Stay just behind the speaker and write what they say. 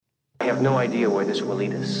have no idea where this will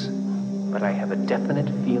lead us, but I have a definite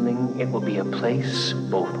feeling it will be a place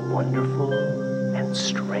both wonderful and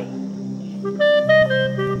strange.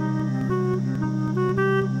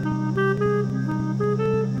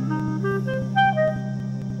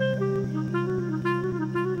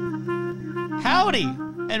 Howdy,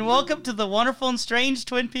 and welcome to the Wonderful and Strange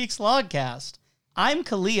Twin Peaks Logcast. I'm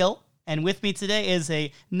Khalil, and with me today is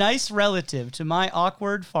a nice relative to my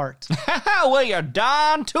awkward fart. Well, you're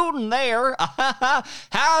darn tootin' there.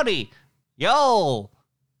 Howdy. Yo.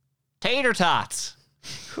 Tater tots.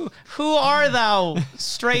 Who are thou,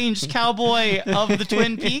 strange cowboy of the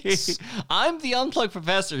Twin Peaks? I'm the unplugged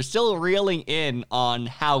professor, still reeling in on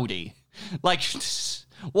howdy. Like,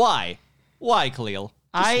 why? Why, Khalil?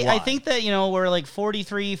 I think that, we're like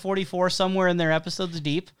 43, 44, somewhere in their episodes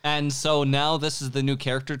deep. And so now this is the new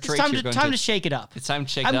character trait. It's time to shake it up. It's time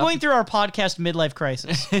to shake it up. I'm going through our podcast midlife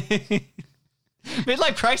crisis.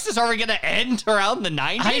 Midlife crisis? Are we going to end around the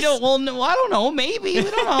 90s? I don't know. Maybe. We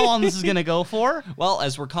don't know how long this is going to go for. Well,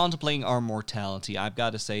 as we're contemplating our mortality, I've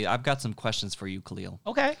got to say, I've got some questions for you, Khalil.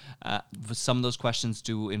 Okay. Some of those questions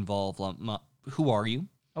do involve, who are you?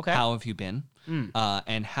 Okay. How have you been?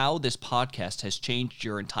 And how this podcast has changed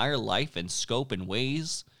your entire life and scope and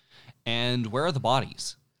ways. And where are the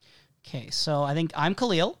bodies? Okay, so I think I'm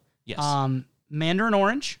Khalil. Yes. Mandarin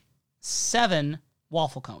orange, 7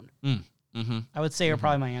 waffle cone. Mm-hmm. I would say are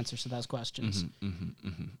probably my answers to those questions.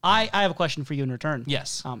 I have a question for you in return.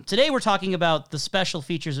 Yes. Today we're talking about the special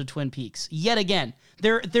features of Twin Peaks. Yet again,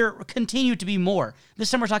 there continue to be more. This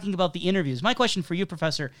time we're talking about the interviews. My question for you,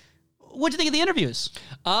 Professor, what do you think of the interviews?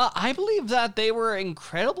 I believe that they were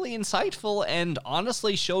incredibly insightful and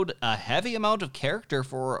honestly showed a heavy amount of character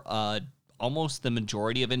for almost the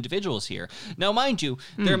majority of individuals here. Now, mind you,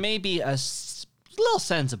 there may be a little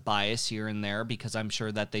sense of bias here and there because I'm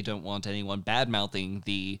sure that they don't want anyone bad-mouthing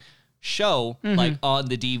the show like on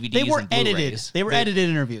the DVDs They were and Blu-rays. edited. They were edited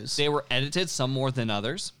interviews. They were edited, some more than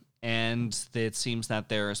others, and it seems that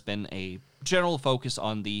there has been a general focus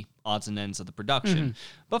on the odds and ends of the production.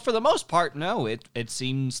 But for the most part, no, it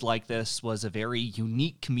seems like this was a very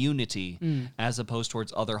unique community as opposed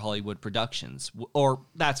towards other Hollywood productions. Or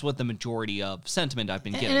that's what the majority of sentiment I've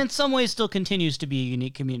been getting. And in some ways still continues to be a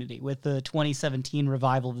unique community with the 2017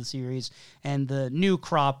 revival of the series and the new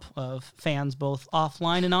crop of fans both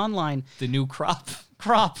offline and online. The new crop.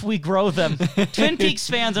 We grow them. Twin Peaks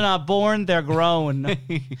fans are not born, they're grown.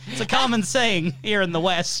 It's a common saying here in the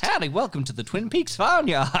West. Howdy, welcome to the Twin Peaks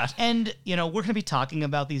Farmyard. And, we're going to be talking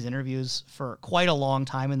about these interviews for quite a long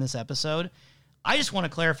time in this episode. I just want to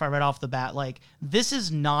clarify right off the bat, this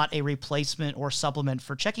is not a replacement or supplement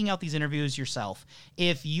for checking out these interviews yourself.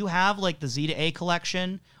 If you have, the Z to A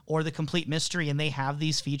collection or the Complete Mystery and they have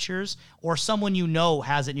these features, or someone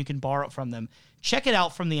has it and you can borrow it from them, check it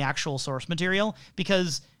out from the actual source material,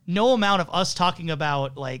 because no amount of us talking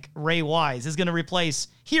about, Ray Wise is going to replace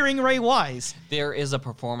hearing Ray Wise. There is a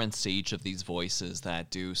performance to each of these voices that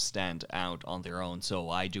do stand out on their own, so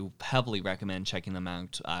I do heavily recommend checking them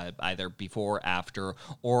out either before, after,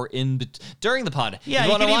 or during the pod. Yeah, you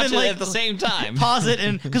want to can watch even, it at the same time. Pause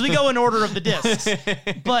it, because we go in order of the discs.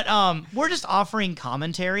 But we're just offering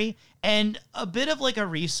commentary and a bit of a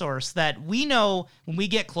resource that we know when we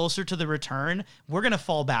get closer to the return, we're going to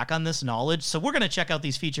fall back on this knowledge. So we're going to check out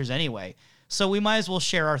these features anyway. So we might as well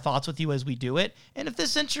share our thoughts with you as we do it. And if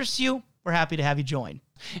this interests you, we're happy to have you join.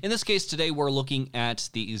 In this case, today we're looking at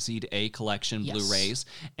the Z to A collection Yes. Blu-rays,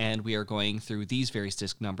 and we are going through these various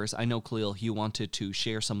disc numbers. I know, Khalil, you wanted to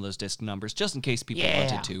share some of those disc numbers just in case people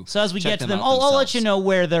wanted to. So as we check get to them, out I'll let themselves. you know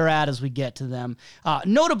where they're at as we get to them.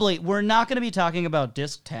 Notably, we're not going to be talking about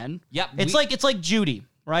disc 10. Yep, It's like Judy.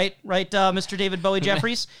 Right, Mr. David Bowie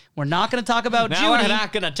Jeffries? We're not going to talk about Judy. We're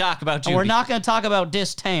not going to talk about Judy. And we're not going to talk about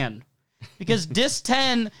Disc 10. Because Disc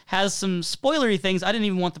 10 has some spoilery things I didn't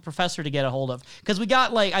even want the professor to get a hold of. Because we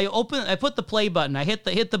got I put the play button, I hit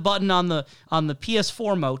the button on the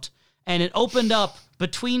PS4 mote, and it opened up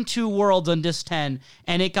Between Two Worlds on Disc 10,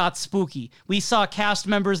 and it got spooky. We saw cast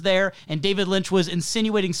members there, and David Lynch was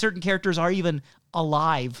insinuating certain characters are even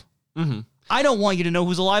alive. I don't want you to know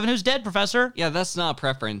who's alive and who's dead, Professor. Yeah, that's not a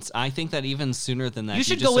preference. I think that even sooner than that, You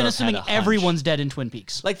should just go in sort of had assuming a hunch. everyone's dead in Twin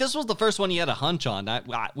Peaks. This was the first one you had a hunch on.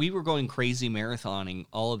 We were going crazy marathoning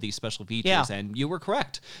all of these special features, and you were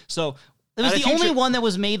correct. So It was the only one that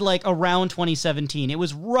was made around 2017. It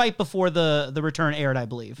was right before the return aired, I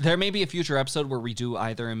believe. There may be a future episode where we do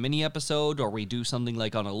either a mini episode or we do something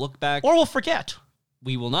on a look back. Or we'll forget.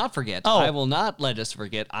 We will not forget. Oh. I will not let us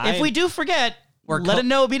forget. If we do forget, let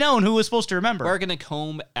it be known who was supposed to remember. We're going to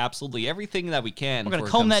comb absolutely everything that we can. We're going to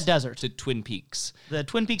comb that desert. To Twin Peaks. The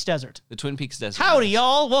Twin Peaks Desert. The Twin Peaks Desert. Howdy,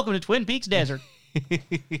 y'all. Welcome to Twin Peaks Desert.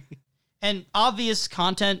 And obvious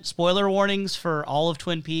content, spoiler warnings for all of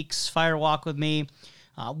Twin Peaks, Fire Walk with Me.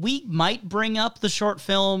 We might bring up the short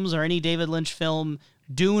films or any David Lynch film,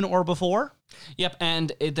 Dune or before. Yep,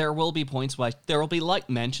 and there will be points where there will be light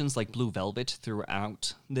mentions like Blue Velvet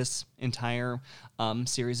throughout this entire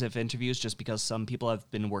series of interviews, just because some people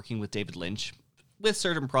have been working with David Lynch with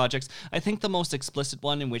certain projects. I think the most explicit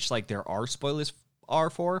one in which like there are spoilers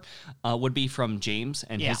for would be from James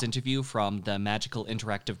and his interview from the Magical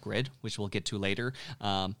Interactive Grid, which we'll get to later,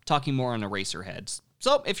 talking more on Eraserheads.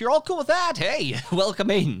 So if you're all cool with that, hey, welcome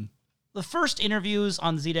in. The first interviews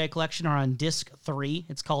on the Z-Day Collection are on disc 3.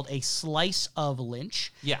 It's called A Slice of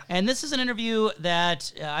Lynch. Yeah. And this is an interview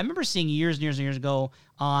that I remember seeing years and years and years ago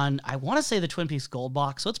on, I want to say, the Twin Peaks Gold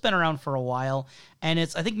Box. So it's been around for a while. And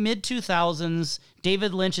it's, I think, mid-2000s.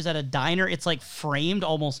 David Lynch is at a diner. It's like framed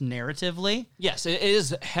almost narratively. Yes, it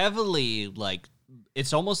is heavily like...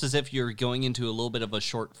 It's almost as if you're going into a little bit of a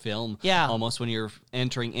short film, almost when you're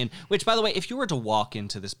entering in. Which, by the way, if you were to walk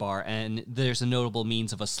into this bar and there's a notable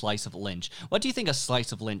means of a slice of Lynch, what do you think a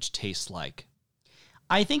slice of Lynch tastes like?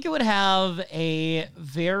 I think it would have a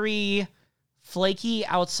very flaky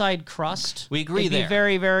outside crust. We agree there. It'd be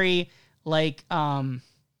very, very, like,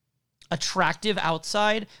 attractive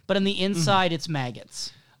outside, but on the inside, it's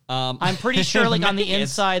maggots. I'm pretty sure, like, on the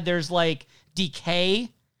inside, there's, like, decay,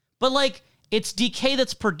 but, like... It's decay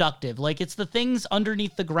that's productive. Like, it's the things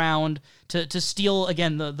underneath the ground to steal,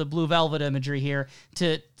 again, the Blue Velvet imagery here,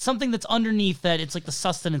 to something that's underneath that it's like the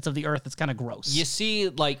sustenance of the earth that's kind of gross. You see,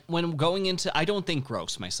 like, when I'm going into... I don't think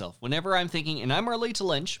gross myself. Whenever I'm thinking, and I'm early to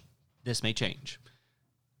Lynch, this may change.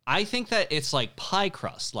 I think that it's like pie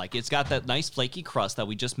crust. Like, it's got that nice flaky crust that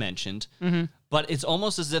we just mentioned, but it's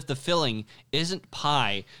almost as if the filling isn't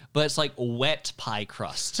pie, but it's like wet pie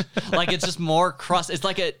crust. Like, it's just more crust. It's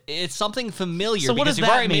like it's something familiar, so because you've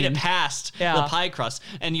already made it past the pie crust,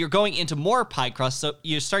 and you're going into more pie crust, so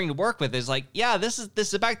you're starting to work with it. It's like, yeah, this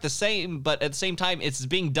is about the same, but at the same time, it's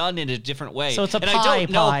being done in a different way. So it's a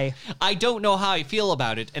and pie. I don't know how I feel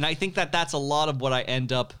about it, and I think that that's a lot of what I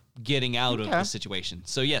end up getting out of the situation.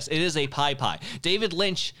 So yes, it is a pie. David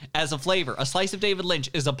Lynch as a flavor. A slice of David Lynch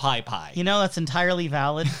is a pie. You know, that's entirely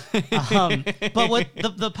valid. But what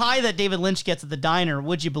the pie that David Lynch gets at the diner,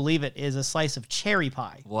 would you believe it, is a slice of cherry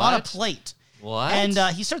pie on a plate. What? And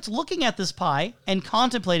he starts looking at this pie and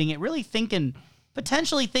contemplating it, really thinking,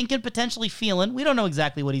 potentially feeling. We don't know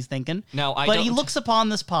exactly what he's thinking. But he looks upon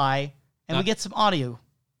this pie, and we get some audio.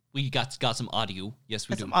 We got some audio. Yes,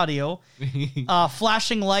 we do. Some audio.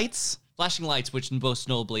 Flashing lights. Flashing lights, which most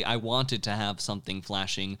notably, I wanted to have something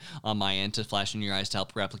flashing on my end to flash in your eyes to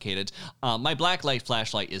help replicate it. My black light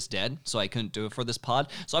flashlight is dead, so I couldn't do it for this pod.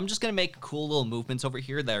 So I'm just going to make cool little movements over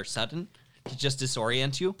here that are sudden to just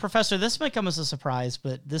disorient you. Professor, this might come as a surprise,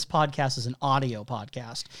 but this podcast is an audio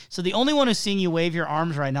podcast. So the only one who's seeing you wave your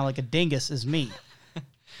arms right now like a dingus is me.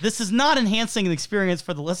 This is not enhancing the experience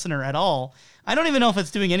for the listener at all. I don't even know if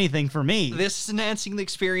it's doing anything for me. This is enhancing the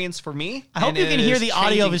experience for me. I hope you can hear the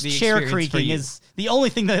audio of his chair creaking is the only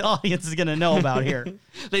thing the audience is going to know about here.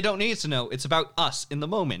 They don't need to know. It's about us in the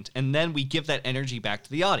moment, and then we give that energy back to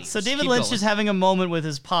the audience. So David Lynch is having a moment with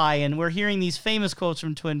his pie, and we're hearing these famous quotes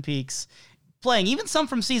from Twin Peaks playing. Even some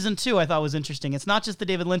from season 2 I thought was interesting. It's not just the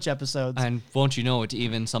David Lynch episodes. And won't you know it,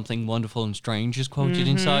 even something wonderful and strange is quoted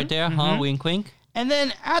inside there, huh? Wink, wink. And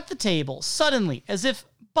then at the table, suddenly, as if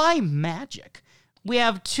by magic, we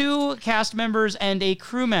have 2 cast members and a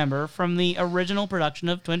crew member from the original production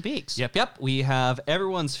of Twin Peaks. Yep. We have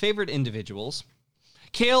everyone's favorite individuals,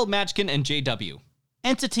 Cale, Matchkin, and JW.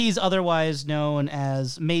 Entities otherwise known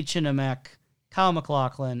as Mädchen Amick, Kyle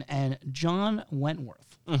MacLachlan, and John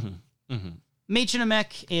Wentworth. Mädchen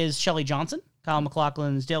Amick is Shelley Johnson. Kyle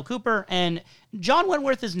MacLachlan is Dale Cooper, and John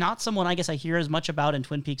Wentworth is not someone I guess I hear as much about in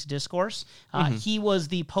Twin Peaks discourse. He was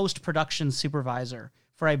the post-production supervisor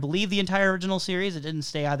for, I believe, the entire original series. It didn't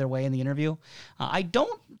stay either way in the interview. I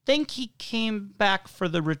don't think he came back for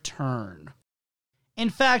the return.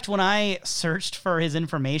 In fact, when I searched for his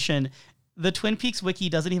information, the Twin Peaks wiki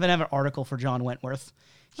doesn't even have an article for John Wentworth.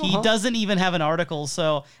 He doesn't even have an article,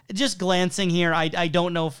 so just glancing here, I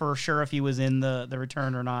don't know for sure if he was in the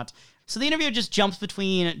return or not. So the interview just jumps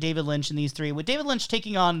between David Lynch and these 3, with David Lynch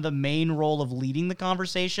taking on the main role of leading the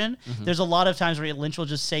conversation. There's a lot of times where Lynch will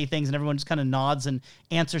just say things and everyone just kind of nods and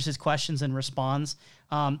answers his questions and responds.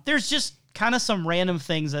 There's just kind of some random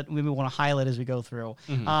things that we want to highlight as we go through.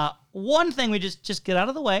 One thing we just get out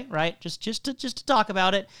of the way, right? Just to talk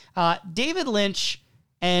about it. David Lynch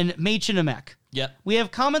and Mädchen Amick Yep. We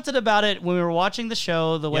have commented about it when we were watching the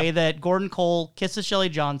show, the way that Gordon Cole kisses Shelley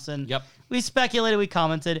Johnson. Yep. We speculated, we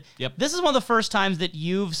commented. Yep. This is one of the first times that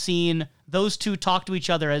you've seen those two talk to each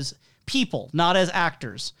other as people, not as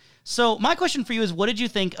actors. So my question for you is, what did you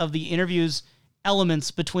think of the interview's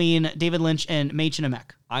elements between David Lynch and Mädchen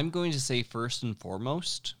Amick? I'm going to say first and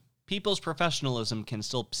foremost, people's professionalism can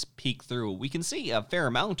still peek through. We can see a fair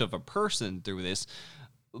amount of a person through this,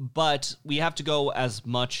 but we have to go as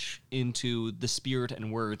much into the spirit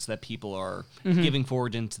and words that people are giving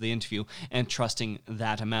forward into the interview and trusting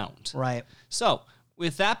that amount. Right. So,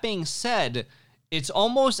 with that being said, it's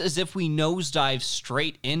almost as if we nosedive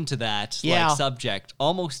straight into that subject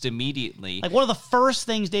almost immediately. Like, one of the first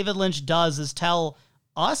things David Lynch does is tell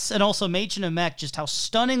us and also Mädchen Amick just how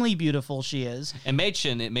stunningly beautiful she is. And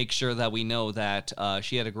Mädchen, it makes sure that we know that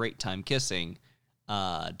she had a great time kissing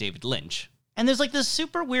David Lynch. And there's like this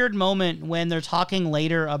super weird moment when they're talking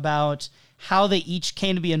later about how they each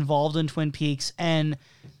came to be involved in Twin Peaks, and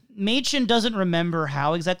Mädchen doesn't remember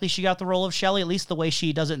how exactly she got the role of Shelley, at least the way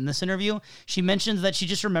she does it in this interview. She mentions that she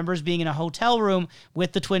just remembers being in a hotel room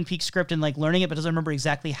with the Twin Peaks script and like learning it, but doesn't remember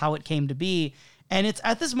exactly how it came to be. And it's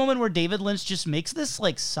at this moment where David Lynch just makes this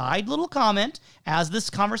like side little comment as this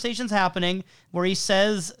conversation's happening, where he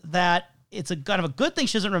says that it's a kind of a good thing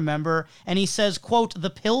she doesn't remember, and he says, quote, "The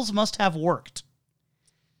pills must have worked,"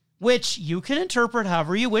 which you can interpret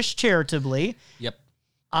however you wish charitably. Yep.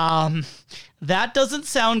 That doesn't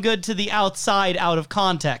sound good to the outside out of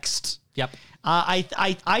context. Yep.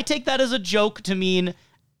 I take that as a joke to mean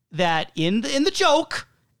that in the joke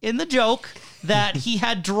that he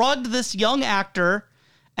had drugged this young actor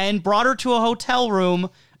and brought her to a hotel room,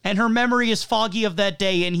 and her memory is foggy of that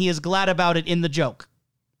day, and he is glad about it in the joke.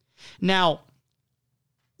 Now,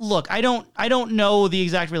 look, I don't know the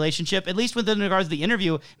exact relationship, at least within regards to the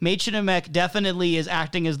interview. Mädchen Amick definitely is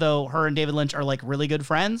acting as though her and David Lynch are like really good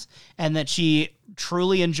friends and that she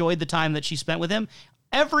truly enjoyed the time that she spent with him.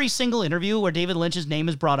 Every single interview where David Lynch's name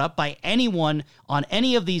is brought up by anyone on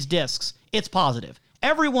any of these discs, it's positive.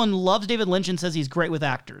 Everyone loves David Lynch and says he's great with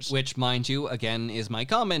actors. Which, mind you, again, is my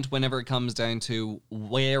comment whenever it comes down to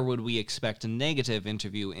where would we expect a negative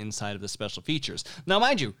interview inside of the special features. Now,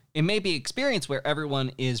 mind you, it may be experience where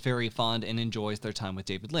everyone is very fond and enjoys their time with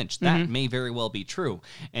David Lynch. That may very well be true.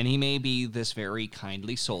 And he may be this very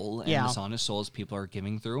kindly soul and this honest soul as people are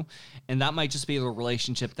giving through. And that might just be the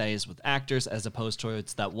relationship that is with actors, as opposed to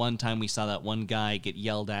it's that one time we saw that one guy get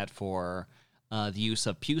yelled at for the use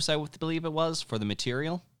of puce, I believe it was, for the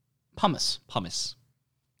material. Pumice.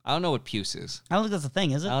 I don't know what puce is. I don't think that's a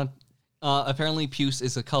thing, is it? Apparently puce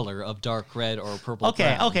is a color of dark red or purple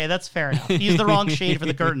brown. Okay, that's fair enough. He used the wrong shade for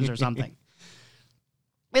the curtains or something.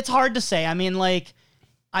 It's hard to say. I mean, like,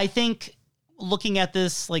 I think looking at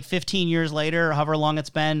this like 15 years later, or however long it's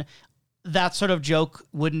been, that sort of joke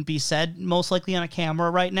wouldn't be said most likely on a camera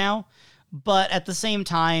right now. But at the same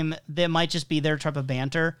time, there might just be their type of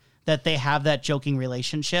banter, that they have that joking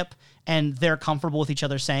relationship and they're comfortable with each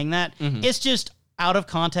other saying that. It's just out of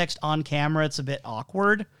context on camera. It's a bit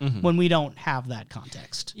awkward when we don't have that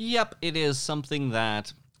context. Yep, it is something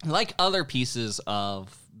that, like other pieces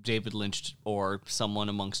of David Lynch or someone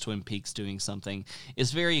amongst Twin Peaks doing something,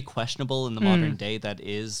 is very questionable in the modern day. That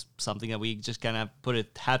is something that we just kind of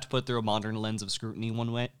had to put through a modern lens of scrutiny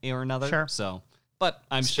one way or another. Sure. So, but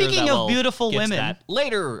I'm Speaking sure that of beautiful women, that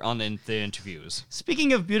later on in the interviews.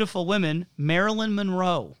 Speaking of beautiful women, Marilyn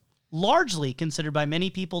Monroe, largely considered by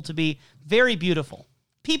many people to be very beautiful.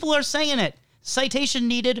 People are saying it. Citation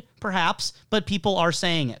needed, perhaps, but people are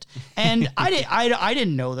saying it. And I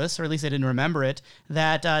didn't know this, or at least I didn't remember it,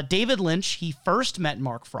 that David Lynch, he first met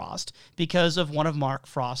Mark Frost because of one of Mark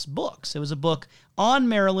Frost's books. It was a book on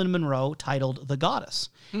Marilyn Monroe titled The Goddess.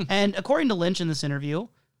 And according to Lynch in this interview,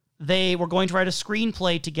 they were going to write a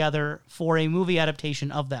screenplay together for a movie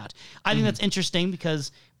adaptation of that. I think that's interesting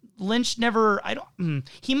because Lynch never,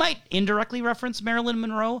 he might indirectly reference Marilyn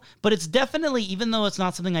Monroe, but it's definitely, even though it's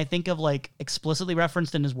not something I think of like explicitly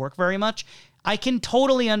referenced in his work very much, I can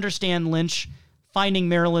totally understand Lynch finding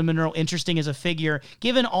Marilyn Monroe interesting as a figure,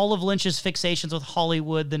 given all of Lynch's fixations with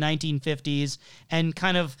Hollywood, the 1950s, and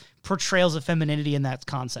kind of portrayals of femininity in that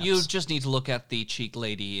concept. You just need to look at the cheek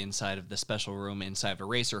lady inside of the special room inside of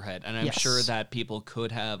Eraserhead, and I'm sure that people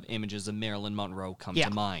could have images of Marilyn Monroe come to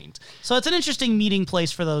mind. So it's an interesting meeting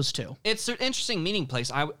place for those two. It's an interesting meeting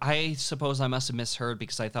place. I suppose I must have misheard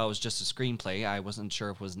because I thought it was just a screenplay. I wasn't sure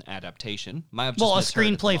if it was an adaptation. Might have just a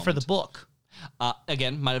screenplay for the book.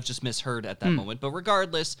 Again, might have just misheard at that moment, but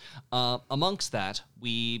regardless, amongst that,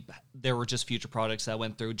 there were just future products that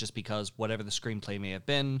went through just because whatever the screenplay may have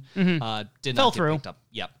been did Fell not get through. picked up.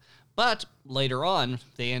 Yep. But later on,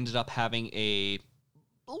 they ended up having a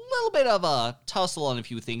little bit of a tussle on a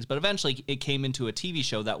few things, but eventually it came into a TV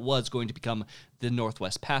show that was going to become the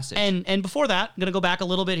Northwest Passage. And before that, I'm going to go back a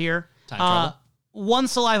little bit here. Time travel. One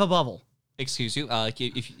saliva bubble. Excuse you.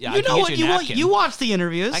 You watch the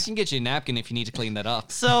interviews. I can get you a napkin if you need to clean that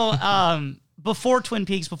up. So, before Twin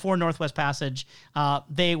Peaks, before Northwest Passage,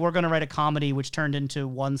 they were going to write a comedy which turned into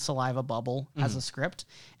One Saliva Bubble as a script.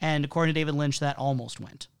 And according to David Lynch, that almost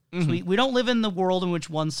went. So we don't live in the world in which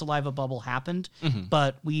One Saliva Bubble happened,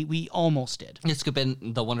 but we almost did. This could have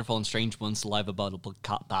been the wonderful and strange One Saliva Bubble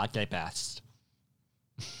podcast.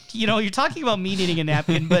 You know, you're talking about me needing a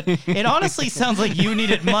napkin, but it honestly sounds like you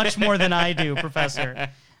need it much more than I do, Professor.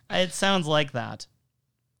 It sounds like that.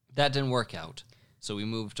 That didn't work out. So we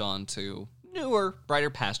moved on to newer, brighter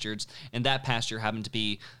pastures, and that pasture happened to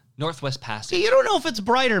be Northwest Passage. You don't know if it's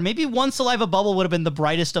brighter. Maybe One Saliva Bubble would have been the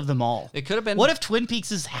brightest of them all. It could have been. What if Twin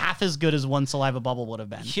Peaks is half as good as One Saliva Bubble would have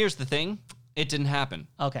been? Here's the thing. It didn't happen.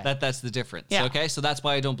 Okay. That's the difference. Yeah. Okay, so that's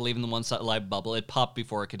why I don't believe in the One Saliva Bubble. It popped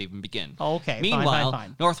before it could even begin. Okay, Meanwhile,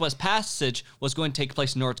 fine. Northwest Passage was going to take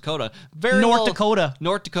place in North Dakota. North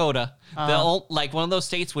Dakota. Like one of those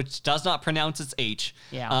states which does not pronounce its H.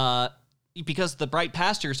 Yeah. Because the bright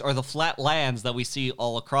pastures are the flat lands that we see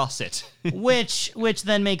all across it. which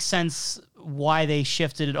then makes sense why they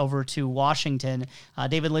shifted it over to Washington.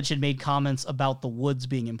 David Lynch had made comments about the woods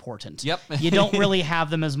being important. Yep. You don't really have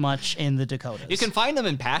them as much in the Dakotas. You can find them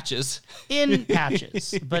in patches. In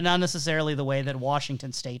patches, but not necessarily the way that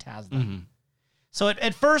Washington State has them. So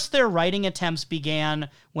at first, their writing attempts began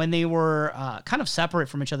when they were kind of separate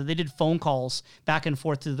from each other. They did phone calls back and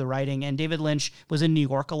forth to the writing, and David Lynch was in New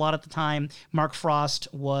York a lot at the time. Mark Frost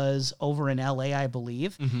was over in L.A., I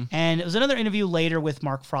believe. And it was another interview later with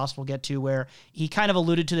Mark Frost we'll get to where he kind of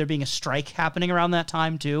alluded to there being a strike happening around that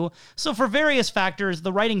time, too. So for various factors,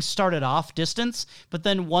 the writing started off distance, but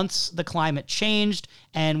then once the climate changed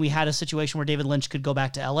and we had a situation where David Lynch could go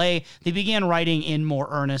back to L.A., they began writing in more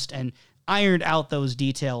earnest and ironed out those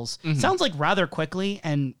details. Sounds like rather quickly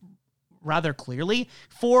and rather clearly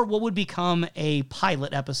for what would become a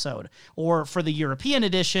pilot episode, or for the European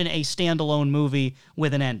edition, a standalone movie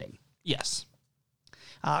with an ending. Yes.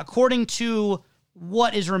 According to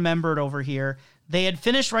what is remembered over here, they had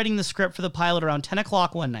finished writing the script for the pilot around 10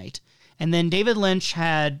 o'clock one night, and then David Lynch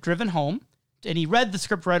had driven home, and he read the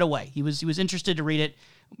script right away. He was interested to read it,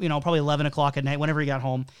 probably 11 o'clock at night, whenever he got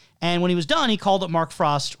home. And when he was done, he called up Mark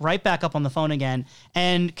Frost right back up on the phone again.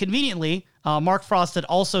 And conveniently, Mark Frost had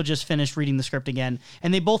also just finished reading the script again.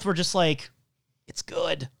 And they both were just like, it's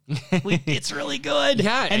good. It's really good.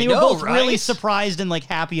 Yeah, and they were both really surprised and like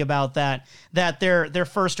happy about that their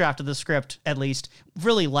first draft of the script, at least,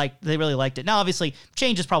 really liked it. Now, obviously,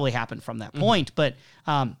 changes probably happened from that point, but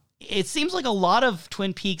it seems like a lot of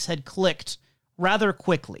Twin Peaks had clicked rather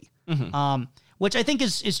quickly. Which I think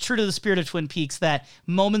is true to the spirit of Twin Peaks, that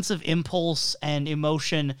moments of impulse and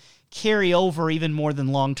emotion carry over even more than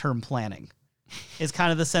long-term planning, is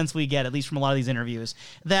kind of the sense we get, at least from a lot of these interviews.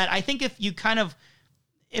 That I think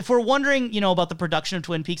if we're wondering, about the production of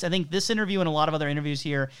Twin Peaks, I think this interview and a lot of other interviews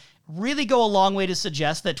here really go a long way to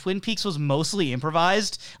suggest that Twin Peaks was mostly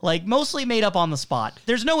improvised, like mostly made up on the spot.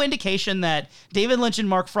 There's no indication that David Lynch and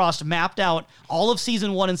Mark Frost mapped out all of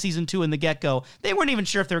season 1 and season 2 in the get-go. They weren't even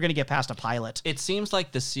sure if they were going to get past a pilot. It seems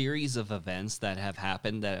like the series of events that have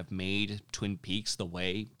happened that have made Twin Peaks the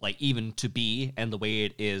way, like even to be and the way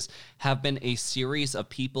it is, have been a series of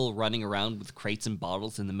people running around with crates and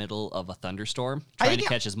bottles in the middle of a thunderstorm, trying to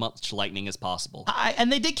catch as much lightning as possible. And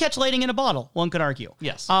they did catch lightning in a bottle, one could argue.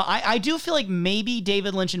 Yes. I do feel like maybe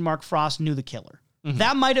David Lynch and Mark Frost knew the killer.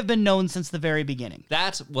 That might have been known since the very beginning.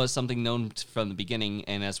 That was something known from the beginning,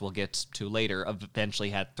 and as we'll get to later,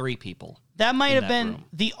 eventually had 3 people. That might have been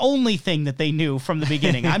the only thing that they knew from the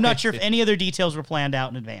beginning. I'm not sure if any other details were planned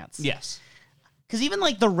out in advance. Yes. Because even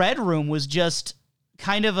like the Red Room was just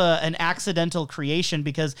kind of an accidental creation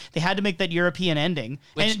because they had to make that European ending.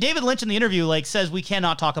 And David Lynch in the interview says we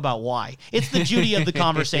cannot talk about why. It's the Judy of the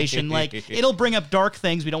conversation. It'll bring up dark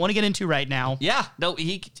things we don't want to get into right now. Yeah, no,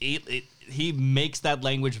 he makes that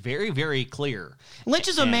language very, very clear. Lynch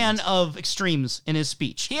is a man of extremes in his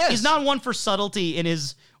speech. He is. He's not one for subtlety in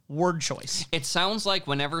his word choice. It sounds like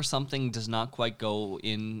whenever something does not quite go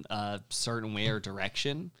in a certain way or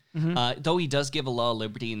direction, though he does give a lot of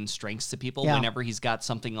liberty and strengths to people, whenever he's got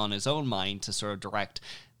something on his own mind to sort of direct,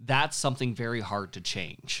 that's something very hard to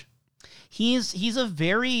change. He's a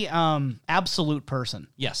very absolute person.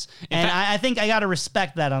 Yes. I think I got to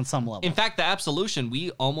respect that on some level. In fact, the absolution,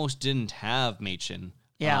 we almost didn't have Machen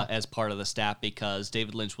as part of the staff because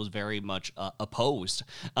David Lynch was very much opposed.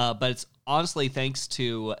 But it's honestly thanks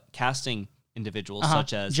to casting individuals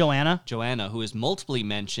such as Joanna, who is multiply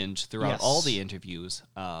mentioned throughout all the interviews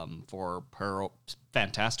for her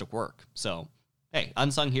fantastic work. So, hey,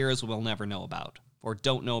 unsung heroes we'll never know about, or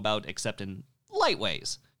don't know about except in light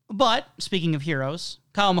ways. But speaking of heroes,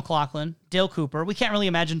 Kyle MacLachlan, Dale Cooper. We can't really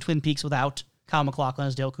imagine Twin Peaks without Kyle MacLachlan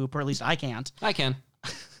as Dale Cooper. At least I can't. I can.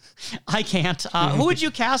 I can't. Who would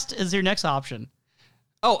you cast as your next option?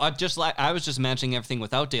 Oh, I was just imagining everything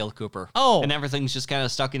without Dale Cooper. Oh. And everything's just kind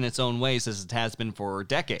of stuck in its own ways as it has been for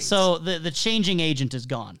decades. So the changing agent is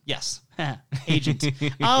gone. Yes. Agent.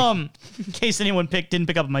 In case anyone didn't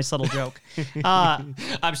pick up my subtle joke. I'm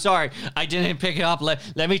sorry. I didn't pick it up.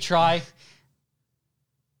 Let me try.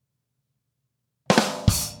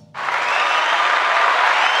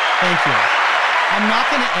 Thank you. I'm not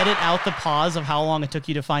going to edit out the pause of how long it took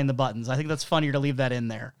you to find the buttons. I think that's funnier to leave that in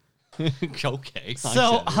there. Okay.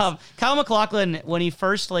 So, Kyle MacLachlan, when he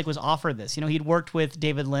first was offered this, he'd worked with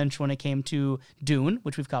David Lynch when it came to Dune,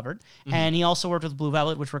 which we've covered, and he also worked with Blue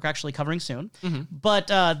Velvet, which we're actually covering soon. But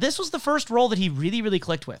this was the first role that he really, really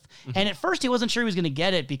clicked with. And at first, he wasn't sure he was going to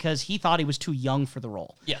get it because he thought he was too young for the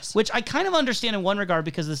role. Yes. Which I kind of understand in one regard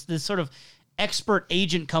because this sort of expert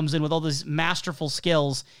agent comes in with all these masterful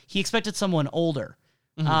skills. He expected someone older.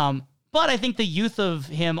 But I think the youth of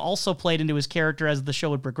him also played into his character as the show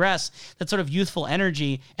would progress, that sort of youthful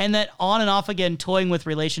energy, and that on and off again toying with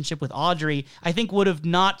relationship with Audrey, I think would have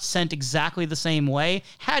not sent exactly the same way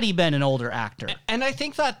had he been an older actor. And I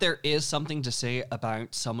think that there is something to say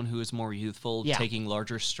about someone who is more youthful, taking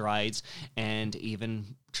larger strides, and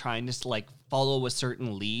even trying to follow a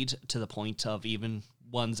certain lead to the point of even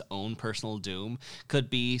one's own personal doom could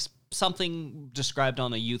be something described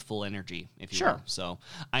on a youthful energy, if you will. So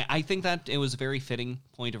I think that it was a very fitting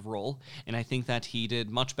point of role, and I think that he did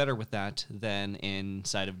much better with that than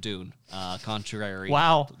inside of Dune. Contrary.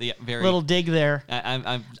 Wow. Very little dig there.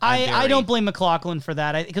 I don't blame MacLachlan for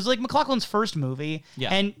that, because MacLachlan's first movie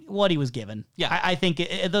and what he was given. Yeah. I think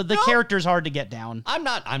the character's hard to get down. I'm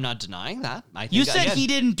not denying that. I think you said he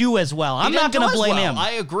didn't do as well. I'm not going to blame him.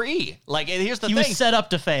 I agree. Here's the thing. He was set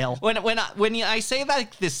up to fail. When I say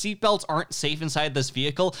that the seatbelts aren't safe inside this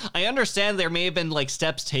vehicle, I understand there may have been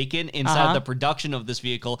steps taken inside the production of this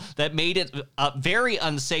vehicle that made it very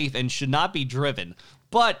unsafe and should not be driven.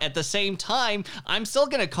 But at the same time, I'm still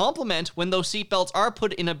going to compliment when those seatbelts are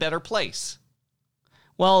put in a better place.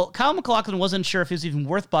 Well, Kyle MacLachlan wasn't sure if it was even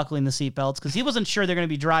worth buckling the seatbelts because he wasn't sure they're going to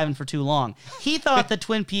be driving for too long. He thought that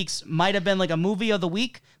Twin Peaks might have been a movie of the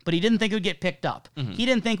week, but he didn't think it would get picked up. He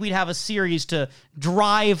didn't think we'd have a series to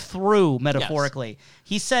drive through, metaphorically. Yes.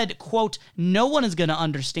 He said, quote, "No one is going to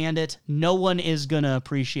understand it. No one is going to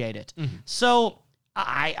appreciate it." So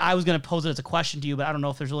I was going to pose it as a question to you, but I don't know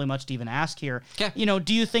if there's really much to even ask here. Okay.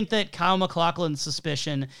 Do you think that Kyle MacLachlan's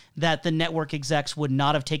suspicion that the network execs would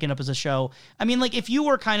not have taken up as a show? I mean, if you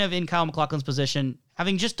were kind of in Kyle MacLachlan's position,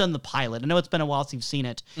 having just done the pilot, I know it's been a while since you've seen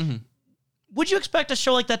it. Would you expect a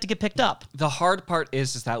show like that to get picked up? The hard part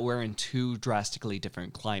is that we're in two drastically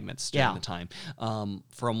different climates during the time.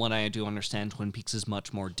 From what I do understand, Twin Peaks is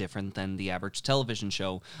much more different than the average television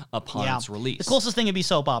show upon its release. The closest thing would be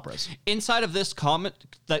soap operas. Inside of this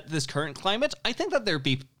this current climate, I think that there'd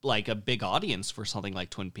be a big audience for something like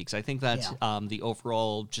Twin Peaks. I think that the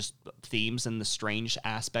overall just themes and the strange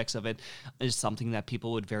aspects of it is something that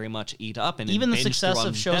people would very much eat up. And even the success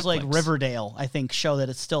of shows like Riverdale, I think, show that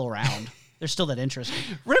it's still around. There's still that interest.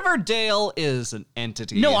 Riverdale is an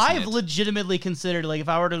entity. No, I've legitimately considered if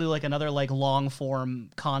I were to do another long form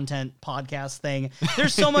content podcast thing.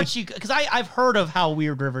 There's so much because I've heard of how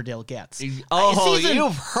weird Riverdale gets. Oh,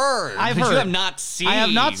 you've heard. I've heard. You have not seen. I have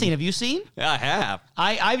not seen. Have you seen? I have.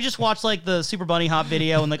 I've just watched the Super Bunny Hop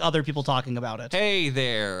video and other people talking about it. Hey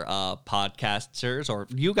there, podcasters, or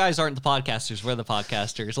you guys aren't the podcasters, we're the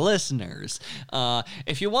podcasters, listeners.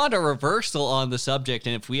 If you want a reversal on the subject,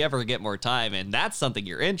 and if we ever get more time, and that's something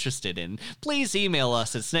you're interested in, please email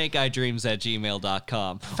us at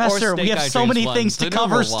snakeeyedreams@gmail.com. Professor, we have so many things to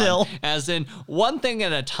cover still. As in, one thing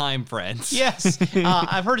at a time, friends. Yes.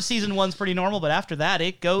 I've heard season 1's pretty normal, but after that,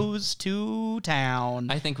 it goes to town.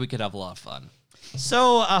 I think we could have a lot of fun.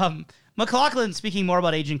 So, MacLachlan, speaking more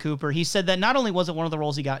about Agent Cooper, he said that not only was it one of the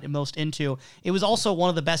roles he got most into, it was also one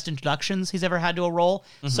of the best introductions he's ever had to a role.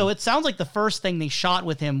 So it sounds like the first thing they shot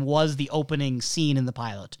with him was the opening scene in the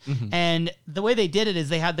pilot. And the way they did it is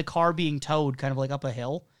they had the car being towed kind of up a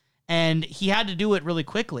hill. And he had to do it really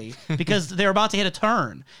quickly because they're about to hit a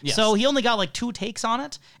turn. Yes. So he only got 2 takes on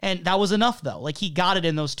it. And that was enough, though. He got it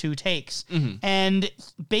in those 2 takes. And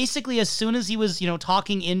basically, as soon as he was,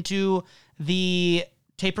 talking into the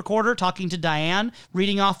tape recorder talking to Diane,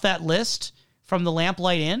 reading off that list from the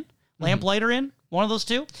Lamplighter Inn, one of those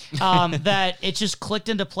two, that it just clicked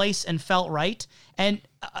into place and felt right. And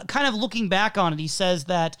kind of looking back on it, he says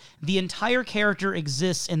that the entire character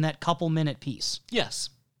exists in that couple-minute piece. Yes.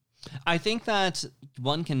 I think that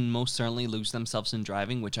one can most certainly lose themselves in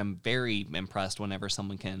driving, which I'm very impressed whenever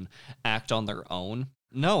someone can act on their own.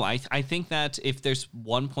 No, I think that if there's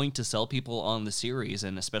one point to sell people on the series,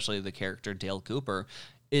 and especially the character Dale Cooper,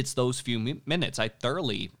 it's those few minutes. I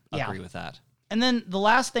thoroughly agree with that. And then the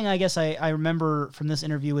last thing I guess I remember from this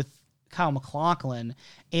interview with Kyle MacLachlan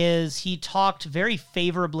is he talked very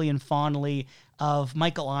favorably and fondly of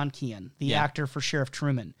Michael Onkian, the actor for Sheriff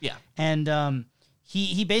Truman. Yeah. And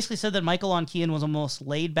he basically said that Michael Onkian was the most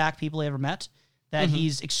laid-back people he ever met, that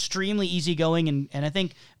he's extremely easygoing, and I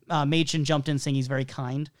think Machen jumped in saying he's very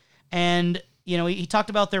kind. And, you know, he talked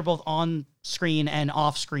about their both on-screen and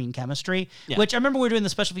off-screen chemistry, which I remember we were doing the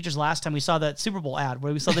special features last time. We saw that Super Bowl ad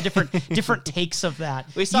where we saw the different takes of that.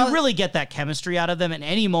 You really get that chemistry out of them in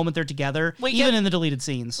any moment they're together, even in the deleted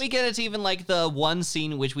scenes. We get it even like the one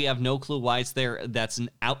scene which we have no clue why it's there. That's an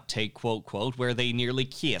outtake, quote, where they nearly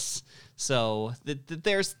kiss. So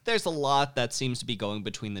there's a lot that seems to be going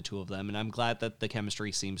between the two of them, and I'm glad that the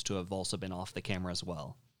chemistry seems to have also been off the camera as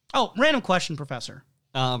well. Oh, random question, Professor.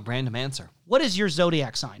 Random answer. What is your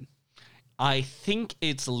zodiac sign? I think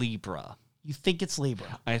it's Libra. You think it's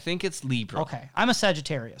Libra? I think it's Libra. Okay, I'm a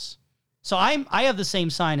Sagittarius, so I have the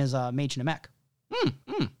same sign as Machen Emek.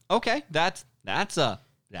 Okay, that's a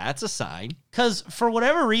sign. Because for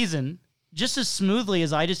whatever reason, just as smoothly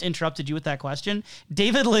as I just interrupted you with that question,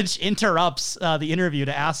 David Lynch interrupts the interview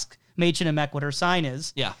to ask Machen Emek what her sign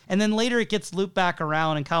is. Yeah. And then later it gets looped back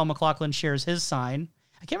around and Kyle MacLachlan shares his sign.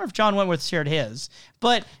 I can't remember if John Wentworth shared his,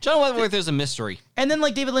 but... John Wentworth is a mystery. And then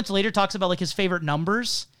like David Lynch later talks about like his favorite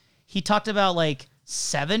numbers. He talked about like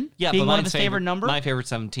 7 being one of his favorite numbers. My favorite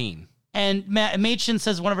 17. And Machen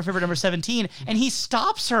says one of her favorite numbers 17, and he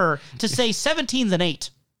stops her to say 17's an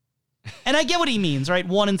 8. And I get what he means, right?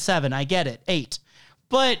 1 and 7, I get it. 8.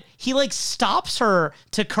 But he like stops her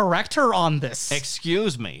to correct her on this.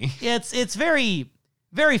 Excuse me. It's very,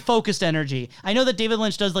 very focused energy. I know that David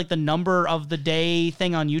Lynch does like the number of the day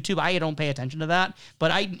thing on YouTube. I don't pay attention to that,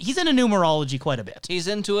 but he's into numerology quite a bit. He's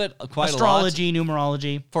into it quite Astrology, a lot.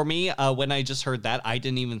 numerology. For me, when I just heard that, I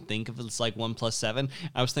didn't even think of it's like 1 + 7.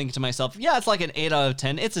 I was thinking to myself, yeah, it's like an 8 out of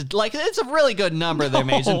 10. It's a really good number there,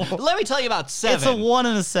 Machen. Let me tell you about 7. It's a 1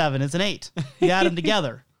 and a 7. It's an 8. You add them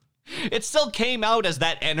together. It still came out as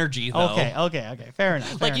that energy, though. Okay. Fair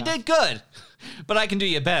enough. You did good, but I can do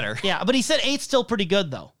you better. Yeah, but he said 8's still pretty good,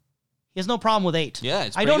 though. He has no problem with 8. Yeah,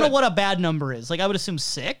 it's I don't know what a bad number is. Like, I would assume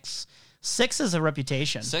 6. 6 is a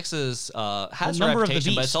reputation. 6 has a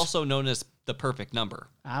reputation, but it's also known as the perfect number.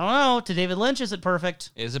 I don't know. To David Lynch, is it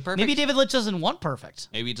perfect? Is it perfect? Maybe David Lynch doesn't want perfect.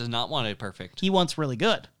 Maybe he does not want it perfect. He wants really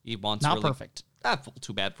good. He wants not really perfect.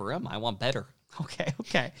 Too bad for him. I want better.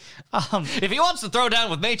 Okay. If he wants to throw down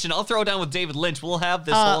with Machen, I'll throw down with David Lynch. We'll have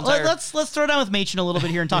this whole entire... Let's throw down with Machen a little bit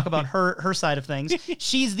here and talk about her side of things.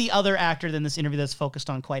 She's the other actor in this interview that's focused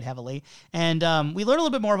on quite heavily. And we learned a little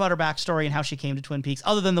bit more about her backstory and how she came to Twin Peaks,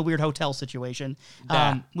 other than the weird hotel situation.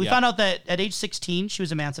 We found out that at age 16, she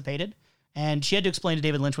was emancipated. And she had to explain to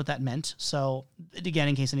David Lynch what that meant. So, again,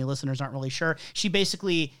 in case any listeners aren't really sure, she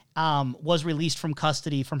basically was released from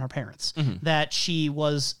custody from her parents. That she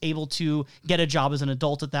was able to get a job as an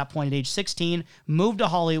adult at that point at age 16, moved to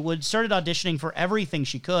Hollywood, started auditioning for everything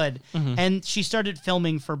she could, and she started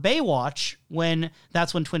filming for Baywatch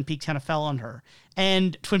that's when Twin Peaks kind of fell on her.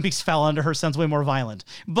 And Twin Peaks fell under her, sounds way more violent.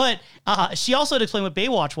 But she also had to explain what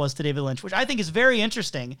Baywatch was to David Lynch, which I think is very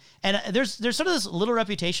interesting. And there's sort of this little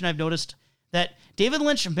reputation I've noticed that David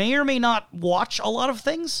Lynch may or may not watch a lot of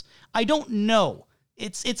things. I don't know.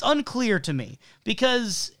 It's unclear to me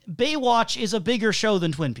because Baywatch is a bigger show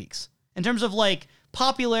than Twin Peaks. In terms of like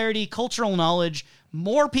popularity, cultural knowledge,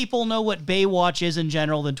 more people know what Baywatch is in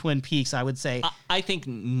general than Twin Peaks, I would say. I think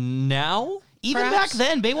now... Even perhaps? back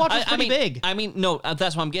then, Baywatch was pretty big. I mean, no,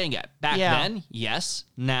 that's what I'm getting at. Back then, yes.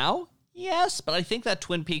 Now, yes. But I think that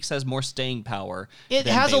Twin Peaks has more staying power. It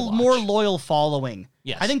than has Baywatch. a more loyal following.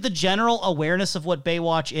 Yes. I think the general awareness of what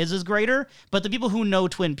Baywatch is greater, but the people who know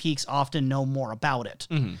Twin Peaks often know more about it.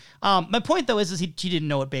 My point, though, is she didn't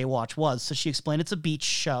know what Baywatch was, so she explained it's a beach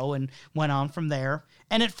show and went on from there.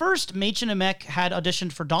 And at first, Machen Emek had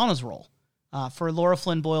auditioned for Donna's role, for Laura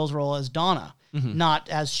Flynn Boyle's role as Donna. Not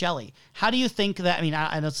as Shelley. How do you think that, I mean,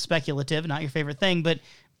 I know it's speculative, not your favorite thing, but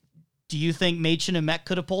do you think Machen Emek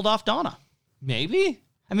could have pulled off Donna? Maybe.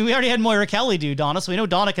 I mean, we already had Moira Kelly do Donna, so we know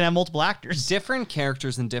Donna can have multiple actors. Different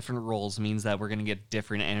characters and different roles means that we're going to get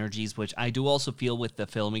different energies, which I do also feel with the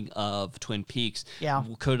filming of Twin Peaks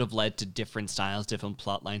could have led to different styles, different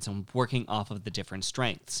plot lines, and working off of the different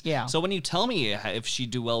strengths. Yeah. So when you tell me if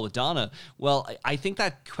she'd do well with Donna, well, I think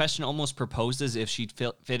that question almost proposes if she'd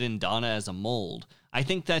fit in Donna as a mold. I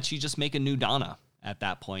think that she'd just make a new Donna at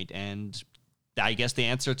that point, and I guess the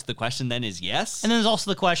answer to the question then is yes. And then there's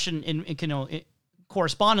also the question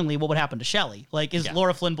correspondingly, what would happen to Shelley? Like, is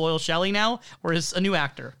Laura Flynn Boyle Shelley now, or is a new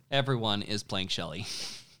actor? Everyone is playing Shelley.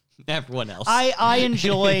 Everyone else. I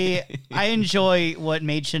enjoy what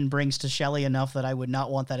Machen brings to Shelley enough that I would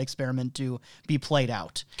not want that experiment to be played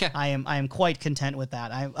out. Okay. I am quite content with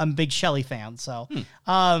that. I'm a big Shelley fan. So,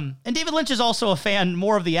 and David Lynch is also a fan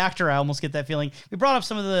more of the actor. I almost get that feeling. We brought up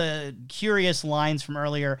some of the curious lines from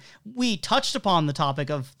earlier. We touched upon the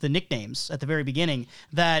topic of the nicknames at the very beginning,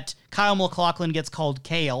 that Kyle MacLachlan gets called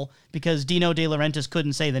Kale because Dino De Laurentiis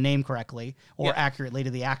couldn't say the name correctly or accurately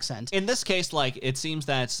to the accent. In this case, like, it seems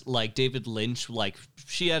that, like, David Lynch, like,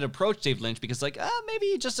 she had approached David Lynch because, like, maybe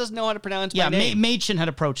he just doesn't know how to pronounce my name. Machen had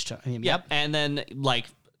approached him. Yep. And then, like,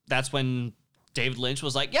 that's when David Lynch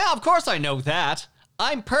was like, yeah, of course I know that.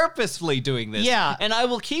 I'm purposefully doing this. Yeah. And I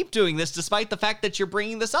will keep doing this despite the fact that you're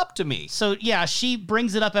bringing this up to me. So, yeah, she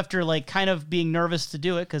brings it up after, like, kind of being nervous to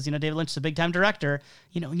do it because, David Lynch is a big-time director.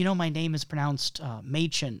 You know, my name is pronounced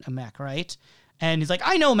Machen Amek, right? And he's like,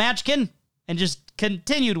 I know, Matchkin. And just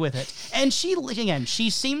continued with it. And she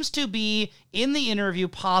seems to be, in the interview,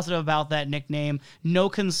 positive about that nickname. No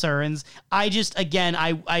concerns. I just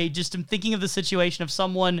am thinking of the situation of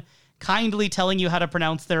someone kindly telling you how to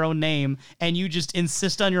pronounce their own name, and you just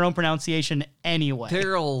insist on your own pronunciation anyway.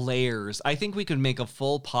 There are layers. I think we could make a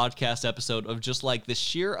full podcast episode of just, like, the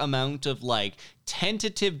sheer amount of, like,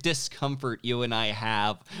 tentative discomfort you and I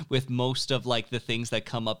have with most of, like, the things that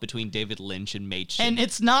come up between David Lynch and Machen. And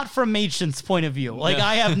it's not from Machen's point of view. Like,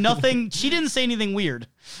 I have nothing... She didn't say anything weird.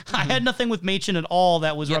 I had nothing with Machen at all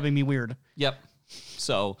that was rubbing me weird. Yep.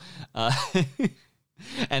 So,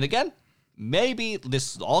 and again, maybe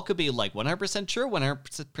this all could be, like, 100% true,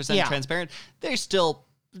 100% transparent. There's still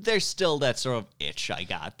that sort of itch I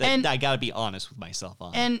got that I got to be honest with myself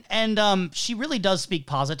on. And she really does speak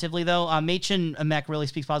positively, though. Machen Amek really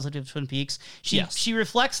speaks positive to Twin Peaks. She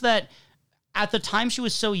reflects that at the time she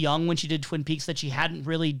was so young when she did Twin Peaks that she hadn't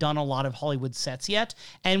really done a lot of Hollywood sets yet.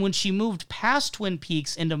 And when she moved past Twin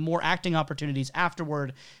Peaks into more acting opportunities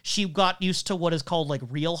afterward, she got used to what is called, like,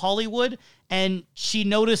 real Hollywood. And she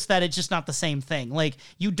noticed that it's just not the same thing. Like,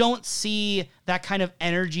 you don't see that kind of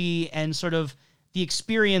energy and sort of the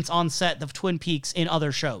experience on set of Twin Peaks in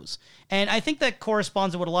other shows. And I think that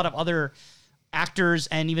corresponds to what a lot of other actors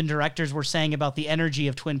and even directors were saying about the energy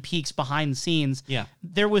of Twin Peaks behind the scenes. Yeah.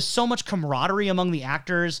 There was so much camaraderie among the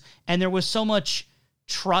actors, and there was so much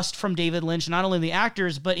trust from David Lynch, not only in the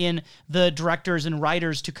actors, but in the directors and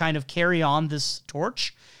writers to kind of carry on this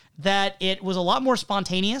torch, that it was a lot more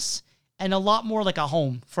spontaneous and a lot more like a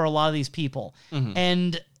home for a lot of these people. Mm-hmm.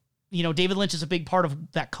 And, David Lynch is a big part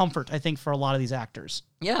of that comfort, I think, for a lot of these actors.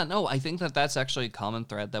 Yeah, no, I think that that's actually a common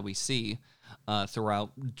thread that we see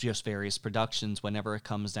throughout just various productions whenever it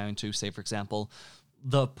comes down to, say, for example,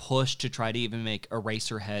 the push to try to even make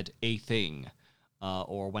Eraserhead a thing,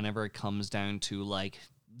 or whenever it comes down to, like,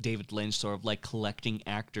 David Lynch sort of, like, collecting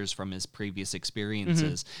actors from his previous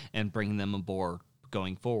experiences and bringing them aboard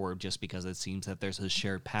going forward just because it seems that there's a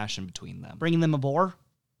shared passion between them. Bringing them aboard?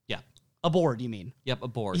 Yeah. Aboard, you mean? Yep,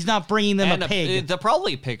 aboard. He's not bringing them a pig. They're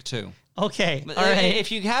probably a pig, too. Okay, all right.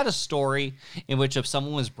 If you had a story in which if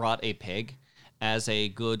someone was brought a pig as a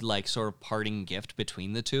good, like, sort of parting gift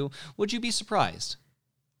between the two, would you be surprised?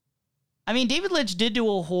 I mean, David Lynch did do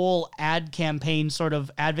a whole ad campaign sort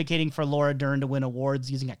of advocating for Laura Dern to win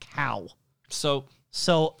awards using a cow. So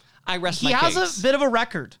I rest my case. He has a bit of a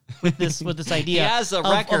record with this idea. He has a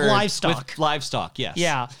record of livestock. With livestock, yes.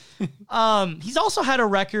 Yeah. He's also had a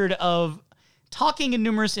record of talking in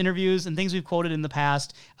numerous interviews and things we've quoted in the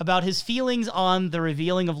past about his feelings on the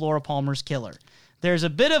revealing of Laura Palmer's killer. There's a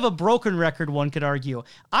bit of a broken record, one could argue.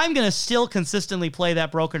 I'm going to still consistently play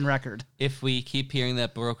that broken record. If we keep hearing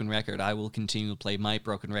that broken record, I will continue to play my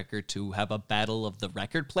broken record to have a battle of the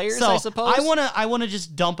record players, I suppose. I want to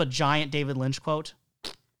just dump a giant David Lynch quote.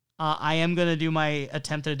 I am going to do my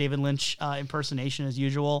attempt at a David Lynch impersonation as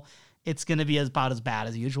usual. It's going to be about as bad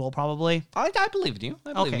as usual, probably. I believe in you.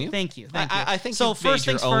 I believe in you. Thank you. I think so. First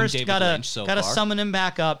things first, gotta summon him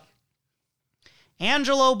back up.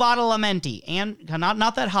 Angelo Badalamenti, and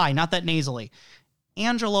not that high, not that nasally.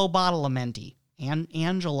 Angelo Badalamenti.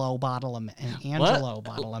 Angelo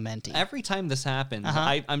Badalamenti. Every time this happens,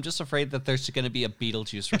 I'm just afraid that there's going to be a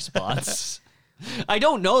Beetlejuice response. I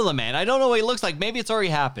don't know the man. I don't know what he looks like. Maybe it's already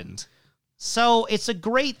happened. So it's a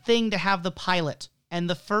great thing to have the pilot and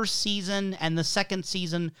the first season and the second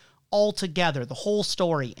season all together, the whole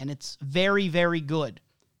story, and it's very, very good.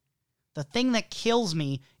 The thing that kills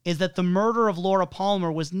me is that the murder of Laura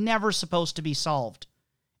Palmer was never supposed to be solved.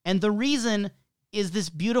 And the reason is this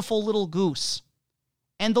beautiful little goose.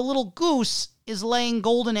 And the little goose is laying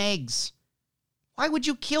golden eggs. Why would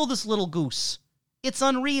you kill this little goose? It's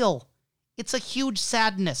unreal. It's a huge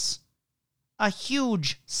sadness. A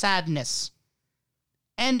huge sadness.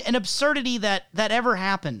 And an absurdity that ever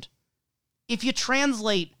happened. If you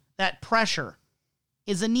translate that pressure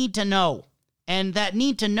is a need to know. And that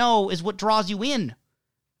need to know is what draws you in.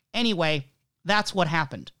 Anyway, that's what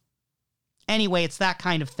happened. Anyway, it's that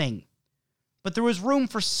kind of thing. But there was room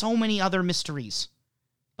for so many other mysteries.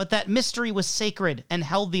 But that mystery was sacred and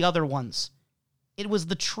held the other ones. It was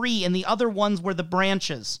the tree and the other ones were the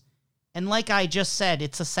branches. And like I just said,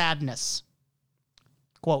 it's a sadness.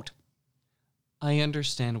 Quote, I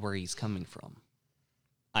understand where he's coming from.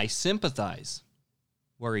 I sympathize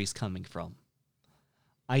where he's coming from.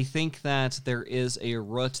 I think that there is a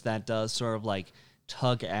root that does sort of like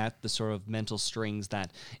tug at the sort of mental strings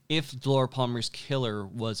that if Laura Palmer's killer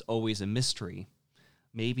was always a mystery,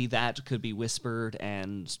 maybe that could be whispered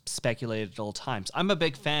and speculated at all times. I'm a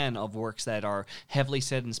big fan of works that are heavily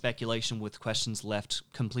set in speculation with questions left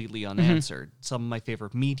completely unanswered. Some of my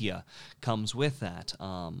favorite media comes with that.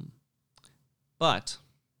 But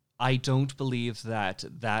I don't believe that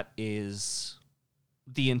that is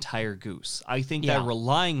the entire goose. I think that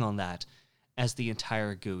relying on that as the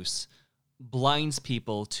entire goose blinds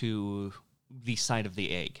people to the side of the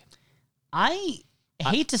egg. I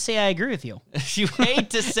hate to say I agree with you. You hate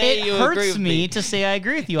to say you agree with me. It hurts me to say I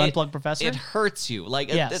agree with you, Unplugged Professor. It hurts you.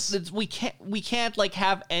 Like yes. we can't like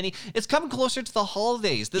have any. It's coming closer to the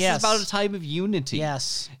holidays. This is about a time of unity.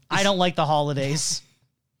 Yes. I don't like the holidays.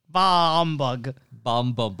 Bombug.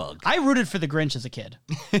 I rooted for the Grinch as a kid.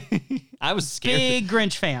 I was scared. Big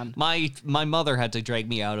Grinch fan. My mother had to drag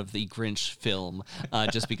me out of the Grinch film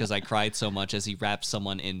just because I cried so much as he wrapped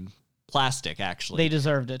someone in plastic, actually. They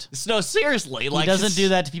deserved it. No, seriously. He doesn't do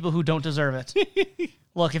that to people who don't deserve it.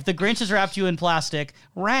 Look, if the Grinch has wrapped you in plastic,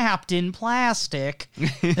 wrapped in plastic,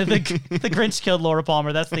 the Grinch killed Laura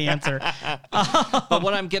Palmer. That's the answer. But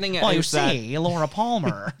what I'm getting at is that Laura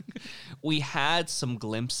Palmer. We had some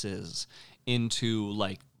glimpses into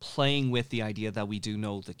like playing with the idea that we do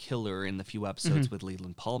know the killer in the few episodes with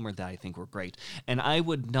Leland Palmer that I think were great. And I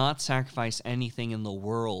would not sacrifice anything in the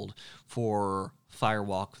world for Fire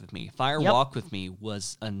Walk With Me. Walk With Me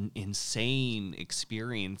was an insane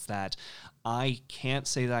experience that I can't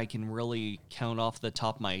say that I can really count off the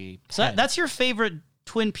top of my head. So that's your favorite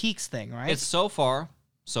Twin Peaks thing, right? It's so far.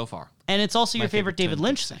 And it's also your favorite David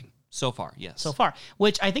Lynch thing. So far, yes. So far,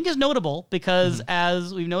 which I think is notable because,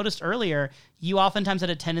 as we've noticed earlier, you oftentimes had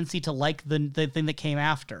a tendency to like the thing that came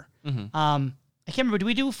after. I can't remember. Did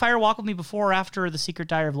we do Fire Walk With Me before or after The Secret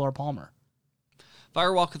Diary of Laura Palmer?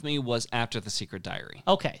 Fire Walk With Me was after The Secret Diary.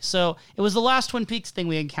 Okay, so it was the last Twin Peaks thing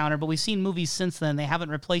we encountered, but we've seen movies since then. They haven't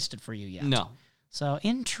replaced it for you yet. No. So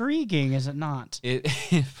intriguing, is it not?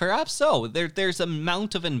 Perhaps so. There's an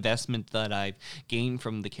amount of investment that I've gained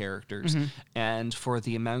from the characters, and for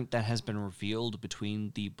the amount that has been revealed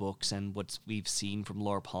between the books and what we've seen from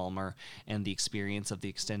Laura Palmer and the experience of the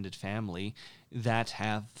extended family that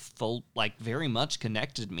have very much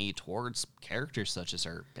connected me towards characters such as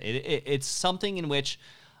her. It's something in which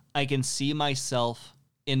I can see myself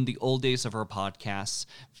in the old days of her podcasts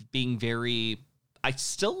being I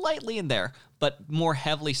still lightly in there, but more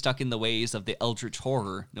heavily stuck in the ways of the eldritch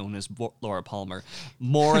horror known as Laura Palmer,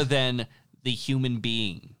 more than the human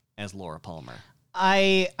being as Laura Palmer.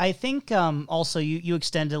 I think also you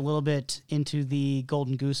extend a little bit into the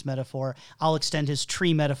golden goose metaphor. I'll extend his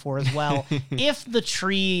tree metaphor as well. If the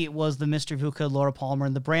tree was the mystery of who killed Laura Palmer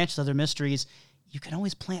and the branches other mysteries, you can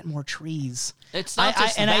always plant more trees. It's not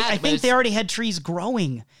just that. I think they already had trees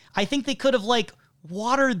growing. I think they could have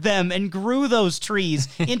watered them and grew those trees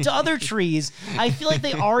into other trees. I feel like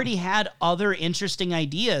they already had other interesting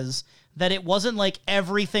ideas, that it wasn't like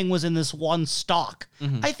everything was in this one stock.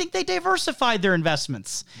 I think they diversified their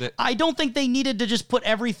investments. I don't think they needed to just put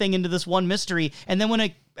everything into this one mystery and then when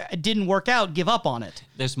it didn't work out, give up on it.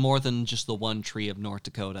 There's more than just the one tree of North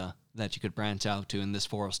Dakota. that you could branch out to in this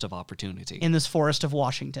forest of opportunity. In this forest of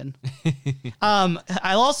Washington.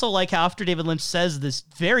 I also like how after David Lynch says this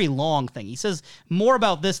very long thing, he says more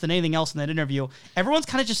about this than anything else in that interview. Everyone's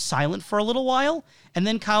kind of just silent for a little while. And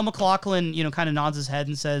then Kyle MacLachlan, kind of nods his head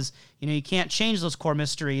and says, you can't change those core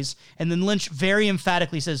mysteries. And then Lynch very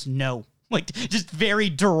emphatically says no. Like, just very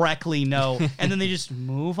directly no. And then they just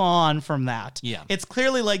move on from that. Yeah. It's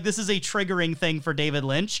clearly like this is a triggering thing for David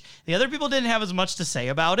Lynch. The other people didn't have as much to say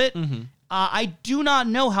about it. Mm-hmm. I do not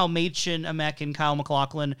know how Machen, Amek, and Kyle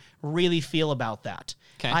MacLachlan really feel about that.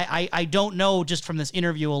 Okay. I don't know just from this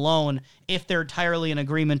interview alone if they're entirely in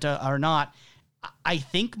agreement or not. I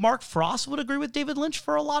think Mark Frost would agree with David Lynch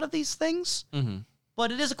for a lot of these things. Mm-hmm.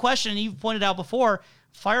 But it is a question, and you've pointed out before,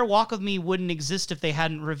 Fire Walk With Me wouldn't exist if they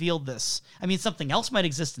hadn't revealed this. I mean, something else might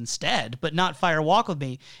exist instead, but not Fire Walk With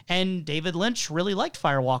Me. And David Lynch really liked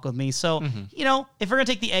Fire Walk With Me. So, if we're going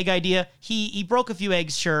to take the egg idea, he broke a few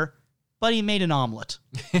eggs, sure, but he made an omelet.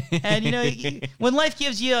 And, when life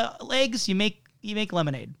gives you eggs, you make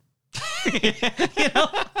lemonade.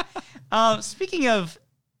 Speaking of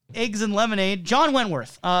eggs and lemonade, John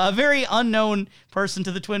Wentworth, a very unknown person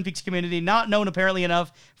to the Twin Peaks community, not known apparently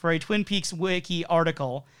enough for a Twin Peaks wiki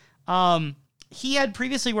article. He had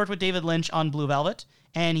previously worked with David Lynch on Blue Velvet,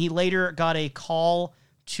 and he later got a call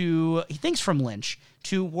he thinks from Lynch,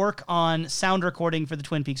 to work on sound recording for the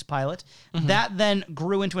Twin Peaks pilot. Mm-hmm. That then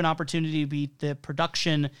grew into an opportunity to be the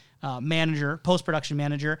production manager, post-production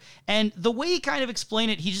manager. And the way he kind of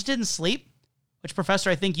explained it, he just didn't sleep. Which, Professor,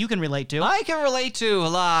 I think you can relate to. I can relate to a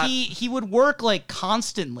lot. He would work like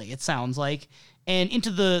constantly, it sounds like, and into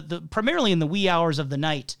the primarily in the wee hours of the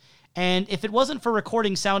night. And if it wasn't for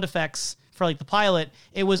recording sound effects for like the pilot,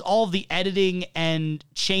 it was all the editing and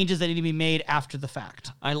changes that need to be made after the fact.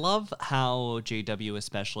 I love how JW,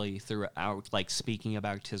 especially throughout, like speaking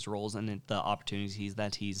about his roles and the opportunities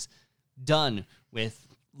that he's done with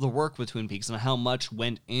the work with Twin Peaks and how much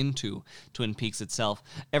went into Twin Peaks itself.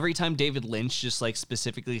 Every time David Lynch just like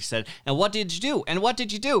specifically said, and what did you do? And what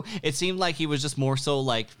did you do? It seemed like he was just more so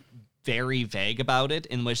like very vague about it,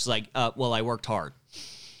 in which like, well, I worked hard.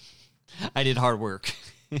 I did hard work.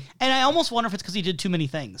 And I almost wonder if it's because he did too many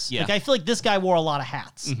things. Yeah. Like, I feel like this guy wore a lot of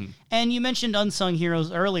hats. Mm-hmm. And you mentioned unsung heroes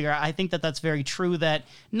earlier. I think that that's very true, that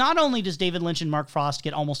not only does David Lynch and Mark Frost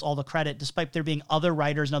get almost all the credit, despite there being other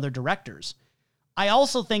writers and other directors, I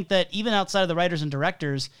also think that even outside of the writers and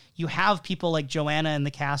directors, you have people like Joanna in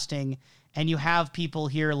the casting, and you have people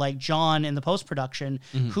here like John in the post-production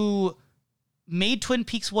who made Twin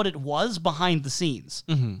Peaks what it was behind the scenes.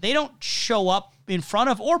 Mm-hmm. They don't show up in front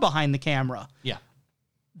of or behind the camera. Yeah.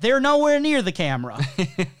 They're nowhere near the camera,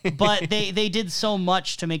 but they did so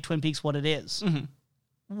much to make Twin Peaks what it is. Mm-hmm.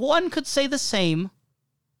 One could say the same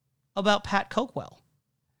about Pat Coquell.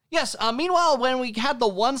 Yes, meanwhile, when we had the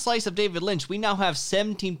one slice of David Lynch, we now have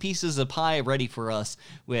 17 pieces of pie ready for us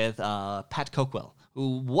with Pat Coquell,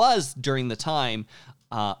 who was during the time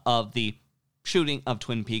of the shooting of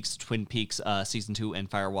Twin Peaks Season 2 and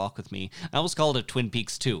Fire Walk With Me. I almost called it Twin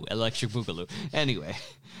Peaks 2, Electric Boogaloo. Anyway,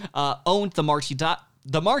 owned the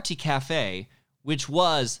Marty Cafe, which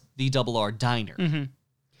was the Double R Diner. Mm-hmm.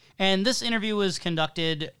 And this interview was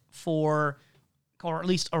conducted for, or at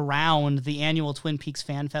least around, the annual Twin Peaks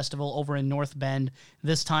Fan Festival over in North Bend,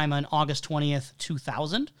 this time on August 20th,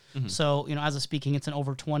 2000. Mm-hmm. So, as of speaking, it's an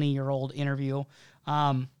over 20-year-old interview.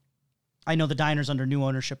 I know the diner's under new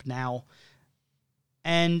ownership now.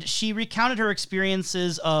 And she recounted her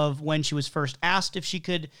experiences of when she was first asked if she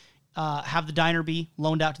could have the diner be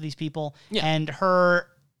loaned out to these people, and her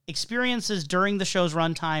experiences during the show's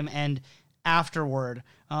runtime and afterward.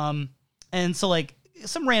 And so, like,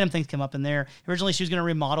 some random things came up in there. Originally, she was going to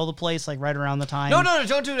remodel the place, like, right around the time. No,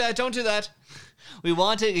 don't do that. Don't do that. We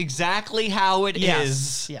want it exactly how it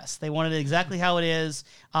is. Yes, they wanted it exactly how it is.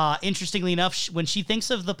 Interestingly enough, when she thinks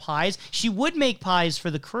of the pies, she would make pies for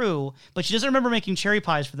the crew, but she doesn't remember making cherry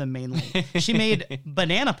pies for them mainly. She made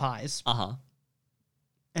banana pies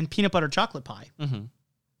and peanut butter chocolate pie,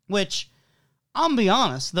 which, I'll be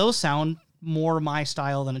honest, those sound more my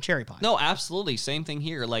style than a cherry pie. No, absolutely. Same thing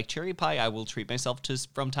here. Like cherry pie, I will treat myself to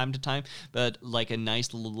from time to time, but like a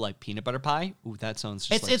nice little like peanut butter pie, ooh, that sounds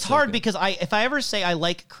just it's so hard good. Because if I ever say I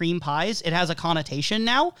like cream pies, it has a connotation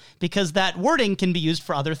now because that wording can be used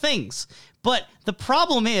for other things. But the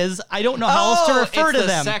problem is, I don't know how else to refer to them.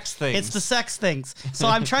 It's the sex things. It's the sex things. So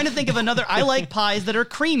I'm trying to think of another. I like pies that are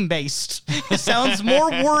cream-based. It sounds more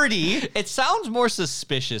wordy. It sounds more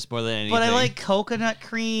suspicious more than anything. But I like coconut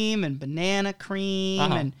cream and banana cream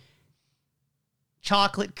and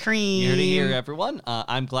chocolate cream. Here to hear, everyone.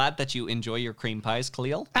 I'm glad that you enjoy your cream pies,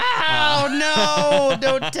 Khalil. Oh, no.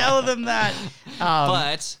 Don't tell them that.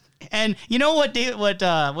 But And you know what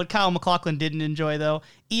Kyle MacLachlan didn't enjoy, though?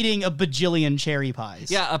 Eating a bajillion cherry pies.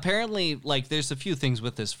 Yeah, apparently, like, there's a few things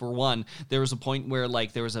with this. For one, there was a point where,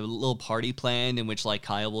 like, there was a little party planned in which, like,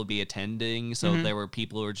 Kyle will be attending. So there were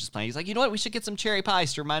people who were just playing. He's like, you know what? We should get some cherry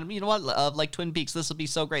pies to remind him, you know what? Of, like, Twin Peaks. This will be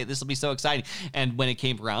so great. This will be so exciting. And when it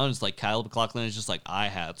came around, it's like Kyle MacLachlan is just like, I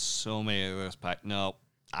had so many of those pies. No.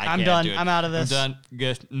 I'm done. I'm out of this. I'm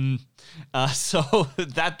done. Good. So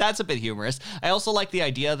that's a bit humorous. I also like the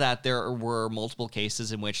idea that there were multiple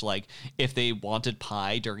cases in which, like, if they wanted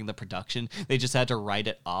pie during the production, they just had to write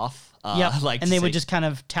it off. And they would just kind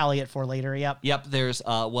of tally it for later. Yep. There's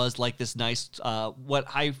was like this nice what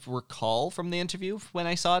I recall from the interview when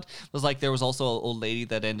I saw it was like there was also an old lady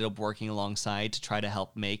that ended up working alongside to try to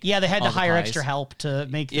help make. Yeah, they had all to hire pies. extra help to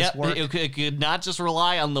make this work. It could not just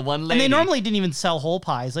rely on the one lady. And they normally didn't even sell whole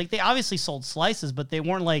pies. Like, they obviously sold slices, but they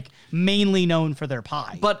weren't, like, mainly known for their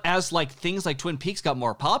pie. But as, like, things like Twin Peaks got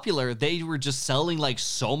more popular, they were just selling, like,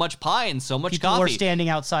 so much pie and so much People coffee. were standing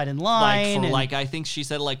outside in line. Like, I think she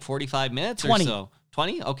said, like, 45 minutes 20. or so.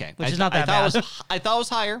 20? Okay. Which is not that bad. bad. I thought it was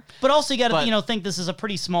higher. But also, you got to, think this is a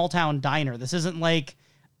pretty small-town diner. This isn't, like,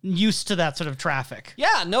 used to that sort of traffic.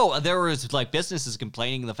 Yeah, no, there was, like, businesses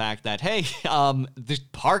complaining the fact that, hey, the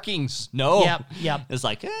parking's no. Yep. It's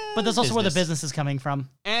like, But that's also where the business is coming from.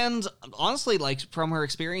 And honestly, like, from her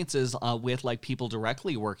experiences with, like, people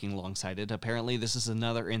directly working alongside it, apparently this is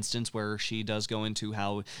another instance where she does go into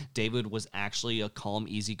how David was actually a calm,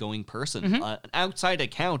 easygoing person. An outside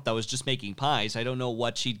account that was just making pies. I don't know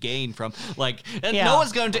what she'd gain from, like, no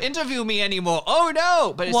one's going to interview me anymore. Oh,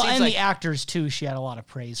 no! But it seems like the actors, too, she had a lot of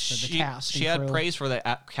praise for the cast. She had praise for the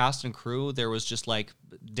cast and crew. There was just, like,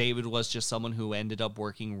 David was just someone who ended up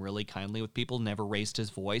working really kindly with people, never raised his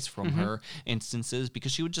voice from her instances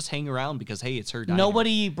because she would just hang around because, hey, it's her diner.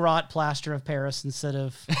 Nobody brought plaster of Paris instead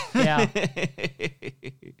of,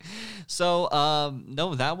 So,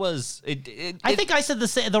 no, that was... I think I said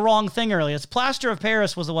the wrong thing earlier. It's plaster of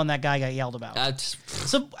Paris was the one that guy got yelled about.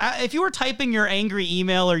 So if you were typing your angry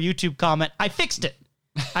email or YouTube comment, I fixed it.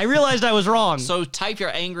 I realized I was wrong. So type your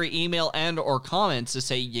angry email and or comments to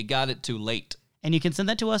say you got it too late. And you can send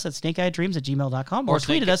that to us at snakeeyedreams@gmail.com or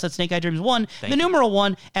tweet at us at snakeeyedreams1, the numeral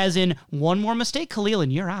 1, as in one more mistake, Khalil,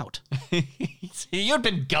 and you're out. You'd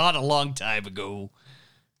been gone a long time ago.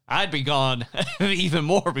 I'd be gone even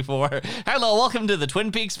more before. Hello, welcome to the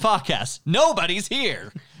Twin Peaks podcast. Nobody's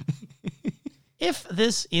here. If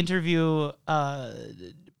this interview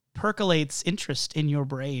percolates interest in your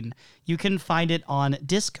brain, you can find it on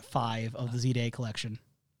Disc 5 of the Z-Day collection.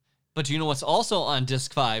 But you know what's also on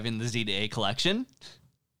Disc 5 in the Z-Day collection?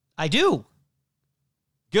 I do.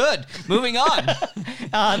 Good. Moving on.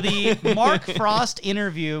 The Mark Frost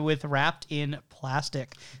interview with Wrapped in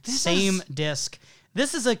Plastic. Same disc.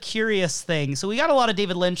 This is a curious thing. So we got a lot of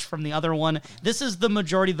David Lynch from the other one. This is the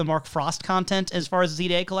majority of the Mark Frost content as far as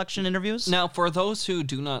Z-Day collection interviews. Now, for those who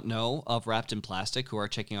do not know of Wrapped in Plastic, who are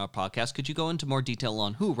checking our podcast, could you go into more detail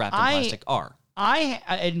on who Wrapped in Plastic are? I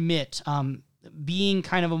admit, being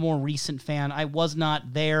kind of a more recent fan, I was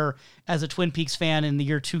not there as a Twin Peaks fan in the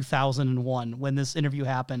year 2001 when this interview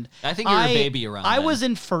happened. I think you were a baby around I then. was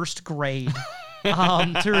in first grade,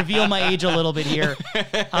 to reveal my age a little bit here.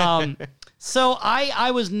 So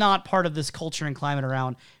I was not part of this culture and climate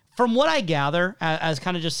around. From what I gather, as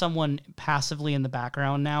kind of just someone passively in the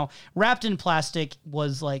background now, Wrapped in Plastic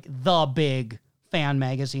was like the big fan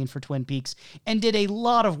magazine for Twin Peaks and did a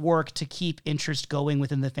lot of work to keep interest going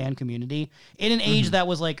within the fan community in an age that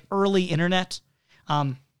was like early internet.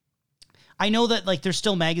 I know that like there's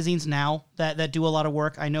still magazines now that do a lot of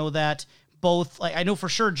work. I know that I know for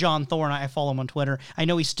sure John Thorne, I follow him on Twitter. I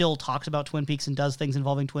know he still talks about Twin Peaks and does things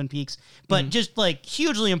involving Twin Peaks, but just like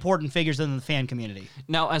hugely important figures in the fan community.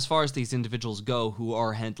 Now, as far as these individuals go who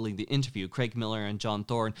are handling the interview, Craig Miller and John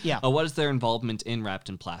Thorne, Yeah. What is their involvement in Wrapped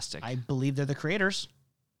in Plastic? I believe they're the creators.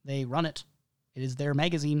 They run it. It is their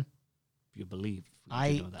magazine. You believe.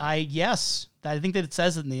 Yes. I think that it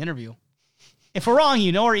says it in the interview. If we're wrong,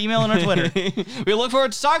 you know our email and our Twitter. We look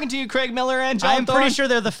forward to talking to you, Craig Miller and John Thorne. I'm pretty sure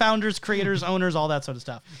they're the founders, creators, owners, all that sort of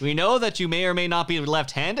stuff. We know that you may or may not be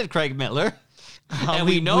left-handed, Craig Miller. And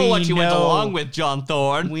we know what you went along with, John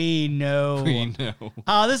Thorne. We know.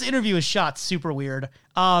 This interview is shot super weird.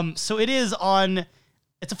 So it's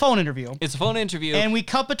a phone interview. It's a phone interview. And we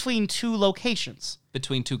cut between two locations.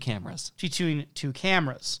 Between two cameras.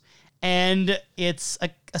 And it's a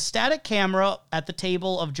static camera at the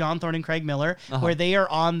table of John Thorne and Craig Miller, where they are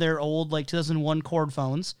on their old like 2001 cord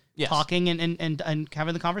phones, talking and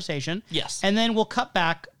having the conversation. Yes. And then we'll cut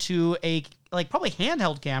back to a like probably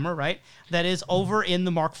handheld camera, right? That is over in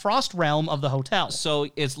the Mark Frost realm of the hotel. So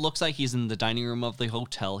it looks like he's in the dining room of the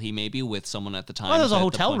hotel. He may be with someone at the time. Oh, there was a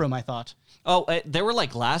hotel room, I thought. Oh, there were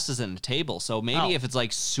like glasses and a table. So maybe if it's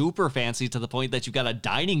like super fancy to the point that you've got a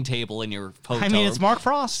dining table in your hotel I mean, it's room. Mark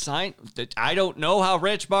Frost. I don't know how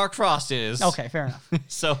rich Mark Frost is. Okay, fair enough.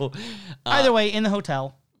 So Either way, in the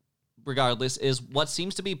hotel. regardless, is what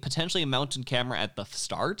seems to be potentially a mounted camera at the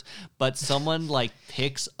start, but someone like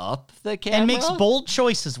picks up the camera And makes bold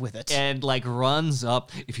choices with it. and like runs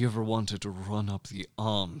up. If you ever wanted to run up the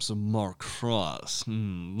arms of Mark Frost,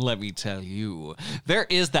 let me tell you, there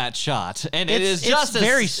is that shot, and It's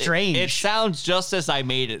very strange. It sounds just as I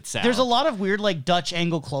made it sound. There's a lot of weird like Dutch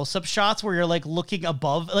angle close-up shots where you're like looking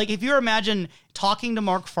above. Like if you imagine talking to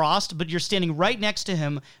Mark Frost, but you're standing right next to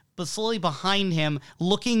him, but slowly behind him,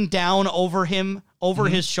 looking down over him, over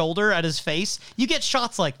his shoulder at his face, you get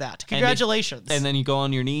shots like that. Congratulations. And then you go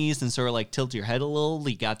on your knees and sort of like tilt your head a little.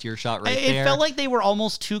 You got your shot right It there. felt like they were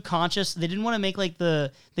almost too conscious. They didn't want to make like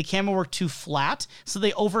the camera work too flat, so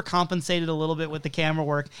they overcompensated a little bit with the camera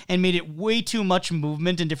work and made it way too much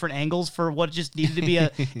movement in different angles for what just needed to be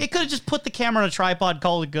a. It could have just put the camera on a tripod,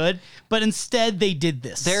 called it good, but instead they did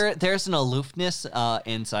this. There's an aloofness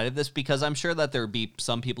inside of this, because I'm sure that there'd be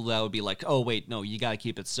some people that would be like, oh, wait, no, you got to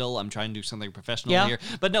keep it still. I'm trying to do something professional here.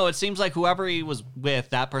 But no, it seems like whoever he was with,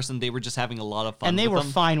 that person, they were just having a lot of fun and they with were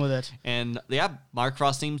them. fine with it. And yeah, Mark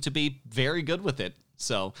Frost seems to be very good with it.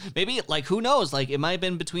 So maybe, like, who knows? Like, it might have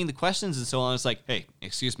been between the questions and so on. It's like, hey,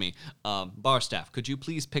 excuse me, bar staff, could you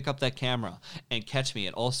please pick up that camera and catch me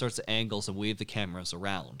at all sorts of angles and wave the cameras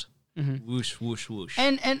around? Whoosh, whoosh, whoosh.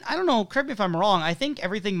 And I don't know, correct me if I'm wrong, I think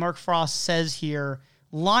everything Mark Frost says here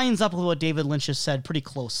lines up with what David Lynch has said pretty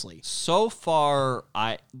closely. So far,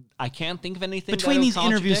 I can't think of anything Between that'll these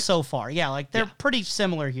interviews contradict. so far. Yeah, like they're pretty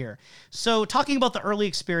similar here. So talking about the early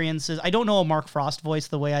experiences, I don't know a Mark Frost voice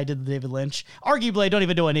the way I did the David Lynch. Arguably, I don't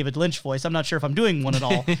even know a David Lynch voice. I'm not sure if I'm doing one at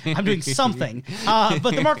all. I'm doing something.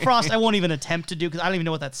 But the Mark Frost, I won't even attempt to do because I don't even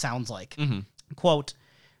know what that sounds like. Quote,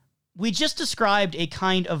 "We just described a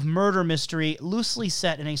kind of murder mystery loosely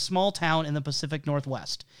set in a small town in the Pacific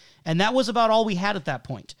Northwest. And that was about all we had at that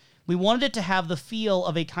point. We wanted it to have the feel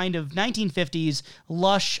of a kind of 1950s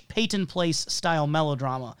lush Peyton Place style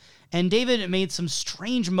melodrama. And David made some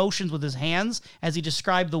strange motions with his hands as he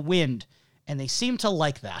described the wind, and they seemed to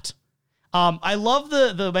like that." I love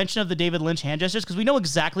the mention of the David Lynch hand gestures because we know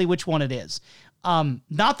exactly which one it is.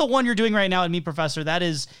 Not the one you're doing right now at Me Professor. That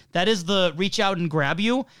is the reach out and grab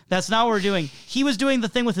you. That's not what we're doing. He was doing the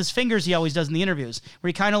thing with his fingers he always does in the interviews, where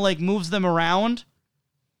he kind of like moves them around.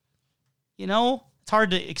 You know? It's hard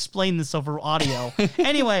to explain this over audio.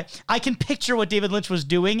 Anyway, I can picture what David Lynch was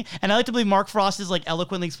doing, and I like to believe Mark Frost is like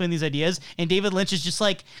eloquently explaining these ideas, and David Lynch is just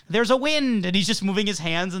like, there's a wind, and he's just moving his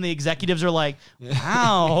hands, and the executives are like,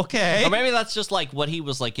 wow, okay. Or maybe that's just like what he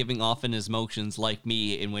was like giving off in his motions, like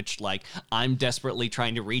me, in which like I'm desperately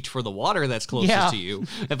trying to reach for the water that's closest to you,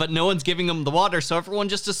 but no one's giving him the water, so everyone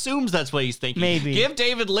just assumes that's what he's thinking. Maybe. Give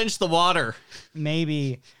David Lynch the water.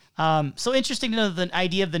 Maybe. So interesting to know that the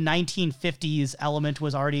idea of the 1950s element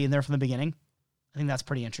was already in there from the beginning. I think that's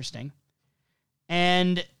pretty interesting.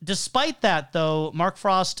 And despite that, though, Mark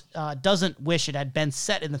Frost doesn't wish it had been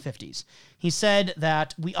set in the 50s. He said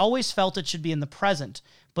that we always felt it should be in the present,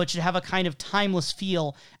 but should have a kind of timeless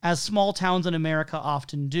feel, as small towns in America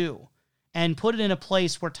often do, and put it in a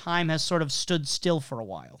place where time has sort of stood still for a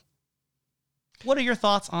while. What are your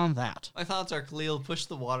thoughts on that? My thoughts are, Khalil, push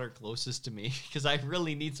the water closest to me, because I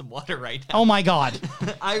really need some water right now. Oh my God.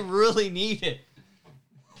 I really need it.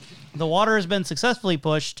 The water has been successfully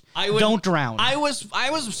pushed. Don't drown. I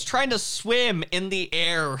was trying to swim in the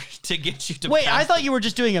air to get you to Wait, pass I thought you were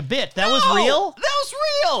just doing a bit. That was No, real? That was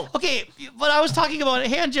real. Okay, but I was talking about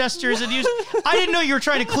hand gestures and use. I didn't know you were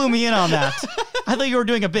trying to clue me in on that. I thought you were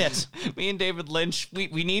doing a bit. Me and David Lynch, we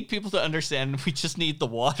need people to understand we just need the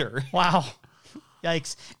water. Wow.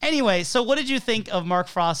 Yikes. Anyway, so what did you think of Mark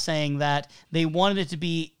Frost saying that they wanted it to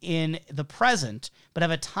be in the present, but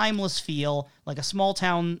have a timeless feel like a small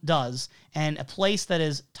town does, and a place that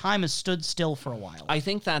is time has stood still for a while? I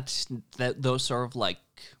think that those sort of like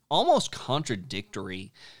almost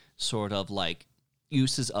contradictory sort of like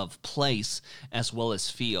uses of place as well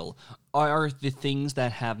as feel are the things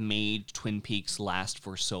that have made Twin Peaks last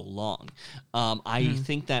for so long. I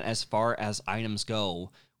think that as far as items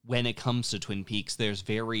go, when it comes to Twin Peaks, there's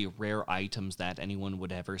very rare items that anyone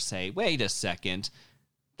would ever say, wait a second,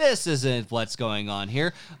 this isn't what's going on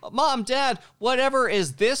here. Mom, Dad, whatever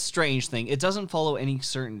is this strange thing? It doesn't follow any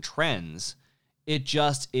certain trends. It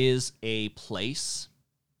just is a place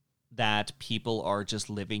that people are just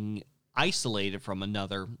living isolated from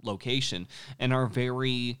another location and are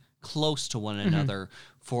very close to one another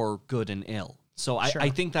for good and ill. So I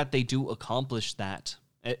think that they do accomplish that,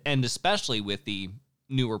 and especially with the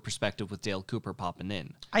newer perspective with Dale Cooper popping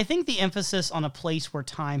in. I think the emphasis on a place where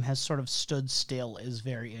time has sort of stood still is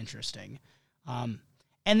very interesting. And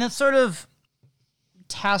that sort of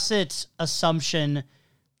tacit assumption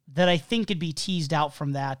that I think could be teased out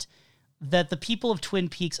from that the people of Twin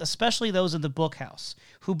Peaks, especially those in the Bookhouse,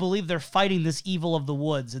 who believe they're fighting this evil of the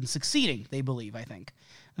woods and succeeding, they believe, I think,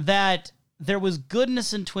 that there was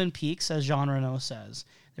goodness in Twin Peaks, as Jean Reno says.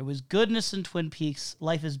 There was goodness in Twin Peaks.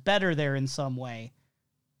 Life is better there in some way.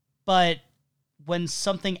 But when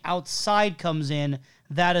something outside comes in,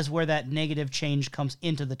 that is where that negative change comes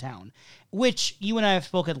into the town, which you and I have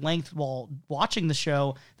spoke at length while watching the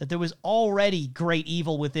show, that there was already great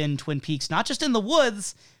evil within Twin Peaks, not just in the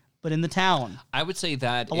woods, but in the town. I would say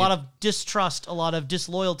that a lot of distrust, a lot of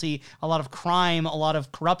disloyalty, a lot of crime, a lot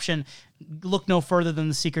of corruption. Look no further than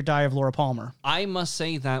The Secret Diary of Laura Palmer. I must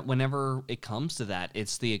say that whenever it comes to that,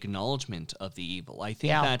 it's the acknowledgement of the evil. I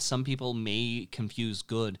think that some people may confuse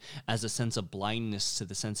good as a sense of blindness to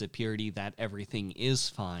the sense of purity that everything is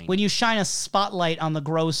fine. When you shine a spotlight on the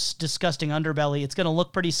gross, disgusting underbelly, it's going to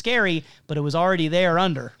look pretty scary, but it was already there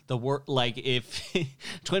under. Like if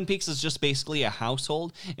Twin Peaks is just basically a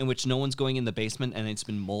household in which no one's going in the basement and it's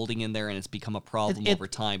been molding in there and it's become a problem over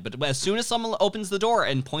time. But as soon as someone opens the door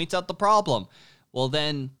and points out the problem, well,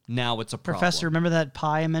 then now it's a problem. Professor, remember that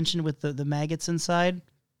pie I mentioned with the maggots inside?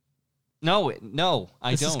 No, I don't.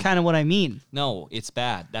 This is kind of what I mean. No, it's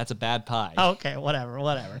bad. That's a bad pie. Okay,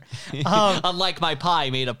 whatever. Unlike my pie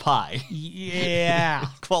made of pie. Yeah.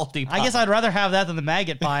 Quality pie. I guess I'd rather have that than the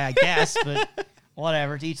maggot pie, I guess, but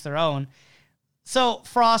whatever, to each their own. So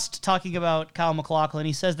Frost, talking about Kyle MacLachlan,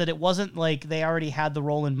 he says that it wasn't like they already had the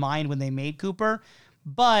role in mind when they made Cooper,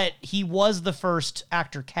 but he was the first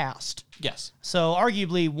actor cast. Yes. So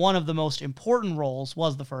arguably one of the most important roles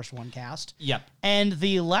was the first one cast. Yep. And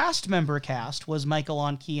the last member cast was Michael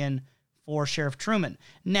Onkian for Sheriff Truman.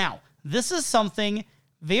 Now, this is something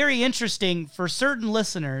very interesting for certain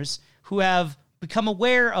listeners who have become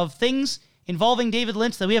aware of things involving David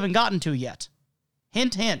Lynch that we haven't gotten to yet.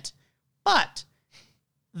 Hint, hint. But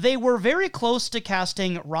they were very close to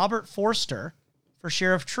casting Robert Forster for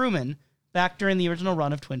Sheriff Truman back during the original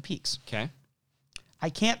run of Twin Peaks. Okay. I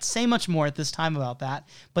can't say much more at this time about that,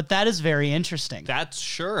 but that is very interesting. That's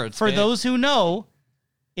sure. For those who know,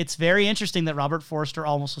 it's very interesting that Robert Forster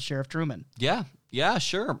almost was Sheriff Truman. Yeah,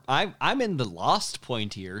 sure. I'm in the lost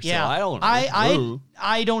point here, so I don't know.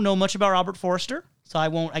 I don't know much about Robert Forster, so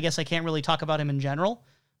I guess I can't really talk about him in general,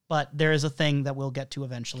 but there is a thing that we'll get to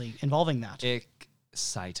eventually involving that.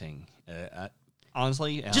 Exciting.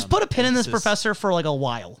 Honestly, just put a pin in this, Professor, for like a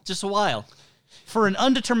while. Just a while. For an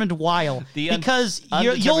undetermined while. Because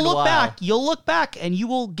you'll look back and you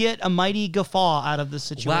will get a mighty guffaw out of this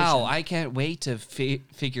situation. Wow, I can't wait to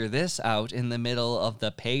figure this out in the middle of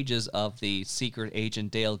the pages of the Secret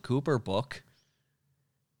Agent Dale Cooper book.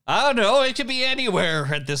 I don't know, it could be anywhere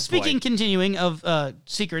at this point. Continuing of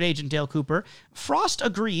Secret Agent Dale Cooper, Frost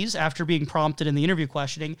agrees, after being prompted in the interview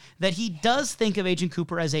questioning, that he does think of Agent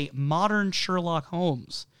Cooper as a modern Sherlock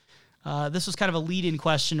Holmes. This was kind of a lead-in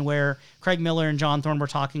question where Craig Miller and John Thorne were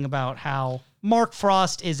talking about how Mark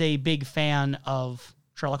Frost is a big fan of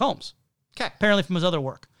Sherlock Holmes. Okay. Apparently from his other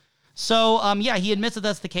work. So, he admits that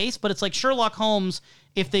that's the case, but it's like Sherlock Holmes,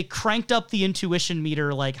 if they cranked up the intuition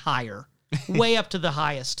meter, like, higher. Way up to the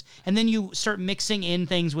highest. And then you start mixing in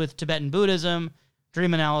things with Tibetan Buddhism,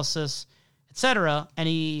 dream analysis, etc. And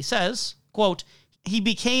he says, quote, he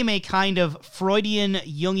became a kind of Freudian,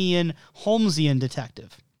 Jungian, Holmesian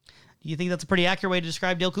detective. Do you think that's a pretty accurate way to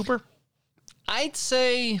describe Dale Cooper? I'd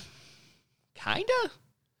say kinda.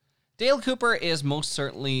 Dale Cooper is most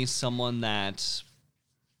certainly someone that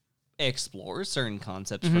explores certain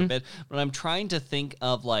concepts for a bit, but I'm trying to think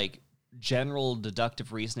of like general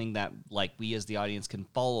deductive reasoning that like we as the audience can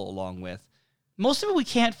follow along with. Most of it we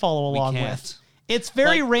can't follow along with. It's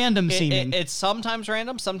very random seeming. It's sometimes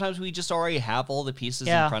random. Sometimes we just already have all the pieces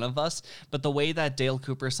in front of us. But the way that Dale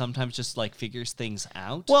Cooper sometimes just like figures things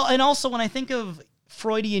out. Well, and also when I think of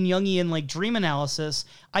Freudian, Jungian like dream analysis,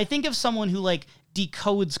 I think of someone who like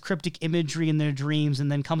decodes cryptic imagery in their dreams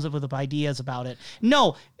and then comes up with ideas about it.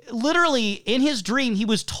 No, literally in his dream, he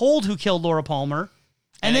was told who killed Laura Palmer.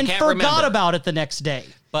 And then forgot about it the next day.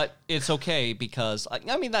 But it's okay because,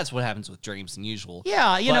 I mean, that's what happens with dreams in usual.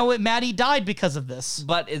 Yeah, you know, Maddie died because of this.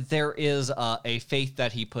 But there is a faith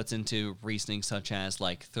that he puts into reasoning, such as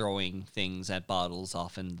like throwing things at bottles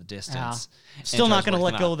off in the distance. Still not going to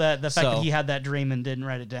let go of the fact that he had that dream and didn't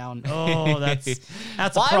write it down. Oh, that's a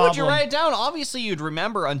problem. Why would you write it down? Obviously, you'd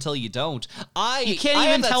remember until you don't. You can't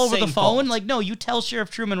even tell over the phone. Like, no, you tell Sheriff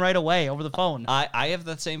Truman right away over the phone. I have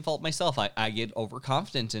that same fault myself. I get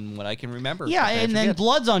overconfident in what I can remember. Yeah, and then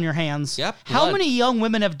blood's on your hands. Yep. How many young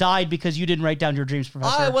women have died because you didn't write down your dreams,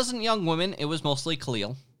 Professor? It wasn't young women. It was mostly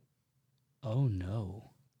Khalil. Oh,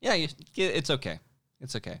 no. Yeah, it's okay.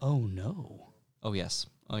 It's okay. Oh, no. Oh, yes.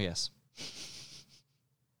 Oh, yes.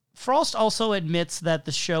 Frost also admits that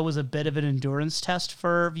the show was a bit of an endurance test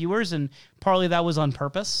for viewers, and partly that was on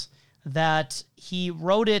purpose. That he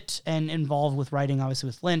wrote it, and involved with writing, obviously,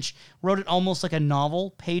 with Lynch, wrote it almost like a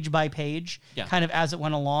novel, page by page, kind of as it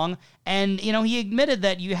went along. And, you know, he admitted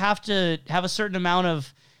that you have to have a certain amount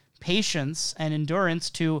of patience and endurance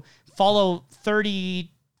to follow 30,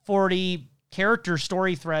 40 character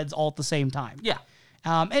story threads all at the same time. Yeah.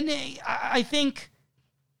 And I think,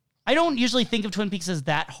 I don't usually think of Twin Peaks as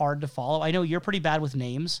that hard to follow. I know you're pretty bad with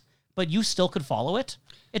names, but you still could follow it.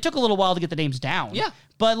 It took a little while to get the names down. Yeah.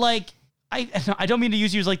 But, like, I don't mean to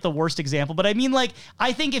use you as, like, the worst example, but I mean, like,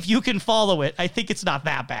 I think if you can follow it, I think it's not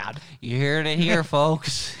that bad. You heard it here,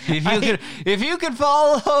 folks. If you can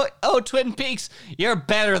follow Twin Peaks, you're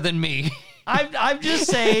better than me. I'm just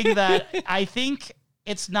saying that I think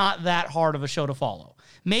it's not that hard of a show to follow.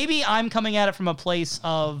 Maybe I'm coming at it from a place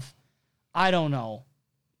of, I don't know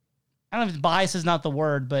if bias is not the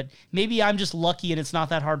word, but maybe I'm just lucky and it's not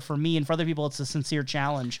that hard for me, and for other people it's a sincere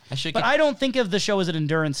challenge. I don't think of the show as an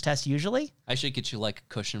endurance test usually. I should get you like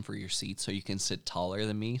a cushion for your seat so you can sit taller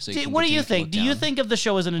than me. What do you think? Do you think of the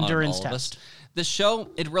show as an endurance test? The show,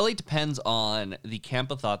 it really depends on the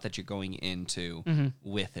camp of thought that you're going into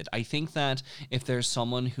with it. I think that if there's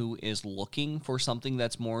someone who is looking for something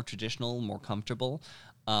that's more traditional, more comfortable,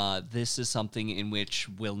 this is something in which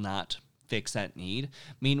will not fix that need.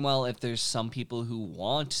 Meanwhile, if there's some people who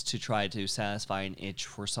want to try to satisfy an itch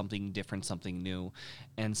for something different, something new,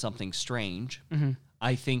 and something strange,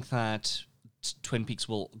 I think that Twin Peaks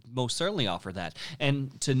will most certainly offer that.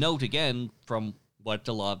 And to note again, from what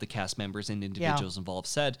a lot of the cast members and individuals involved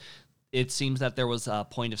said, it seems that there was a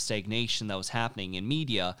point of stagnation that was happening in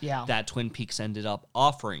media that Twin Peaks ended up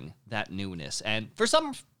offering that newness. And for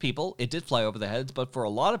some people, it did fly over their heads, but for a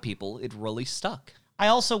lot of people, it really stuck. I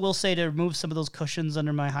also will say, to remove some of those cushions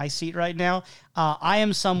under my high seat right now, I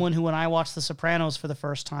am someone who, when I watched The Sopranos for the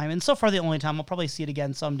first time, and so far the only time, I'll probably see it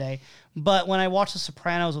again someday, but when I watched The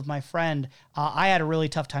Sopranos with my friend, I had a really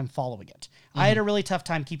tough time following it. I had a really tough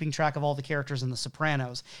time keeping track of all the characters in The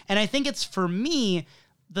Sopranos. And I think it's, for me,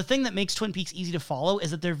 the thing that makes Twin Peaks easy to follow is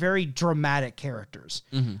that they're very dramatic characters.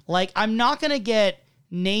 Like, I'm not going to get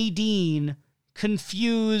Nadine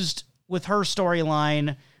confused with her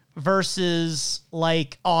storyline versus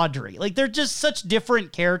like Audrey. Like, they're just such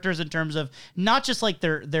different characters in terms of not just like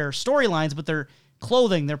their storylines, but their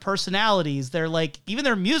clothing, their personalities, their like, even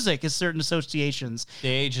their music is certain associations. The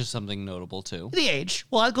age is something notable too. The age.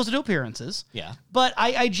 Well, that goes into appearances. Yeah. But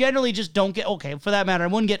I generally just don't get, okay, for that matter, I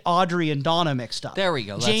wouldn't get Audrey and Donna mixed up. There we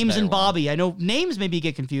go. That's James and Bobby. I know names maybe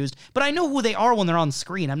get confused, but I know who they are when they're on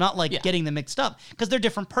screen. I'm not like getting them mixed up because they're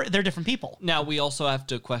different. They're different people. Now, we also have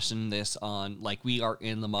to question this on, like, we are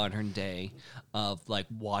in the modern day of like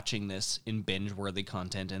watching this in binge-worthy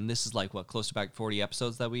content, and this is like what, close to back 40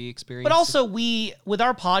 episodes that we experienced. But also, with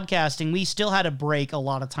our podcasting, we still had a break a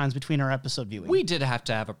lot of times between our episode viewing. We did have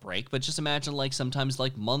to have a break, but just imagine like sometimes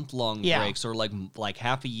like month-long breaks or like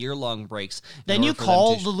half a year-long breaks. Then you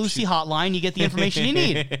call the Lucy hotline, you get the information you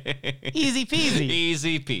need. Easy peasy.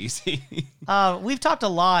 Easy peasy. We've talked a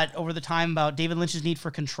lot over the time about David Lynch's need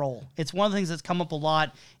for control. It's one of the things that's come up a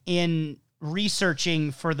lot in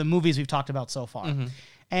researching for the movies we've talked about so far.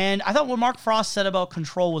 And I thought what Mark Frost said about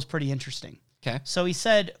control was pretty interesting. Okay. So he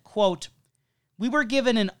said, quote, "We were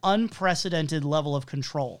given an unprecedented level of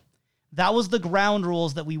control. That was the ground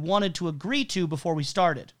rules that we wanted to agree to before we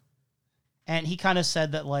started." And he kind of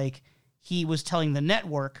said that, like, he was telling the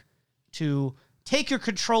network to take your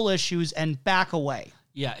control issues and back away.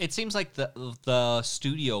 Yeah, it seems like the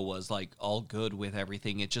studio was like all good with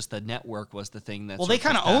everything. It's just the network was the thing that. Well, they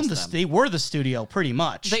kind of owned this. They were the studio pretty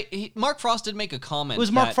much. Mark Frost did make a comment. It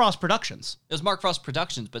was Mark Frost Productions. It was Mark Frost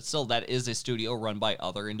Productions, but still, that is a studio run by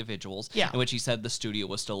other individuals. Yeah. In which he said the studio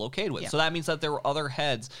was still okay with. Yeah. So that means that there were other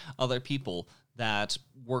heads, other people that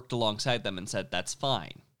worked alongside them and said that's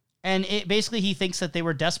fine. And basically he thinks that they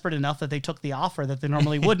were desperate enough that they took the offer that they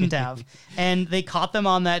normally wouldn't have. And they caught them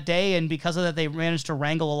on that day, and because of that, they managed to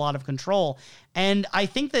wrangle a lot of control. And I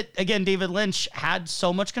think that, again, David Lynch had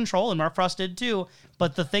so much control, and Mark Frost did too,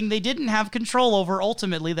 but the thing they didn't have control over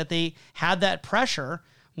ultimately, that they had that pressure,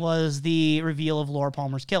 was the reveal of Laura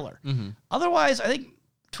Palmer's killer. Otherwise, I think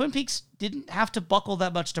Twin Peaks didn't have to buckle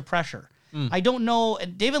that much to pressure. I don't know.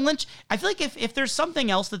 David Lynch, I feel like if there's something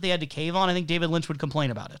else that they had to cave on, I think David Lynch would complain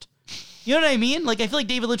about it. You know what I mean? Like, I feel like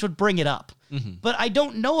David Lynch would bring it up. But I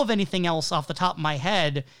don't know of anything else off the top of my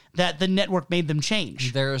head that the network made them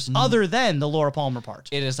change. Other than the Laura Palmer part.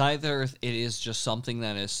 It is just something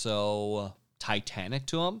that is so titanic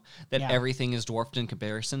to them that everything is dwarfed in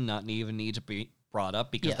comparison, not even need to be brought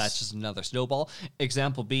up, because that's just another snowball.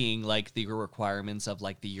 Example being like the requirements of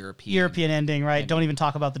like the European ending, right? Don't even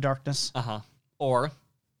talk about the darkness. Or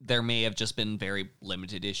there may have just been very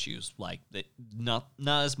limited issues, like that, not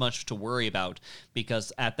as much to worry about,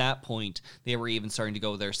 because at that point they were even starting to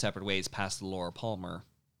go their separate ways past the Laura Palmer.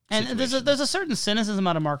 And there's a certain cynicism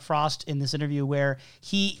out of Mark Frost in this interview where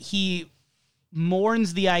he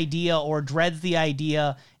mourns the idea or dreads the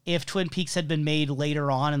idea, if Twin Peaks had been made later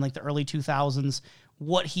on in like the early 2000s,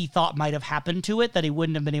 what he thought might have happened to it, that he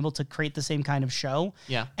wouldn't have been able to create the same kind of show.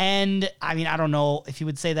 Yeah. And I mean, I don't know if you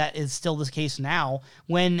would say that is still the case now.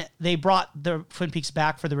 When they brought the Twin Peaks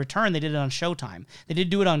back for the return, they did it on Showtime. They did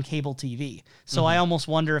do it on cable TV. So I almost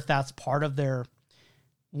wonder if that's part of their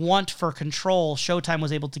want for control. Showtime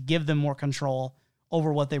was able to give them more control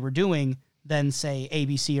over what they were doing than, say,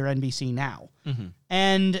 ABC or NBC now.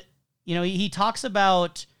 And, you know, he talks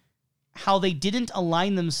about how they didn't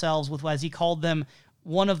align themselves with, as he called them,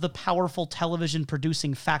 one of the powerful television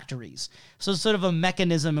producing factories. So it's sort of a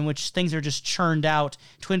mechanism in which things are just churned out.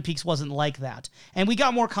 Twin Peaks wasn't like that. And we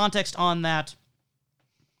got more context on that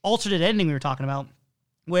alternate ending we were talking about,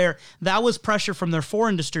 where that was pressure from their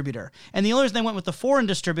foreign distributor. And the only reason they went with the foreign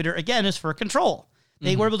distributor, again, is for control.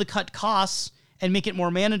 They were able to cut costs and make it more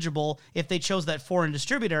manageable if they chose that foreign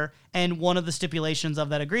distributor. And one of the stipulations of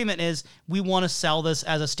that agreement is, we want to sell this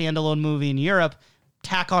as a standalone movie in Europe.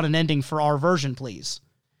 Tack on an ending for our version, please.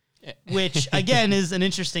 Which, again, is an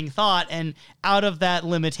interesting thought. And out of that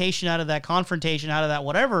limitation, out of that confrontation, out of that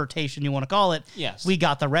whatever-tation you want to call it, we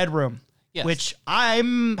got the Red Room. Yes. Which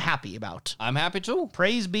I'm happy about. I'm happy too.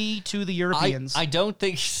 Praise be to the Europeans. I don't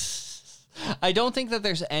think that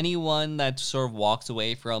there's anyone that sort of walks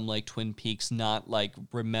away from like Twin Peaks not like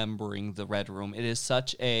remembering the Red Room. It is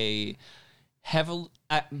such a heavily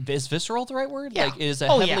is visceral the right word? Yeah. Like, it is a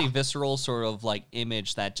heavily visceral sort of like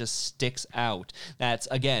image that just sticks out. That's,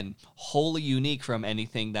 again, wholly unique from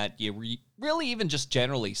anything that you really even just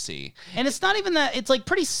generally see. And it's not even that, it's like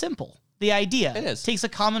pretty simple. The idea. It is. Takes a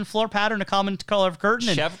common floor pattern, a common color of curtain.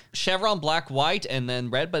 And chevron, black, white, and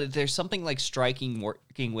then red. But there's something like striking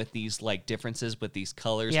working with these like differences with these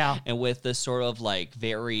colors. Yeah. And with this sort of like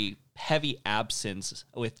very heavy absence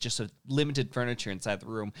with just a limited furniture inside the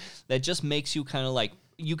room that just makes you kind of like,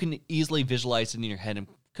 you can easily visualize it in your head and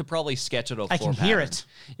could probably sketch it over. I can hear it.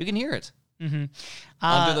 You can hear it. Mm-hmm.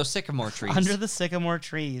 Under those sycamore trees. Under the sycamore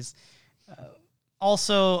trees.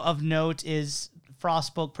 Also of note is Frost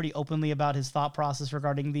spoke pretty openly about his thought process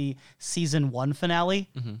regarding the season 1 finale,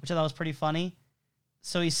 which I thought was pretty funny.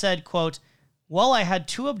 So he said, quote, "Well, I had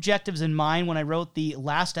two objectives in mind when I wrote the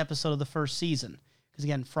last episode of the first season." Because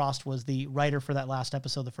again, Frost was the writer for that last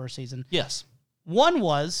episode of the first season. Yes. One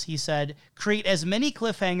was, he said, create as many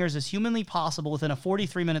cliffhangers as humanly possible within a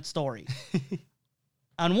 43-minute story.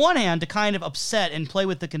 On one hand, to kind of upset and play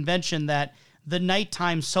with the convention that the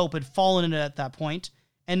nighttime soap had fallen into at that point.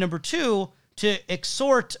 And number two, to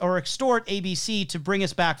extort ABC to bring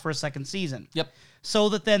us back for a second season. Yep. So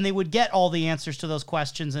that then they would get all the answers to those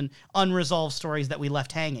questions and unresolved stories that we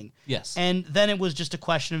left hanging. Yes. And then it was just a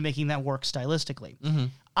question of making that work stylistically.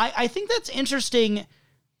 I think that's interesting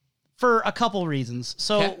for a couple reasons.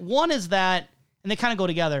 So one is that, and they kind of go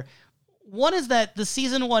together. One is that the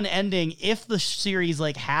season 1 ending, if the series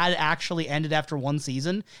like had actually ended after one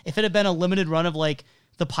season, if it had been a limited run of like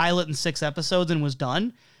the pilot and 6 episodes and was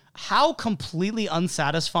done, how completely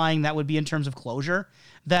unsatisfying that would be in terms of closure,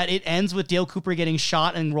 that it ends with Dale Cooper getting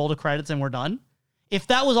shot and roll to credits and we're done. If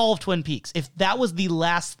that was all of Twin Peaks, if that was the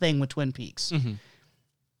last thing with Twin Peaks.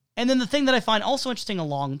 And then the thing that I find also interesting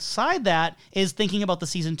alongside that is thinking about the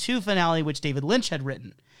season 2 finale, which David Lynch had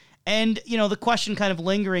written. And, you know, the question kind of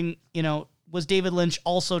lingering, you know, was David Lynch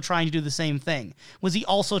also trying to do the same thing? Was he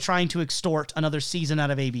also trying to extort another season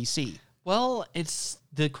out of ABC? Well, it's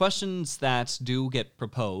the questions that do get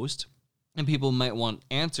proposed and people might want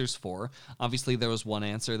answers for. Obviously, there was one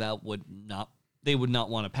answer that would not they would not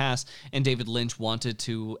want to pass, and David Lynch wanted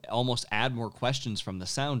to almost add more questions from the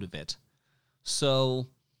sound of it. So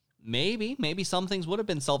maybe some things would have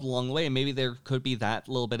been solved along the way, and maybe there could be that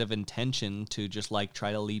little bit of intention to just like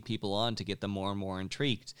try to lead people on to get them more and more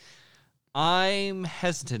intrigued. I'm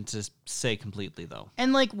hesitant to say completely, though.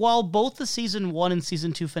 And like, while both the season 1 and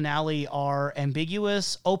season 2 finale are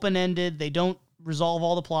ambiguous, open-ended, they don't resolve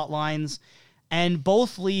all the plot lines, and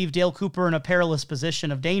both leave Dale Cooper in a perilous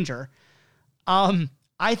position of danger.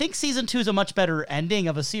 I think season 2 is a much better ending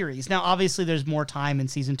of a series. Now, obviously, there's more time in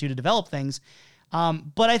season 2 to develop things.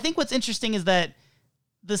 But I think what's interesting is that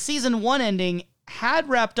the season 1 ending had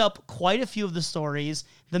wrapped up quite a few of the stories.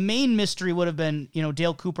 The main mystery would have been,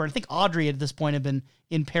 Dale Cooper. I think Audrey at this point had been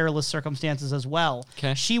in perilous circumstances as well.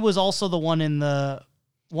 Okay. She was also the one in the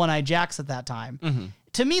One-Eyed Jacks at that time. Mm-hmm.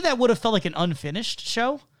 To me, that would have felt like an unfinished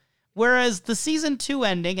show. Whereas the season 2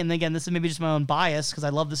 ending, and again, this is maybe just my own bias because I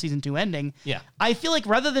love the season 2 ending. Yeah. I feel like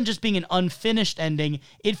rather than just being an unfinished ending,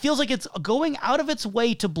 it feels like it's going out of its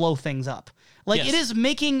way to blow things up. Like, Yes. It is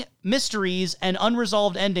making mysteries and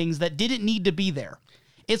unresolved endings that didn't need to be there.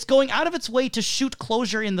 It's going out of its way to shoot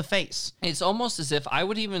closure in the face. It's almost as if I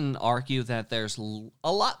would even argue that there's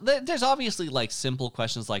a lot. There's obviously like simple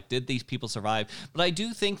questions like, did these people survive? But I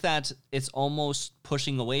do think that it's almost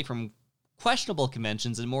pushing away from questionable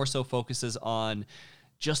conventions and more so focuses on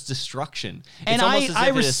just destruction. And it's almost I as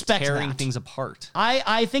if it is respect tearing that. things apart.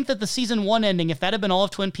 I think that the season 1 ending, if that had been all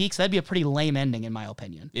of Twin Peaks, that'd be a pretty lame ending in my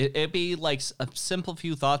opinion. It'd be like a simple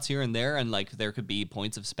few thoughts here and there, and like there could be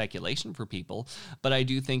points of speculation for people. But I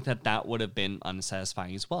do think that would have been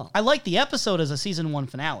unsatisfying as well. I like the episode as a season 1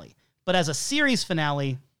 finale, but as a series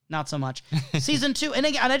finale, not so much. Season 2, and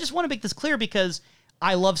again, I just want to make this clear because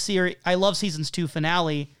I love seasons 2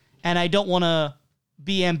 finale, and I don't want to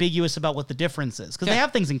be ambiguous about what the difference is because they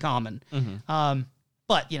have things in common. Mm-hmm.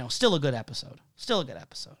 But still a good episode. Still a good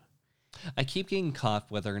episode. I keep getting caught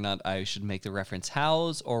whether or not I should make the reference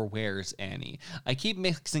 "How's" or "Where's Annie." I keep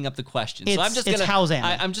mixing up the questions, so I'm just It's gonna How's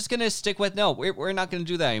Annie. I'm just gonna stick with no. We're not gonna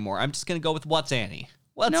do that anymore. I'm just gonna go with "What's Annie."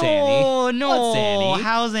 What's No, Annie? no. What's Annie?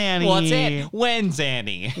 How's Annie? What's Annie? When's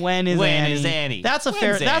Annie? When is Annie? That's a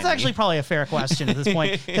fair. When's That's Annie? actually probably a fair question at this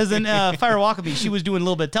point because in Fire Walkaby, she was doing a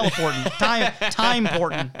little bit of teleporting, time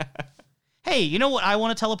porting. Hey, you know what I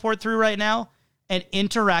want to teleport through right now? An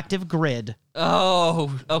interactive grid.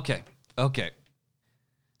 Oh, okay.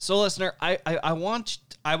 So, listener, I want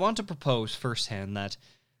to propose firsthand that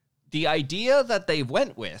the idea that they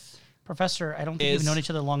went with, Professor, I don't think we've known each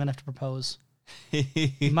other long enough to propose.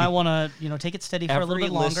 You might want to, take it steady for a little bit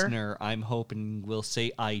longer. Every listener, I'm hoping, will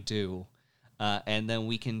say "I do," and then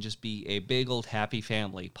we can just be a big old happy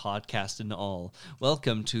family, podcast and all.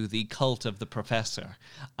 Welcome to the cult of the Professor.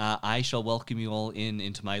 I shall welcome you all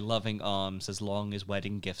into my loving arms as long as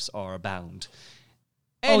wedding gifts are abound.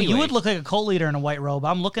 Anyway. Oh, you would look like a cult leader in a white robe.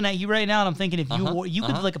 I'm looking at you right now, and I'm thinking if you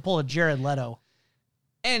could like pull a Jared Leto.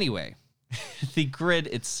 Anyway, the grid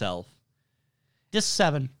itself.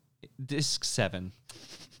 Disc 7.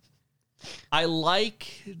 I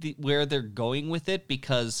like where they're going with it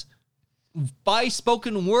because by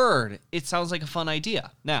spoken word, it sounds like a fun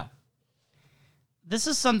idea. Now, this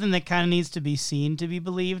is something that kind of needs to be seen to be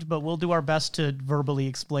believed, but we'll do our best to verbally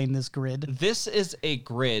explain this grid. this is a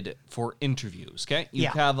grid for interviews, okay? You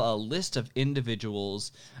have a list of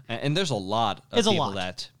individuals, and there's a lot of people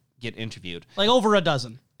that get interviewed. Like over a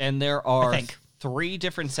dozen. And there are I think. 3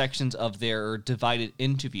 different sections of their divided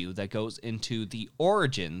interview that goes into the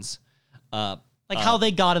origins, How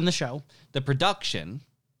they got in the show. the production,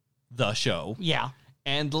 the show, Yeah.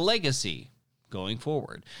 and the legacy going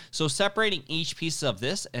forward. So separating each piece of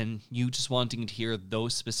this and you just wanting to hear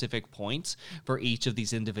those specific points for each of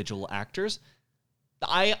these individual actors,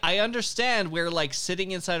 I understand where, like, sitting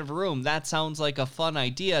inside of a room, that sounds like a fun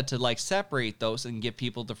idea to, like, separate those and give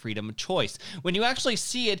people the freedom of choice. When you actually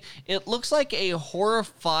see it, it looks like a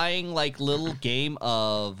horrifying, like, little game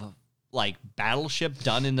of, like, Battleship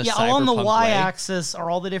done in the cyberpunk along the way. y-axis are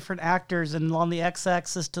all the different actors, and on the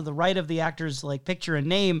x-axis to the right of the actor's, like, picture and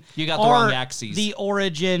name, You got the are wrong axes. the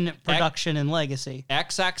origin, production, and legacy.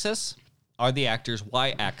 X-axis are the actors,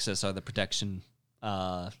 Y-axis are the production,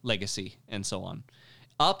 legacy, and so on.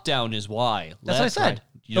 Up, down is Y. That's what I said.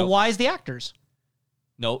 The Y is the actors.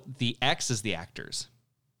 No, the X is the actors.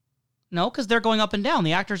 No, because they're going up and down.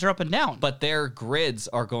 The actors are up and down. But their grids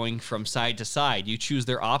are going from side to side. You choose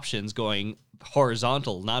their options going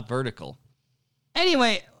horizontal, not vertical.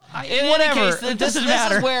 Anyway, In whatever. any case, It doesn't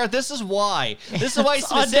matter. This is why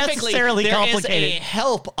specifically unnecessarily there is complicated. a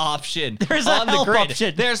help option There's a on the help grid.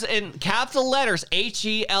 option. There's in capital letters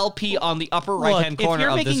HELP on the upper right-hand Look, corner if you're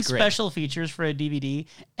of making this grid. special featers for a DVD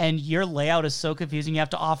and your layout is so confusing, you have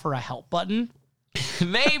to offer a help button.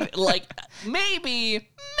 maybe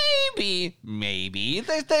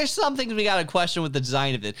there's something we gotta question with the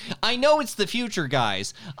design of it. I know it's the future,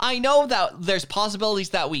 guys. I know that there's possibilities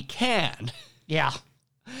that we can. Yeah.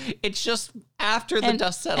 It's just after the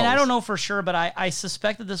dust settles. And I don't know for sure, but I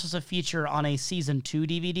suspect that this was a feature on a season 2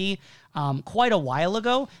 DVD quite a while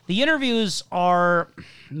ago. The interviews are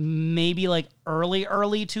maybe like early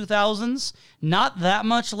 2000s, not that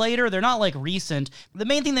much later. They're not like recent. The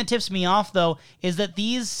main thing that tips me off, though, is that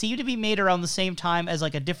these seem to be made around the same time as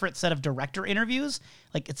like a different set of director interviews.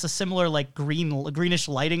 Like it's a similar like greenish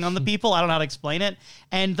lighting on the people. I don't know how to explain it.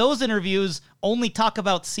 And those interviews only talk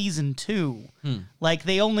about season 2. Like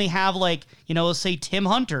they only have like, say Tim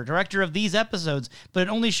Hunter, director of these episodes, but it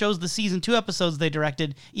only shows the season 2 episodes they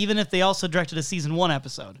directed, even if they also directed a season 1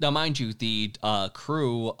 episode. Now, mind you, the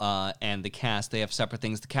crew and the cast, they have separate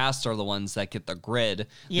things. The cast are the ones that get the grid.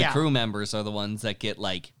 Yeah. The crew members are the ones that get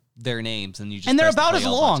like their names, and you just And they're press the about play as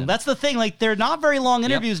all long. button. That's the thing. Like, they're not very long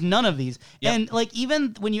interviews, none of these. Yep. And, like,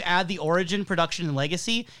 even when you add the origin, production, and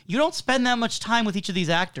legacy, you don't spend that much time with each of these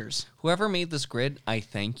actors. Whoever made this grid, I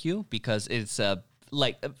thank you, because it's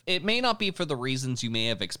it may not be for the reasons you may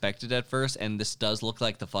have expected at first, and this does look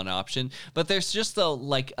like the fun option, but there's just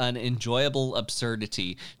an enjoyable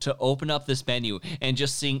absurdity to open up this menu and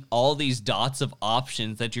just seeing all these dots of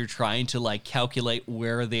options that you're trying to like calculate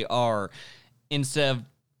where they are instead of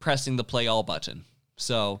pressing the play all button.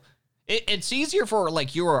 So it's easier for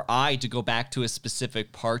like you or I to go back to a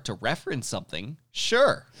specific part to reference something,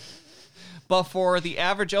 sure. But for the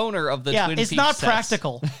average owner of the Twin Peaks it's not sets,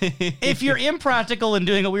 practical. If you're impractical and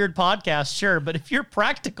doing a weird podcast, sure. But if you're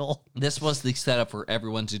practical, this was the setup for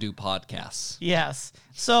everyone to do podcasts. yes.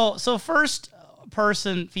 So first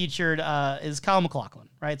person featured is Kyle MacLachlan,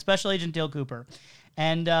 right? Special Agent Dale Cooper,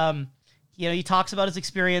 and he talks about his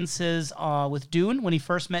experiences with Dune when he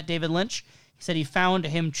first met David Lynch. He said he found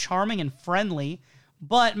him charming and friendly,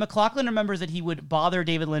 but MacLachlan remembers that he would bother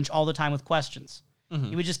David Lynch all the time with questions.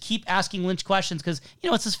 He would just keep asking Lynch questions because,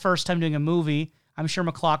 it's his first time doing a movie. I'm sure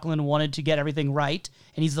MacLachlan wanted to get everything right,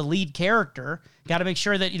 and he's the lead character. Got to make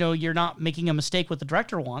sure that, you're not making a mistake what the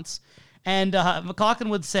director wants. And MacLachlan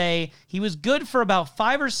would say he was good for about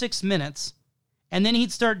 5 or 6 minutes, and then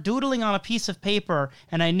he'd start doodling on a piece of paper,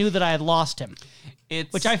 and I knew that I had lost him,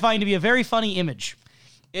 which I find to be a very funny image.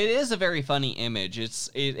 It is a very funny image.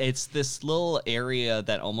 It's this little area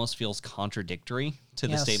that almost feels contradictory to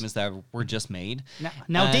the statements that were just made.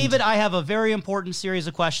 Now, David, I have a very important series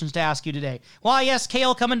of questions to ask you today. Why, yes,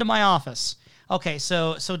 Kale, come into my office. Okay,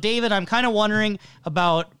 so David, I'm kind of wondering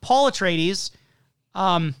about Paul Atreides.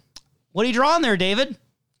 What are you drawing there, David?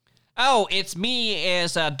 Oh, it's me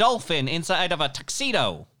as a dolphin inside of a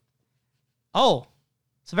tuxedo. Oh,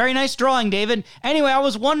 it's a very nice drawing, David. Anyway, I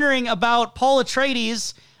was wondering about Paul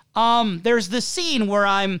Atreides. There's this scene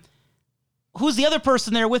where who's the other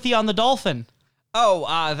person there with you on the dolphin? Oh,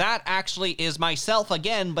 that actually is myself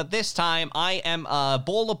again, but this time I am a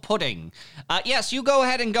bowl of pudding. Yes, you go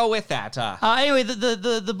ahead and go with that. Anyway,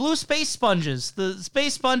 the blue space sponges. The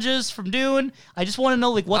space sponges from Dune. I just want to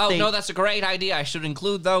know, like, what they... Oh, no, that's a great idea. I should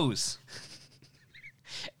include those.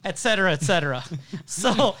 Et cetera, et cetera.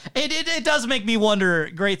 So, it does make me wonder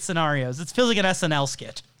great scenarios. It feels like an SNL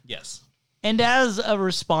skit. Yes. And as a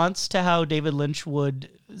response to how David Lynch would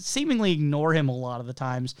seemingly ignore him a lot of the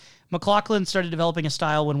times, MacLachlan started developing a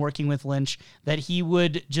style when working with Lynch that he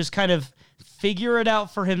would just kind of figure it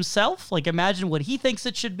out for himself, like imagine what he thinks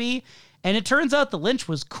it should be. And it turns out that Lynch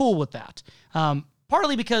was cool with that.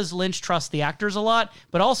 Partly because Lynch trusts the actors a lot,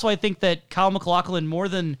 but also I think that Kyle MacLachlan, more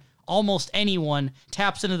than almost anyone,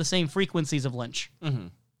 taps into the same frequencies of Lynch. Mm-hmm.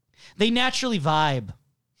 They naturally vibe.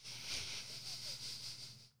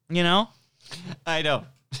 I know.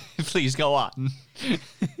 Please go on.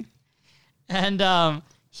 And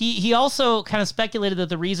he also kind of speculated that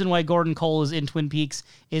the reason why Gordon Cole is in Twin Peaks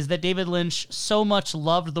is that David Lynch so much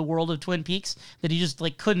loved the world of Twin Peaks that he just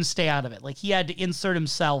couldn't stay out of it. Like, he had to insert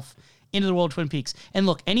himself into the world of Twin Peaks. And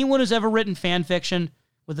look, anyone who's ever written fan fiction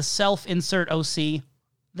with a self-insert OC,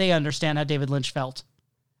 they understand how David Lynch felt.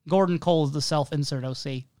 Gordon Cole is the self-insert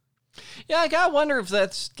OC. Yeah, I gotta wonder if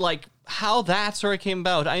that's how that sort of came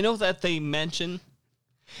about. I know that they mention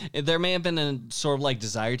There may have been a sort of like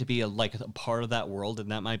desire to be a part of that world,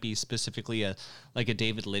 and that might be specifically a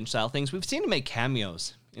David Lynch style things. We've seen him make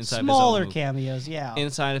cameos inside Smaller of his own cameos, yeah.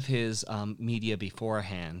 inside of his media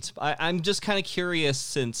beforehand. I'm just kind of curious,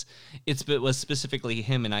 since it was specifically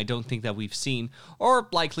him, and I don't think that we've seen or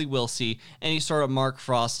likely will see any sort of Mark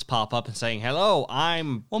Frost pop up and saying, "Hello,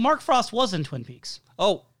 I'm." Well, Mark Frost was in Twin Peaks.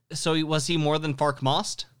 Oh, so was he more than Fark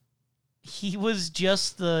Most? He was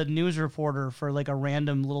just the news reporter for like a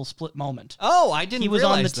random little split moment. Oh, I didn't. He was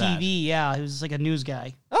on the realize that. TV. Yeah, he was like a news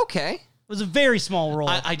guy. Okay. It was a very small role.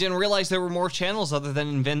 I didn't realize there were more channels other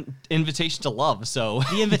than Invitation to Love. So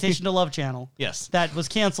The Invitation to Love channel. yes, That was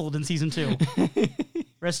canceled in season 2.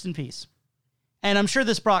 Rest in peace. And I'm sure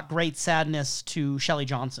this brought great sadness to Shelley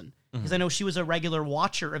Johnson, because I know she was a regular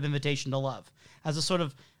watcher of Invitation to Love as a sort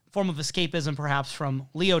of form of escapism, perhaps, from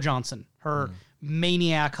Leo Johnson, her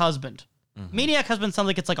maniac husband. Maniac husband sounds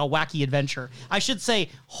like it's like a wacky adventure. I should say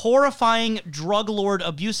horrifying drug lord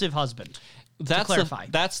abusive husband. To clarify.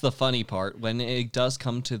 That's the funny part when it does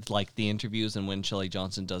come to like the interviews, and when Shelley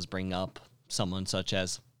Johnson does bring up someone such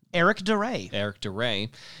as Eric DeRay. Eric DeRay.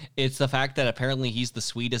 It's the fact that apparently he's the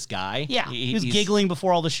sweetest guy. Yeah, he was he's- giggling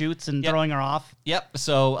before all the shoots and throwing her off. Yep.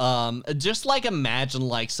 So, just like imagine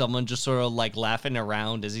like someone just sort of like laughing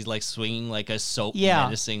around as he's like swinging like a soap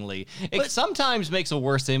menacingly. It sometimes makes a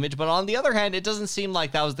worse image, but on the other hand, it doesn't seem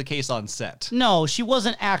like that was the case on set. No, she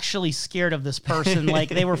wasn't actually scared of this person. Like,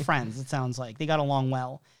 they were friends, it sounds like. They got along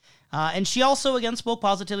well. And she also, again, spoke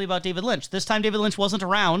positively about David Lynch. This time, David Lynch wasn't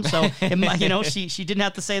around, so, she didn't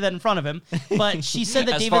have to say that in front of him. But she said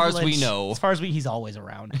that As David far as Lynch... we know. As far as he's always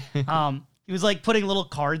around. He was, like, putting little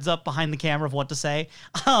cards up behind the camera of what to say.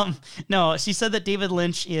 No, she said that David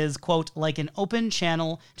Lynch is, quote, like an open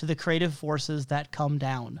channel to the creative forces that come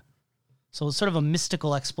down. So it's sort of a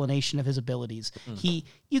mystical explanation of his abilities.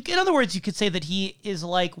 In other words, you could say that he is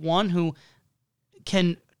like one who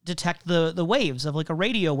can detect the waves of like a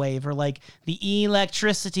radio wave or like the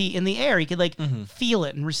electricity in the air. He could like feel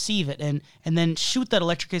it and receive it and then shoot that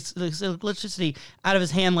electricity out of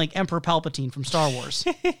his hand like Emperor Palpatine from Star Wars.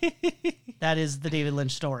 That is the David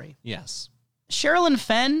Lynch story. Yes. Sherilyn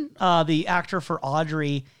Fenn, the actor for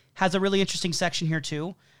Audrey, has a really interesting section here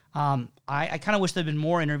too. I kind of wish there'd been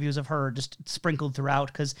more interviews of her just sprinkled throughout,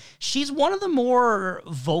 because she's one of the more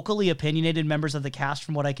vocally opinionated members of the cast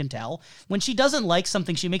from what I can tell. When she doesn't like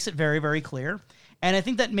something, she makes it very, very clear. And I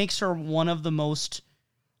think that makes her one of the most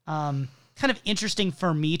kind of interesting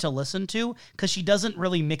for me to listen to, because she doesn't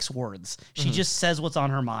really mix words. She just says what's on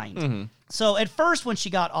her mind. So at first, when she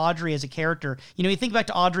got Audrey as a character, you think back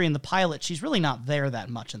to Audrey in the pilot, she's really not there that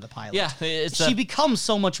much in the pilot. Yeah, she becomes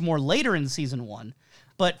so much more later in season 1.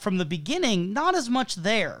 But from the beginning, not as much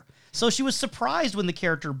there. So she was surprised when the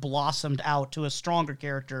character blossomed out to a stronger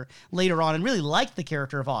character later on and really liked the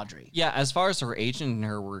character of Audrey. Yeah, as far as her agent and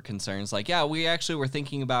her were concerned, it's like, yeah, we actually were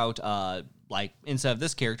thinking about, instead of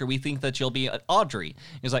this character, we think that she'll be Audrey.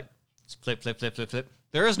 It's like, flip, flip, flip, flip, flip.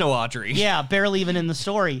 There is no Audrey. Yeah, barely even in the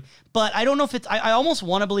story. But I don't know if it's... I almost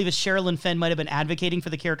want to believe if Sherilyn Fenn might have been advocating for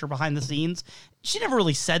the character behind the scenes. She never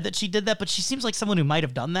really said that she did that, but she seems like someone who might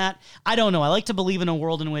have done that. I don't know. I like to believe in a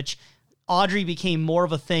world in which Audrey became more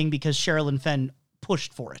of a thing because Sherilyn Fenn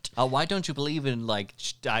pushed for it. Why don't you believe in, like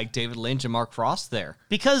David Lynch and Mark Frost there?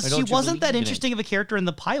 Because she wasn't that believe in interesting of a character in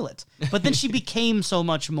the pilot. But then she became so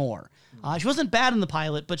much more. She wasn't bad in the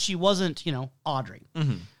pilot, but she wasn't, Audrey.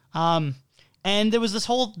 And there was this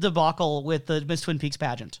whole debacle with the Miss Twin Peaks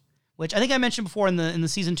pageant, which I think I mentioned before in the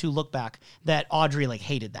season 2 look back, that Audrey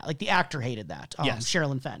hated that. Like the actor hated that. Yes.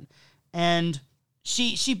 Sherilyn Fenn. And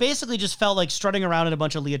she basically just felt like strutting around in a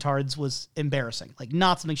bunch of leotards was embarrassing. Like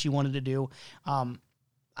not something she wanted to do.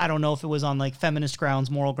 I don't know if it was on like feminist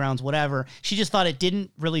grounds, moral grounds, whatever. She just thought it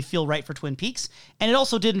didn't really feel right for Twin Peaks. And it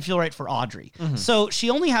also didn't feel right for Audrey. So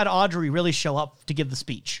she only had Audrey really show up to give the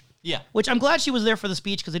speech. Yeah. Which I'm glad she was there for the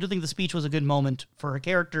speech, because I do think the speech was a good moment for her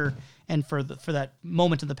character and for that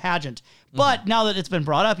moment in the pageant. But now that it's been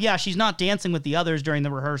brought up, yeah, she's not dancing with the others during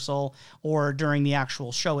the rehearsal or during the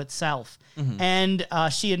actual show itself. And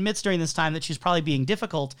she admits during this time that she's probably being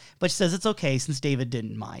difficult, but she says it's okay since David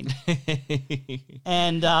didn't mind.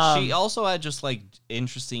 And she also had just like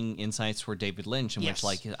interesting insights for David Lynch, in Yes. which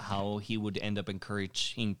like how he would end up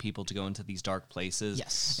encouraging people to go into these dark places.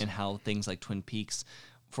 Yes. And how things like Twin Peaks,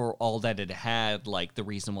 for all that it had, like the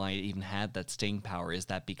reason why it even had that staying power is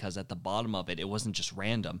that because at the bottom of it wasn't just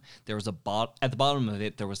random. There was at the bottom of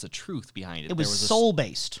it, there was a truth behind it. it was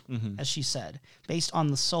soul-based, as she said, based on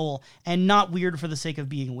the soul, and not weird for the sake of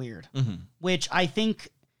being weird, which I think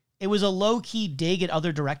it was a low-key dig at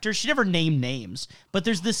other directors. She never named names, but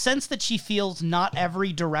there's this sense that she feels not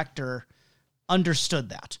every director understood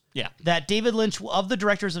that. Yeah. That David Lynch, of the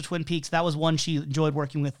directors of Twin Peaks, that was one she enjoyed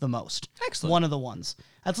working with the most. Excellent. One of the ones.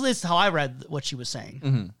 That's at least how I read what she was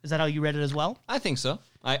saying. Is that how you read it as well? I think so.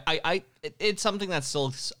 It's something that's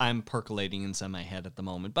still I'm percolating inside my head at the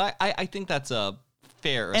moment, but I think that's a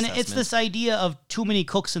fair And assessment. it's this idea of too many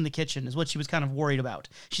cooks in the kitchen is what she was kind of worried about.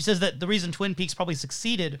 She says that the reason Twin Peaks probably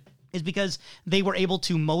succeeded is because they were able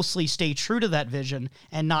to mostly stay true to that vision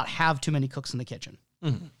and not have too many cooks in the kitchen.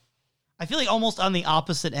 I feel like almost on the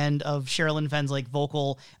opposite end of Sherilyn Fenn's like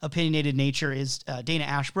vocal, opinionated nature is Dana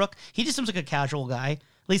Ashbrook. He just seems like a casual guy.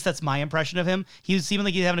 At least that's my impression of him. He seemed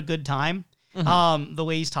like he's having a good time. The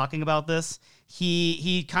way he's talking about this,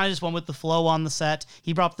 he kind of just went with the flow on the set.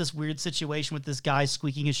 He brought up this weird situation with this guy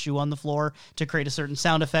squeaking his shoe on the floor to create a certain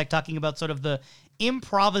sound effect, talking about sort of the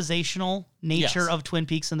improvisational nature of Twin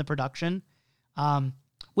Peaks in the production,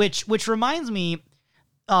 which reminds me,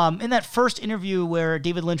 in that first interview where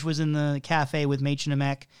David Lynch was in the cafe with Machen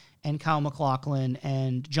Amek and Kyle MacLachlan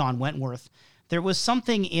and John Wentworth, there was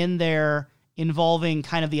something in there involving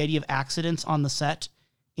kind of the idea of accidents on the set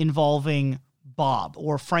involving Bob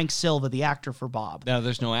or Frank Silva, the actor for Bob. No,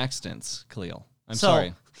 there's no accidents, Khalil. I'm So,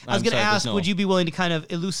 sorry. I was going to ask, no. would you be willing to kind of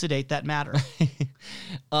elucidate that matter?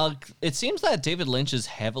 It seems that David Lynch is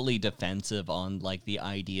heavily defensive on like the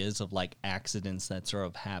ideas of like accidents that sort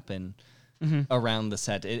of happen around the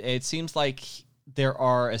set. It seems like there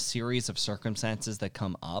are a series of circumstances that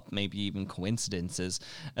come up, maybe even coincidences,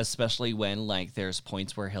 especially when like there's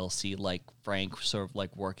points where he'll see like Frank sort of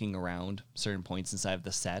like working around certain points inside of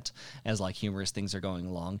the set as like humorous things are going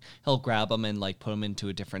along. He'll grab him and like put him into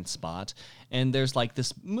a different spot. And there's like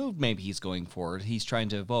this move maybe he's going for, he's trying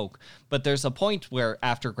to evoke. But there's a point where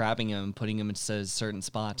after grabbing him and putting him into a certain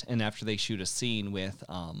spot, and after they shoot a scene with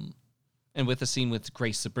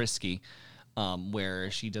Grace Zabriskie,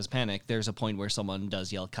 where she does panic, there's a point where someone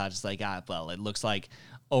does yell cut. It's like, well, it looks like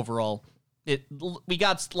overall we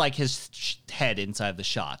got like his head inside the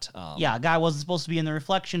shot. Yeah, a guy wasn't supposed to be in the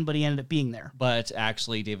reflection, but he ended up being there. But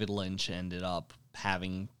actually David Lynch ended up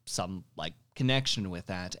having some like connection with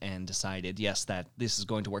that and decided, yes, that this is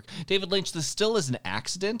going to work. David Lynch, this still is an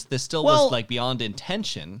accident. This still was like beyond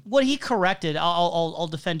intention. What he corrected, I'll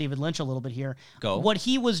defend David Lynch a little bit here. Go. What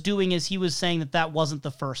he was doing is he was saying that wasn't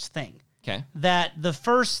the first thing. Okay. That the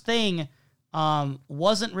first thing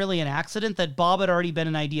wasn't really an accident, that Bob had already been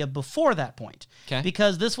an idea before that point. Okay.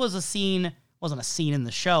 Because this was a scene, wasn't a scene in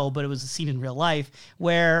the show, but it was a scene in real life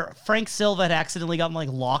where Frank Silva had accidentally gotten like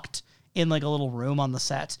locked in like a little room on the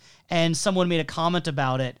set, and someone made a comment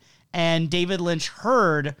about it, and David Lynch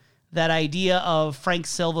heard that idea of Frank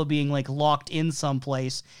Silva being like locked in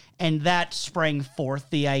someplace, and that sprang forth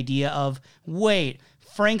the idea of, wait,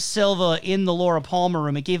 Frank Silva in the Laura Palmer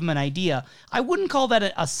room. It gave him an idea. I wouldn't call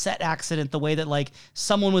that a set accident the way that like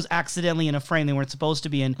someone was accidentally in a frame they weren't supposed to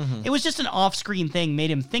be in. It was just an off-screen thing,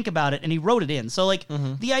 made him think about it, and he wrote it in. So like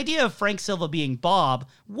the idea of Frank Silva being Bob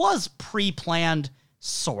was pre-planned,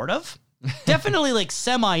 sort of. Definitely like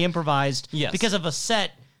semi-improvised because of a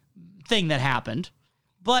set thing that happened.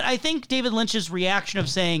 But I think David Lynch's reaction of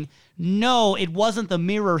saying, no, it wasn't the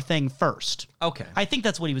mirror thing first. Okay. I think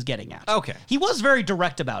that's what he was getting at. Okay. He was very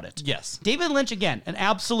direct about it. Yes. David Lynch, again, an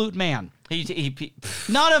absolute man. He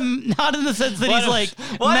Not in the sense that he's like,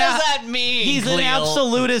 what does that mean? He's an Cleo?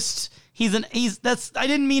 absolutist. I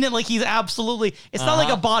didn't mean it like he's absolutely, it's not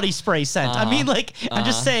like a body spray scent. I mean like, I'm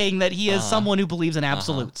just saying that he is someone who believes in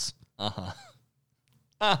absolutes.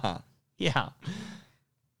 Yeah.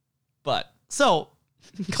 But So,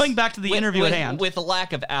 going back to the interview at hand. With a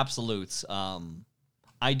lack of absolutes,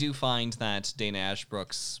 I do find that Dana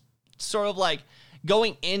Ashbrook's sort of like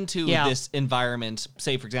going into this environment,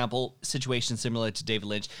 say, for example, situation similar to David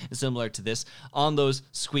Lynch, similar to this, on those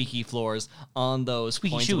squeaky floors, on those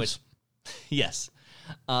Squeaky points shoes. in which, yes,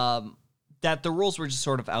 that the rules were just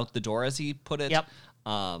sort of out the door, as he put it. Yep.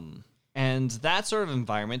 And that sort of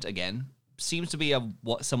environment, again, seems to be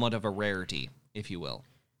somewhat of a rarity, if you will.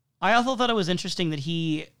 I also thought it was interesting that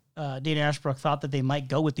Dana Ashbrook thought that they might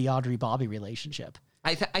go with the Audrey Bobby relationship.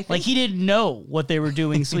 I think Like he didn't know what they were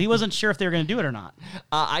doing, so he wasn't sure if they were going to do it or not.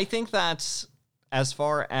 I think that as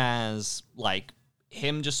far as like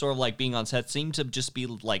him just sort of like being on set seemed to just be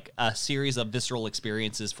like a series of visceral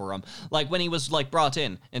experiences for him. Like when he was like brought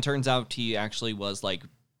in, and turns out he actually was like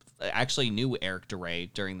knew Eric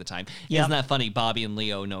DeRay during the time. Yep. Isn't that funny? Bobby and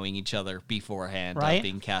Leo knowing each other beforehand, Right?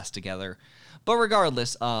 being cast together. But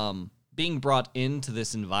regardless, being brought into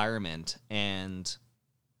this environment and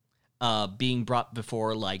being brought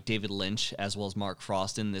before like David Lynch as well as Mark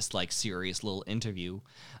Frost in this like serious little interview,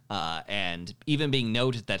 and even being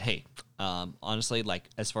noted that, hey, honestly,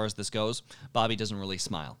 like as far as this goes, Bobby doesn't really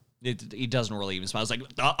smile. He doesn't really even smile. It's like,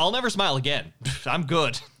 I'll never smile again. I'm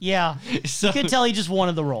good. Yeah. So You could tell he just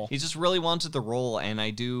wanted the role. he just really wanted the role, and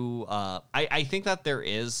I do. I think that there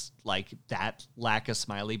is like that lack of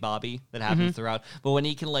smiley Bobby that happens throughout, but when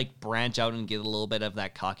he can like branch out and get a little bit of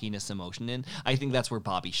that cockiness emotion in, I think that's where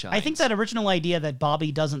Bobby shines. I think that original idea that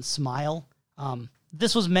Bobby doesn't smile,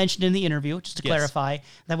 this was mentioned in the interview, just to clarify,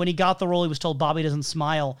 that when he got the role, he was told Bobby doesn't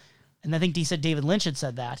smile. And I think he said David Lynch had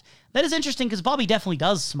said that. That is interesting because Bobby definitely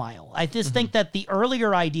does smile. I just think that the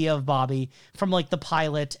earlier idea of Bobby from like the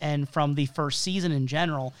pilot and from the first season in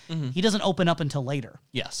general, he doesn't open up until later.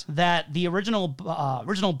 Yes. That the original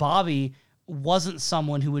Bobby wasn't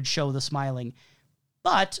someone who would show the smiling.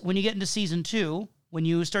 But when you get into season 2, when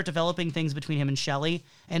you start developing things between him and Shelley,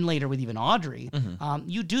 and later with even Audrey,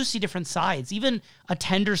 you do see different sides, even a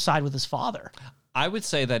tender side with his father. I would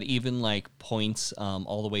say that even like points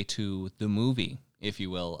all the way to the movie, if you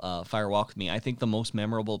will, Fire Walk With Me, I think the most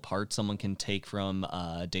memorable part someone can take from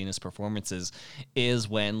Dana's performances is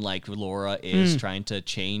when like Laura is trying to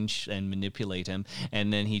change and manipulate him,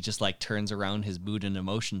 and then he just like turns around his mood and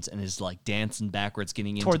emotions and is like dancing backwards,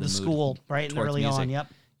 getting into Toward the the mood school, right? And towards early music. on,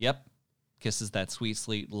 Yep. Kisses that sweet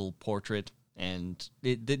little portrait, and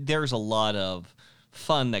there's a lot of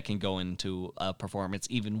fun that can go into a performance,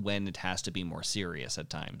 even when it has to be more serious at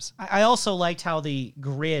times. I also liked how the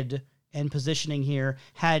grid and positioning here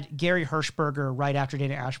had Gary Hirschberger right after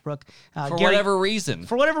Dana Ashbrook. For whatever reason.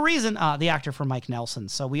 For whatever reason, the actor for Mike Nelson.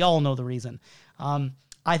 So we all know the reason.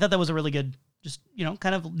 I thought that was a really good, just,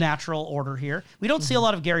 kind of natural order here. We don't see a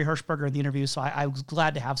lot of Gary Hirschberger in the interview, so I was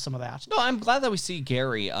glad to have some of that. No, I'm glad that we see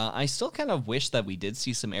Gary. I still kind of wish that we did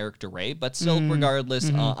see some Eric DeRay, but still,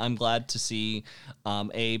 regardless, I'm glad to see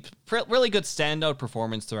a really good standout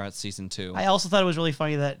performance throughout season 2. I also thought it was really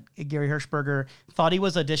funny that Gary Hirschberger thought he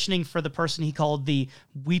was auditioning for the person he called the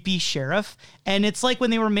Weepy Sheriff. And it's like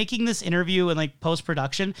when they were making this interview and like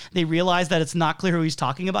post-production, they realized that it's not clear who he's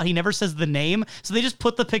talking about. He never says the name. So they just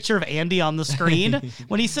put the picture of Andy on the screen.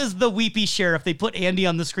 When he says the Weepy Sheriff, they put Andy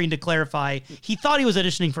on the screen to clarify. He thought he was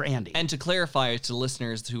auditioning for Andy. And to clarify to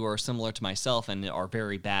listeners who are similar to myself and are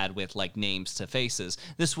very bad with like names to faces,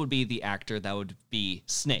 this would be the actor that would be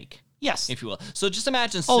Snake. Yes. If you will. So just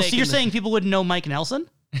imagine Snake. Oh, so you're saying people wouldn't know Mike Nelson?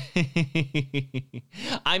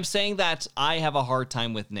 I'm saying that I have a hard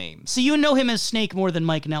time with names. So you know him as Snake more than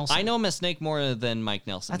Mike Nelson? I know him as Snake more than Mike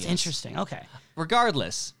Nelson. That's yes. interesting. Okay.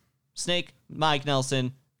 Regardless, Snake, Mike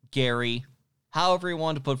Nelson, Gary, however he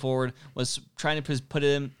wanted to put forward, was trying to put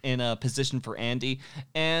him in a position for Andy.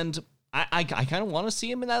 And I kind of want to see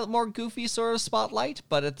him in that more goofy sort of spotlight.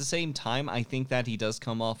 But at the same time, I think that he does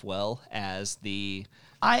come off well as the...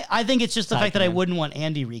 I think it's just the fact that I man. wouldn't want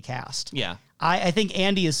Andy recast. Yeah. I think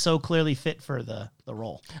Andy is so clearly fit for the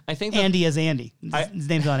role. I think that, Andy is Andy. His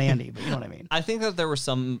name's not Andy, but you know what I mean. I think that there were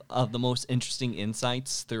some of the most interesting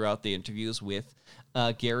insights throughout the interviews with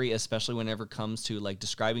Gary, especially whenever it comes to like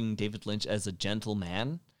describing David Lynch as a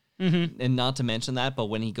gentleman. And not to mention that, but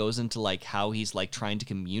when he goes into like how he's like trying to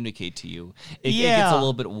communicate to you, it gets a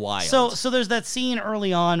little bit wild. So there's that scene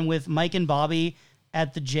early on with Mike and Bobby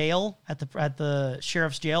at the jail, at the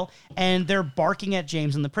sheriff's jail, and they're barking at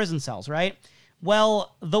James in the prison cells, right?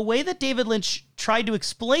 Well, the way that David Lynch tried to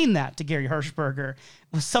explain that to Gary Hirschberger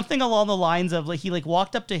was something along the lines of like he like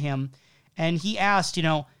walked up to him and he asked,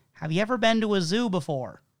 have you ever been to a zoo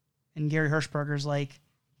before? And Gary Hirschberger's like,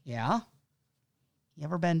 yeah. You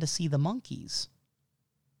ever been to see the monkeys?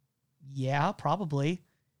 Yeah, probably.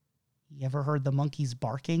 You ever heard the monkeys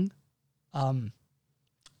barking?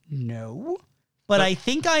 No. But I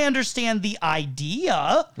think I understand the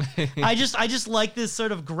idea. I just like this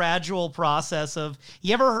sort of gradual process of,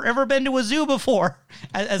 you ever been to a zoo before?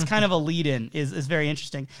 As kind of a lead-in is very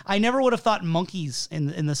interesting. I never would have thought monkeys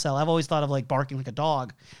in the cell. I've always thought of like barking like a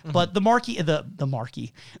dog. But the monkey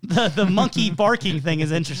barking thing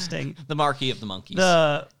is interesting. The Marquis of the Monkeys.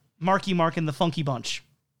 The Marky Mark and the Funky Bunch.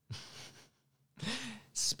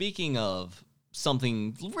 Speaking of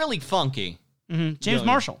something really funky. James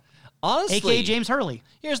Marshall. Honestly, A.K.A. James Hurley.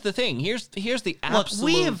 Here's the thing. Here's the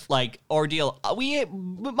absolute ordeal.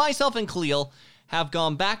 Myself and Khalil have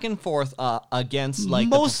gone back and forth against like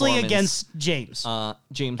mostly the against James.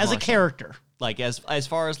 James as Marshall. a character. Like as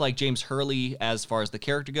far as like James Hurley, as far as the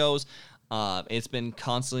character goes, it's been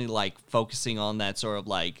constantly like focusing on that sort of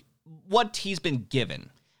like what he's been given.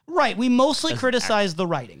 Right. We mostly criticize the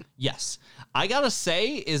writing. Yes. I gotta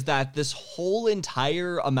say is that this whole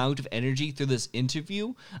entire amount of energy through this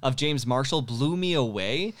interview of James Marshall blew me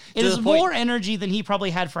away. It is more energy than he probably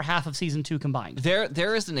had for half of season 2 combined.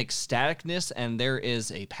 There is an ecstaticness and there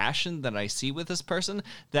is a passion that I see with this person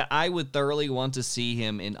that I would thoroughly want to see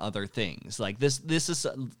him in other things. Like this is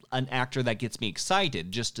an actor that gets me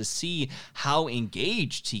excited just to see how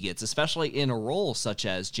engaged he gets, especially in a role such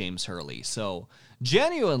as James Hurley. So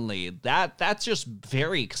genuinely, that's just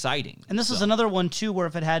very exciting. And this is another one, too, where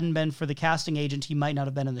if it hadn't been for the casting agent, he might not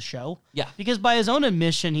have been in the show. Yeah. Because by his own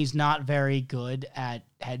admission, he's not very good at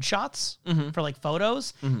headshots for, like,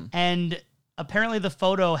 photos. And apparently the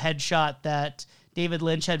photo headshot that David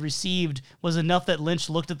Lynch had received was enough that Lynch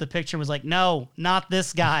looked at the picture and was like, no, not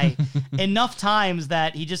this guy. Enough times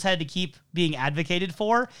that he just had to keep being advocated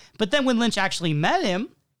for. But then when Lynch actually met him,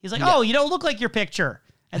 he's like, oh, you don't look like your picture.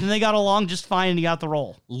 And then they got along just fine and he got the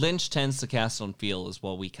role. Lynch tends to cast on feel is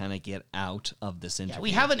what we kind of get out of this interview. Yeah,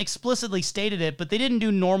 we haven't explicitly stated it, but they didn't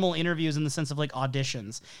do normal interviews in the sense of like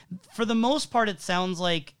auditions. For the most part, it sounds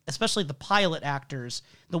like, especially the pilot actors,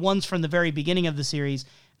 the ones from the very beginning of the series,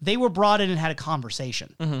 they were brought in and had a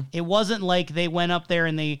conversation. It wasn't like they went up there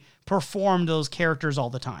and they performed those characters all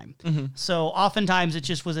the time. So oftentimes it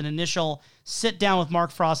just was an initial sit down with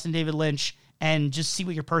Mark Frost and David Lynch and just see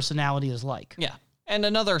what your personality is like. Yeah. And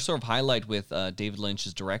another sort of highlight with David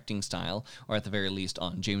Lynch's directing style, or at the very least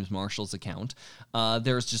on James Marshall's account,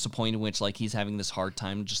 there's just a point in which like he's having this hard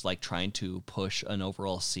time just like trying to push an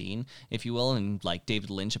overall scene, if you will, and like David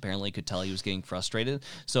Lynch apparently could tell he was getting frustrated.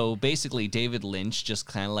 So basically David Lynch just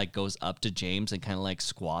kind of like goes up to James and kind of like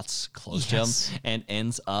squats close to him and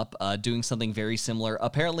ends up doing something very similar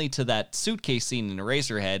apparently to that suitcase scene in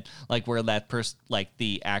Eraserhead, like where that person, like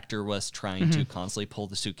the actor was trying to constantly pull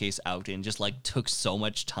the suitcase out and just like took so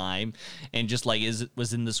much time and just like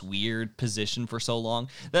was in this weird position for so long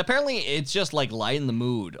that apparently it's just like lighting the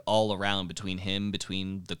mood all around between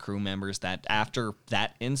the crew members, that after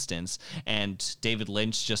that instance and David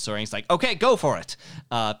Lynch just sort of is like, okay, go for it.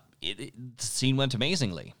 The scene went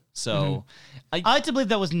amazingly. So I like to believe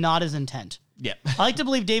that was not his intent. Yeah. I like to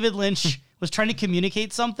believe David Lynch was trying to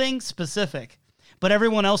communicate something specific, but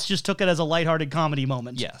everyone else just took it as a lighthearted comedy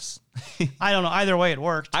moment. Yes. I don't know. Either way, it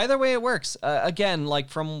worked. Either way, it works. Again, like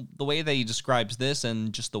from the way that he describes this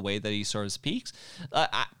and just the way that he sort of speaks,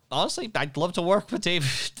 honestly, I'd love to work with David.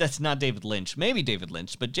 That's not David Lynch. Maybe David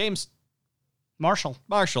Lynch, but James Marshall.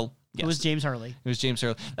 Yes. It was James Hurley. It was James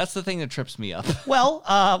Hurley. That's the thing that trips me up. Well,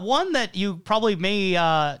 one that you probably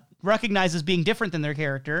may recognize as being different than their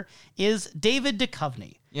character is David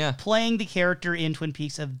Duchovny. Yeah. Playing the character in Twin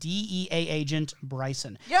Peaks of DEA agent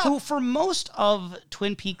Bryson. Yeah. Who, for most of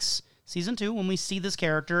Twin Peaks season 2, when we see this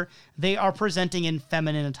character, they are presenting in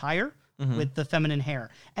feminine attire with the feminine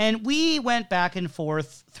hair. And we went back and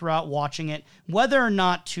forth throughout watching it, whether or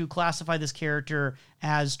not to classify this character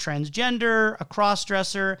as transgender, a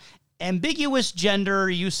crossdresser, ambiguous gender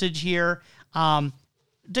usage here.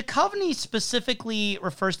 Duchovny specifically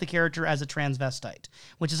refers to the character as a transvestite,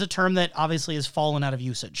 which is a term that obviously has fallen out of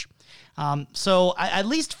usage. So at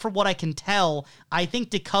least for what I can tell, I think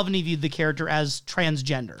Duchovny viewed the character as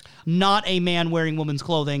transgender, not a man wearing woman's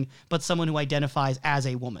clothing, but someone who identifies as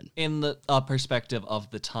a woman. In the perspective of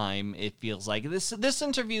the time, it feels like this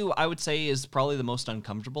interview, I would say, is probably the most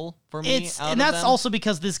uncomfortable for me. And that's also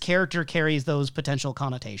because this character carries those potential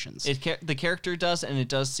connotations. The character does, and it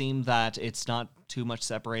does seem that it's not too much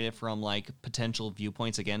separated from like potential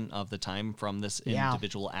viewpoints again of the time from this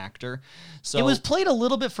individual actor. So it was played a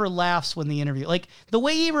little bit for laughs when the interview, like the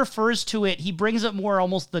way he refers to it, he brings up more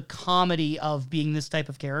almost the comedy of being this type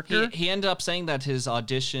of character. He ended up saying that his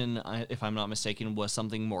audition, if I'm not mistaken, was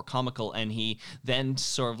something more comical, and he then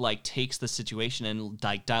sort of like takes the situation and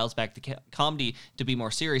like dials back the comedy to be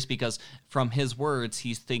more serious because from his words,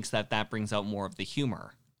 he thinks that brings out more of the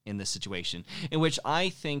humor in this situation, in which I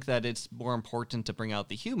think that it's more important to bring out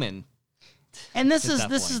the human. And this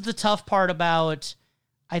is the tough part about,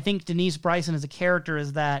 I think, Denise Bryson as a character,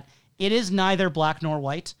 is that it is neither black nor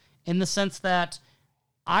white, in the sense that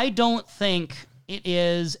I don't think it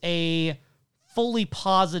is a fully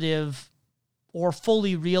positive or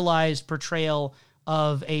fully realized portrayal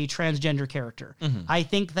of a transgender character. I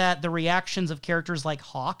think that the reactions of characters like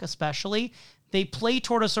Hawk especially, they play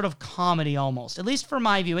toward a sort of comedy almost. At least for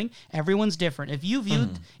my viewing, everyone's different. If you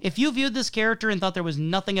viewed this character and thought there was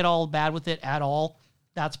nothing at all bad with it at all,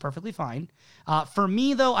 That's perfectly fine. For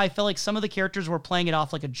me, though, I felt like some of the characters were playing it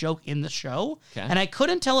off like a joke in the show, and I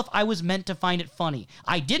couldn't tell if I was meant to find it funny.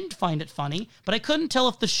 I didn't find it funny, but I couldn't tell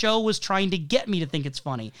if the show was trying to get me to think it's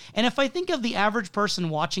funny. And if I think of the average person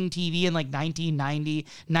watching TV in like 1990,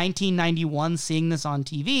 1991, seeing this on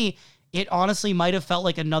TV, it honestly might have felt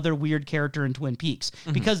like another weird character in Twin Peaks,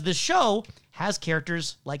 because the show has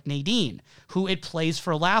characters like Nadine, who it plays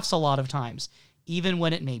for laughs a lot of times, even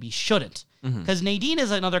when it maybe shouldn't. Because Nadine is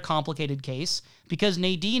another complicated case, because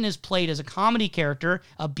Nadine is played as a comedy character,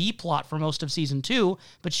 a B-plot for most of season 2,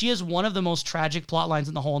 but she is one of the most tragic plot lines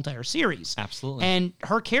in the whole entire series. Absolutely. And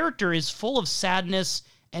her character is full of sadness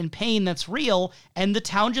and pain that's real, and the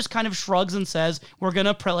town just kind of shrugs and says, we're going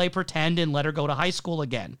to play pretend and let her go to high school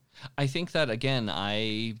again. I think that, again,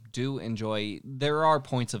 I do enjoy... There are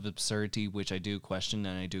points of absurdity which I do question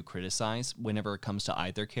and I do criticize whenever it comes to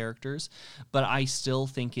either characters, but I still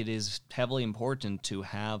think it is heavily important to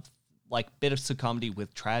have like bits of comedy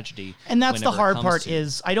with tragedy. And that's the hard part to...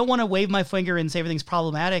 is I don't want to wave my finger and say everything's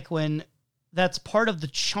problematic when that's part of the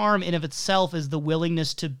charm in of itself is the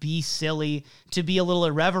willingness to be silly, to be a little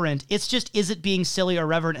irreverent. It's just, is it being silly or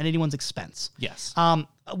irreverent at anyone's expense? Yes.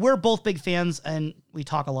 We're both big fans, and we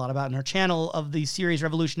talk a lot about in our channel, of the series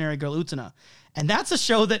Revolutionary Girl Utena. And that's a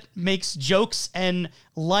show that makes jokes and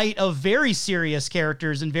light of very serious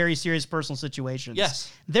characters and very serious personal situations.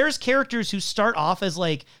 Yes. There's characters who start off as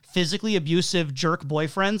like physically abusive jerk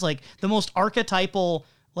boyfriends, like the most archetypal,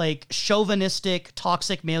 like chauvinistic,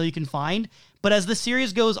 toxic male you can find. But as the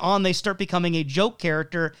series goes on, they start becoming a joke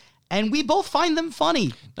character, and we both find them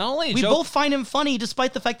funny. Not only we both find him funny,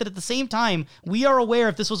 despite the fact that at the same time, we are aware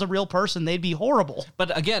if this was a real person, they'd be horrible.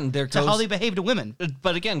 But again, there goes to how they behave to women.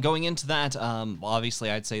 But again, going into that, obviously,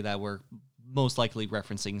 I'd say that we're most likely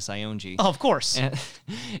referencing Saionji. Oh, of course. And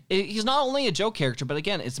he's not only a joke character, but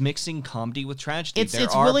again, it's mixing comedy with tragedy. It's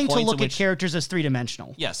willing to look at characters as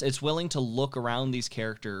three-dimensional. Yes, it's willing to look around these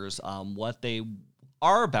characters, what they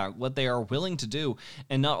are about, what they are willing to do,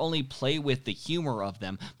 and not only play with the humor of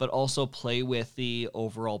them, but also play with the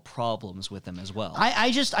overall problems with them as well.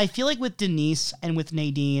 I feel like with Denise and with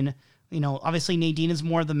Nadine, you know, obviously Nadine is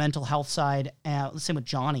more of the mental health side, same with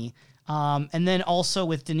Johnny. And then also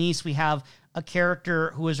with Denise, we have a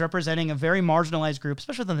character who is representing a very marginalized group,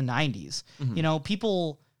 especially in the 90s. Mm-hmm. You know,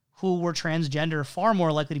 people who were transgender far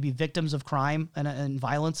more likely to be victims of crime and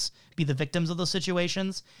violence, be the victims of those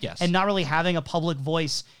situations. Yes. And not really having a public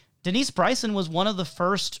voice. Denise Bryson was one of the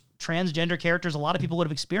first transgender characters a lot of people would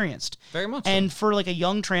have experienced. Very much And so. for like a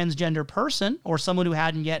young transgender person or someone who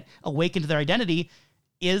hadn't yet awakened to their identity,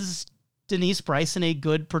 is Denise Bryson a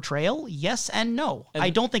good portrayal? Yes and no. And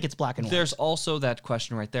I don't think it's black and white. There's also that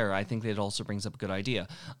question right there. I think that it also brings up a good idea.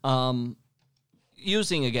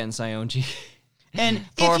 Using, again, Saionji... And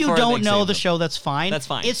if you don't know the show, that's fine. That's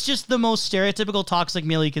fine. It's just the most stereotypical toxic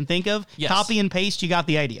male you can think of. Yes. Copy and paste, you got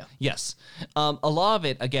the idea. Yes. A lot of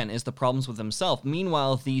it, again, is the problems with himself.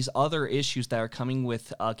 Meanwhile, these other issues that are coming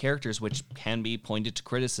with characters, which can be pointed to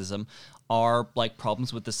criticism, are like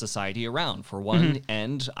problems with the society around. For one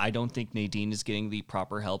end, I don't think Nadine is getting the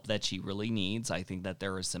proper help that she really needs. I think that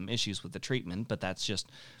there are some issues with the treatment, but that's just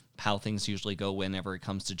how things usually go whenever it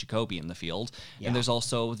comes to Jacoby in the field. Yeah. And there's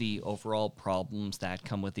also the overall problems that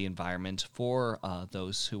come with the environment for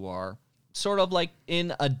those who are sort of like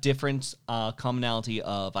in a different commonality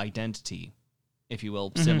of identity, if you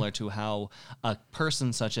will, similar to how a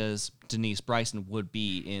person such as Denise Bryson would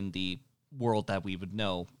be in the world that we would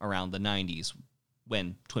know around the 90s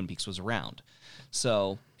when Twin Peaks was around.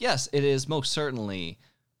 So, yes, it is most certainly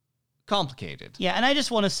complicated. Yeah, and I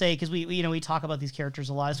just want to say, because we talk about these characters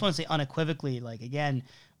a lot, I just want to say unequivocally, like, again,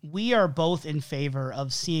 we are both in favor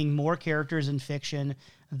of seeing more characters in fiction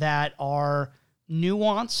that are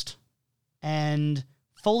nuanced and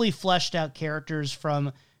fully fleshed out characters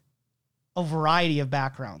from a variety of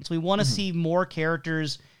backgrounds. We want to see more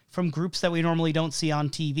characters from groups that we normally don't see on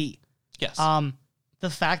TV. Yes. The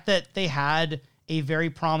fact that they had a very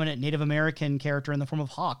prominent Native American character in the form of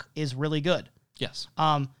Hawk is really good. Yes.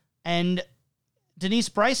 And Denise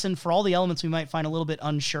Bryson, for all the elements we might find a little bit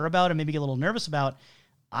unsure about and maybe get a little nervous about,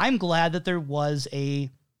 I'm glad that there was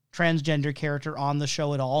a transgender character on the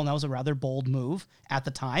show at all, and that was a rather bold move at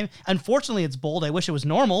the time. Unfortunately, it's bold. I wish it was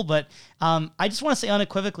normal, but I just want to say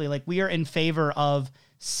unequivocally, like, we are in favor of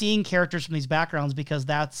seeing characters from these backgrounds because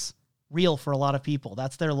that's real for a lot of people.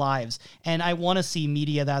 That's their lives. And I want to see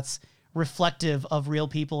media that's reflective of real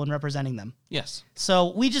people and representing them. Yes.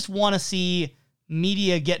 So we just want to see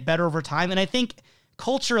media get better over time. And I think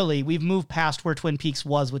culturally, we've moved past where Twin Peaks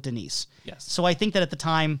was with Denise. Yes. So I think that at the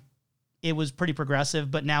time, it was pretty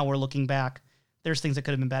progressive, but now we're looking back there's things that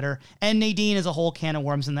could have been better. And Nadine is a whole can of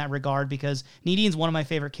worms in that regard because Nadine's one of my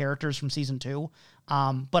favorite characters from season 2.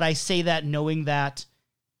 But I say that knowing that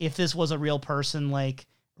if this was a real person, like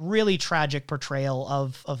really tragic portrayal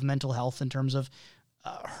of mental health in terms of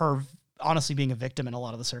her honestly being a victim in a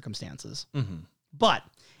lot of the circumstances. But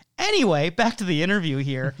anyway, back to the interview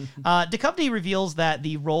here. Duchovny reveals that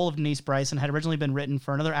the role of Denise Bryson had originally been written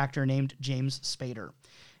for another actor named James Spader.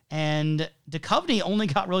 And Duchovny only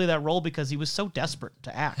got really that role because he was so desperate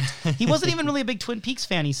to act. He wasn't even really a big Twin Peaks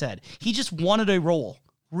fan, he said. He just wanted a role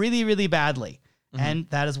really, really badly. And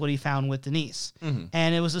that is what he found with Denise.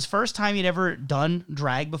 And it was his first time he'd ever done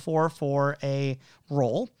drag before for a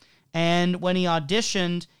role. And when he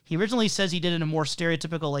auditioned, he originally says he did it in a more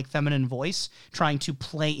stereotypical, like, feminine voice, trying to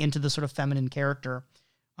play into the sort of feminine character.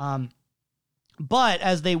 But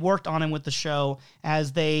as they worked on him with the show,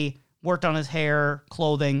 as they worked on his hair,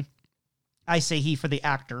 clothing, I say he for the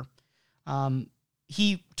actor,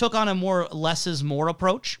 he took on a more less is more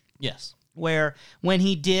approach. Yes. Where when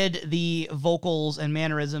he did the vocals and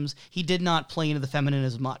mannerisms, he did not play into the feminine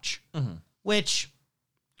as much. Which,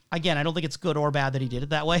 again, I don't think it's good or bad that he did it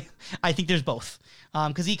that way. I think there's both.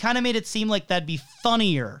 Because he kind of made it seem like that'd be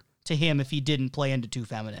funnier to him if he didn't play into too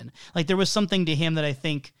feminine. Like, there was something to him that I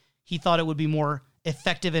think he thought it would be more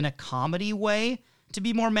effective in a comedy way to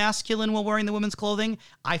be more masculine while wearing the women's clothing.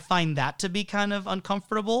 I find that to be kind of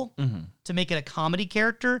uncomfortable to make it a comedy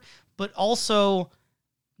character. But also,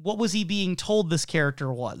 what was he being told this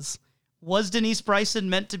character was? Was Denise Bryson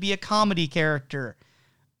meant to be a comedy character?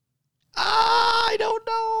 I don't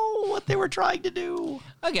know what they were trying to do.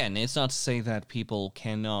 Again, it's not to say that people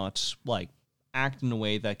cannot, like, act in a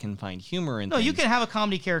way that can find humor in things. You can have a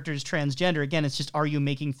comedy character as transgender. Again, it's just, are you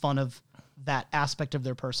making fun of that aspect of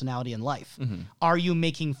their personality in life? Are you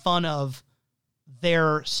making fun of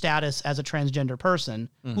their status as a transgender person,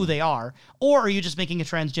 who they are, or are you just making a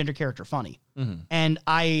transgender character funny? And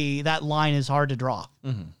that line is hard to draw.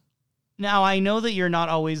 Now, I know that you're not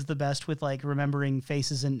always the best with, like, remembering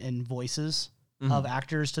faces and voices of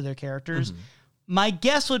actors to their characters. My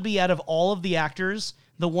guess would be, out of all of the actors,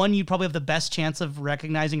 the one you'd probably have the best chance of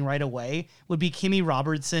recognizing right away would be Kimmy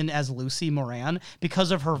Robertson as Lucy Moran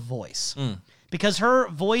because of her voice. Because her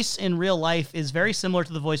voice in real life is very similar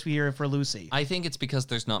to the voice we hear for Lucy. I think it's because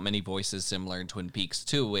there's not many voices similar in Twin Peaks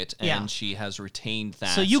to it, and she has retained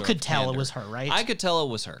that. So you sort could of tell candor. it was her, right? I could tell it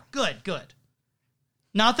was her. Good.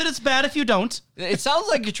 Not that it's bad if you don't. It sounds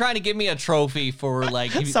like you're trying to give me a trophy for,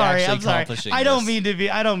 like, I'm sorry. accomplishing I don't this.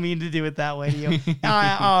 mean to do it that way to you.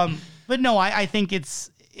 But no, I think it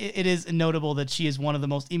is notable that she is one of the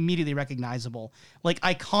most immediately recognizable, like,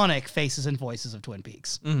 iconic faces and voices of Twin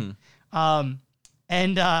Peaks. And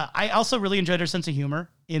I also really enjoyed her sense of humor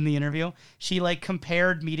in the interview. She, like,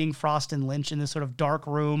 compared meeting Frost and Lynch in this sort of dark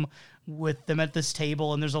room with them at this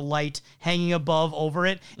table, and there's a light hanging above over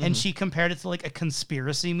it, and she compared it to, like, a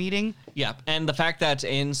conspiracy meeting. Yeah, and the fact that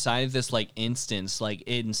inside of this, like, instance, like,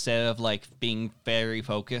 instead of, like, being very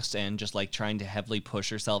focused and just, like, trying to heavily push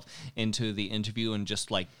herself into the interview and just,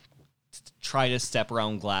 like, try to step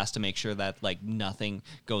around glass to make sure that, like, nothing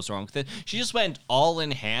goes wrong with it, she just went all in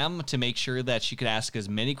ham to make sure that she could ask as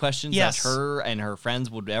many questions as her and her friends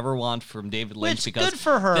would ever want from David Lynch. Because good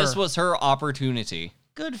for her. This was her opportunity.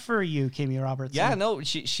 Good for you, Kimmy Robertson. Yeah, no,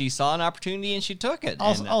 she saw an opportunity and she took it.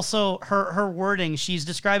 Also, her wording, she's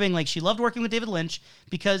describing, like, she loved working with David Lynch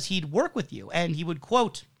because he'd work with you and he would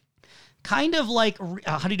quote, kind of like,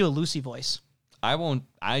 how do you do a Lucy voice? I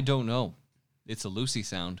don't know. It's a Lucy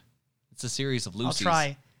sound. It's a series of Lucy's. I'll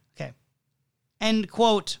try. Okay. And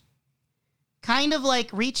quote, kind of like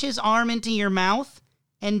reach his arm into your mouth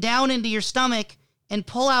and down into your stomach and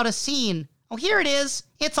pull out a scene. Oh, here it is.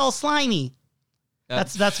 It's all slimy.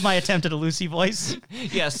 That's my attempt at a Lucy voice.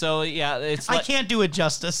 Yeah, so yeah, it's I can't do it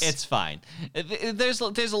justice. It's fine. There's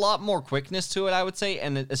a lot more quickness to it, I would say,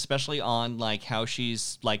 and especially on, like, how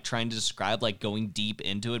she's, like, trying to describe, like, going deep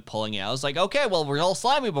into it, pulling it out. I was like, okay, well, we're all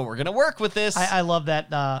slimy, but we're gonna work with this. I love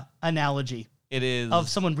that analogy. It is of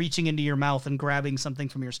someone reaching into your mouth and grabbing something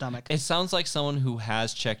from your stomach. It sounds like someone who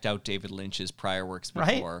has checked out David Lynch's prior works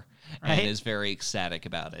before. Right? And is very ecstatic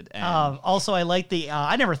about it. And also, I like the,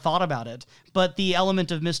 I never thought about it, but the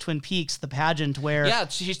element of Miss Twin Peaks, the pageant where... Yeah,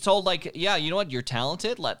 she's told, like, yeah, you know what, you're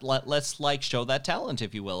talented, let's like, show that talent,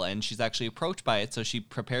 if you will. And she's actually approached by it, so she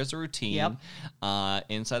prepares a routine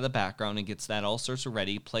inside the background and gets that all sorts of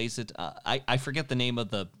ready, plays it. I forget the name of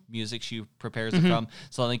the music she prepares it from,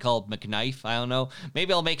 something called McKnife, I don't know.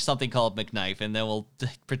 Maybe I'll make something called McKnife, and then we'll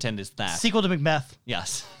pretend it's that. Sequel to Macbeth.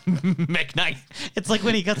 Yes. McKnife. It's like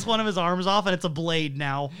when he cuts one of his arms off and it's a blade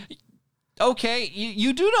now. Okay,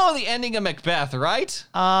 you do know the ending of Macbeth, right?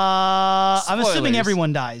 I'm assuming Spoilers.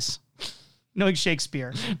 everyone dies. Knowing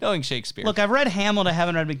Shakespeare. Knowing Shakespeare. Look, I've read Hamlet, I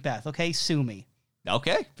haven't read Macbeth, okay? Sue me.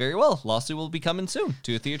 Okay, very well. Lawsuit will be coming soon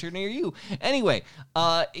to a theater near you. Anyway,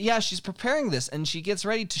 yeah, she's preparing this, and she gets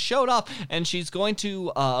ready to show it off, and she's going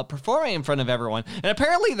to perform it in front of everyone. And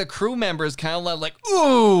apparently the crew members kind of like,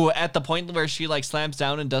 ooh, at the point where she like slams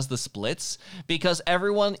down and does the splits, because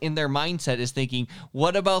everyone in their mindset is thinking,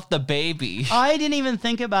 what about the baby? I didn't even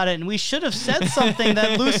think about it, and we should have said something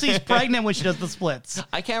that Lucy's pregnant when she does the splits.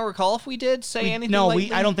 I can't recall if we did say anything. No,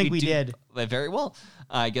 lately. I don't think we did. Very well.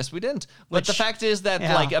 I guess we didn't. But the fact is that,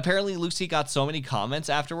 yeah. like, apparently Lucy got so many comments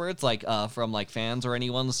afterwards, like, from, like, fans or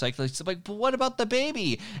anyone. It's like, but what about the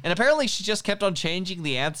baby? And apparently she just kept on changing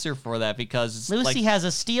the answer for that because Lucy has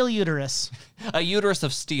a steel uterus. a uterus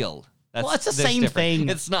of steel. Well, it's the that's same different. thing.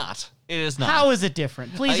 It's not. It is not. How is it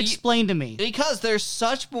different? Please explain to me. Because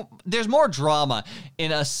there's more drama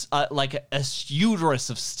in a uterus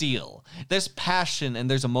of steel. There's passion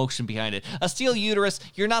and there's emotion behind it. A steel uterus,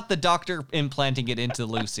 you're not the doctor implanting it into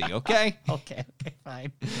Lucy, okay? Okay,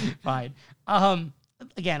 fine.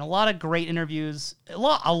 Again, a lot of great interviews, a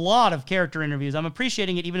lot of character interviews. I'm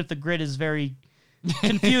appreciating it, even if the grid is very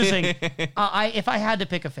confusing. If I had to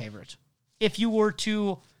pick a favorite, if you were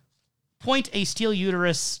to point a steel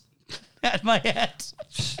uterus at my head.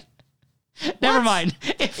 Never mind.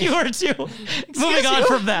 If you were to, moving on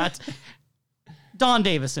from that, Dawn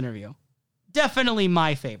Davis interview. Definitely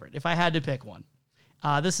my favorite, if I had to pick one.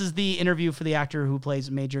 This is the interview for the actor who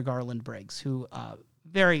plays Major Garland Briggs, who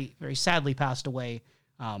very, very sadly passed away,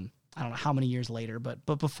 I don't know how many years later, but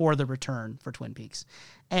before the return for Twin Peaks.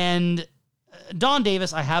 And Dawn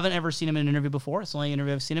Davis, I haven't ever seen him in an interview before. It's the only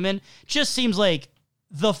interview I've seen him in. Just seems like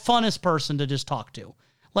the funnest person to just talk to.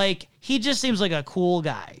 Like, he just seems like a cool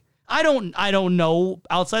guy. I don't know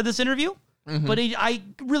outside this interview, but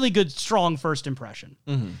really good, strong first impression.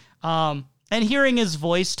 And hearing his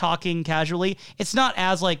voice talking casually, it's not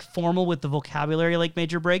as like formal with the vocabulary like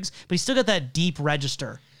Major Briggs, but he's still got that deep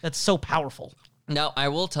register that's so powerful. Now, I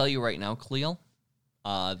will tell you right now, Cleo,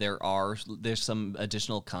 there's some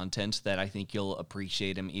additional content that I think you'll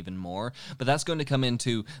appreciate him even more, but that's going to come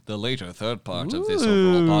into the later third part of this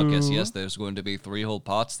overall podcast. Yes, there's going to be 3 whole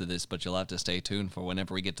parts to this, but you'll have to stay tuned for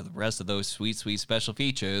whenever we get to the rest of those sweet, sweet special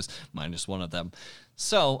features, minus one of them.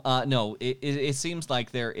 So, no, it seems like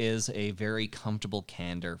there is a very comfortable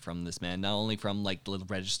candor from this man, not only from like the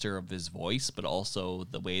register of his voice, but also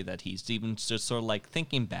the way that he's even just sort of like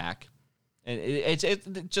thinking back. It's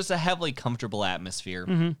just a heavily comfortable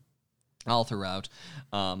atmosphere all throughout.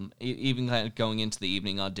 Even kind of going into the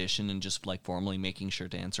evening audition and just like formally making sure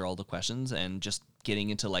to answer all the questions and just getting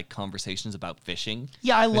into like conversations about fishing.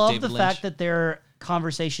 Yeah, I love David the Lynch. fact that their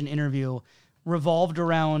conversation interview revolved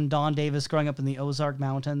around Dawn Davis growing up in the Ozark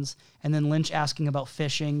Mountains, and then Lynch asking about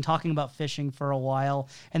fishing, talking about fishing for a while,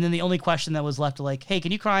 and then the only question that was left like, hey,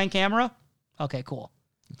 can you cry on camera? Okay, cool.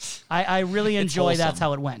 I really enjoy that's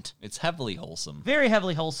how it went. It's heavily wholesome. Very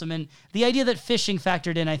heavily wholesome, and the idea that fishing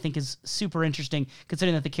factored in, I think, is super interesting,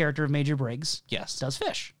 considering that the character of Major Briggs does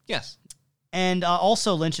fish. Yes. And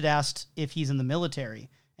also Lynch had asked if he's in the military,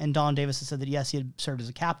 and Dawn Davis had said that, yes, he had served as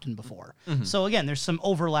a captain before. So again, there's some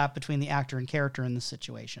overlap between the actor and character in this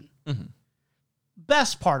situation.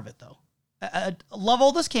 Best part of it, though, I love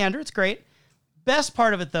all this candor. It's great. Best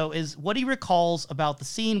part of it, though, is what he recalls about the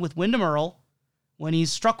scene with Wyndham Earle when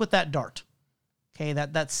he's struck with that dart. Okay,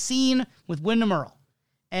 that scene with Wyndham Earle.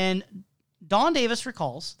 And Dawn Davis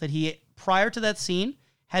recalls that he, prior to that scene,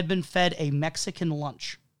 had been fed a Mexican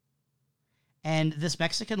lunch. And this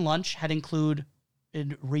Mexican lunch had included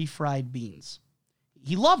refried beans.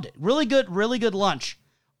 He loved it. Really good lunch.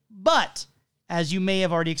 But, as you may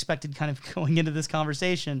have already expected kind of going into this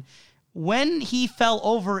conversation, when he fell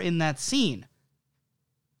over in that scene,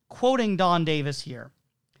 quoting Dawn Davis here,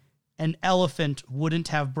 an elephant wouldn't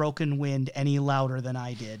have broken wind any louder than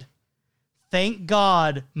I did. Thank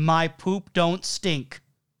God my poop don't stink.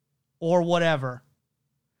 Or whatever.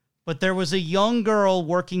 But there was a young girl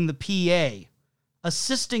working the PA,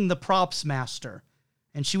 assisting the props master,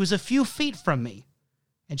 and she was a few feet from me,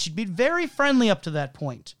 and she'd been very friendly up to that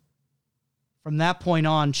point. From that point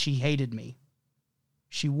on, she hated me.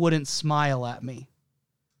 She wouldn't smile at me.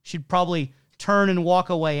 She'd probably turn and walk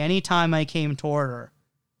away anytime I came toward her.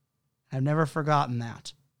 I've never forgotten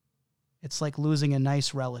that. It's like losing a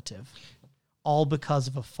nice relative, all because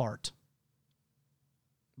of a fart.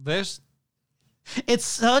 It's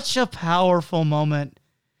such a powerful moment.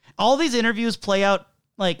 All these interviews play out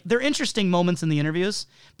Like, they're interesting moments in the interviews,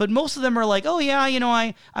 but most of them are like, oh, yeah,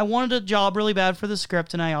 I wanted a job really bad for the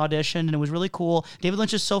script, and I auditioned, and it was really cool. David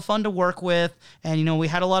Lynch is so fun to work with, and, we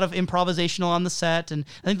had a lot of improvisational on the set, and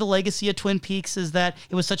I think the legacy of Twin Peaks is that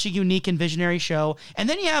it was such a unique and visionary show. And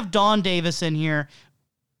then you have Dawn Davis in here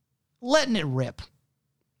letting it rip,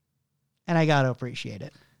 and I got to appreciate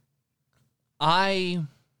it. I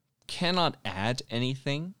cannot add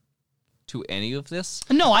anything to any of this.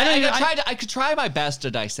 No, I could try my best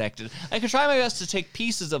to dissect it. I could try my best to take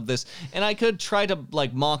pieces of this, and I could try to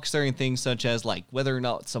mock certain things, such as whether or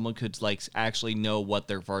not someone could actually know what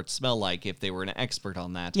their farts smell like if they were an expert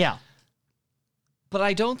on that. Yeah. But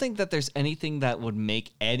I don't think that there's anything that would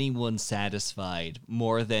make anyone satisfied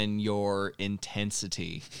more than your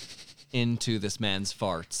intensity into this man's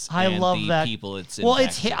farts. I love that. People it's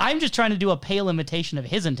I'm just trying to do a pale imitation of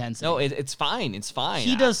his intensity. No, it's fine. It's fine.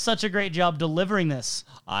 He does such a great job delivering this.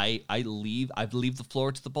 I leave the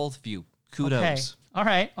floor to the both of you. Kudos. Okay. All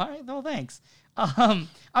right. Well, thanks. I'm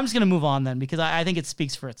just gonna move on then because I think it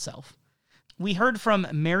speaks for itself. We heard from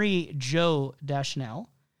Mary Jo Deschanel,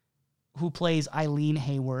 who plays Eileen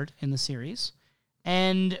Hayward in the series.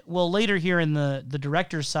 And we'll later hear in the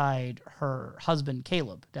director's side, her husband,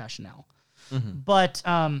 Caleb Deschanel. Mm-hmm. But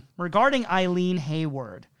regarding Eileen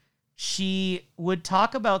Hayward, she would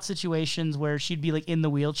talk about situations where she'd be in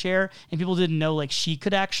the wheelchair and people didn't know she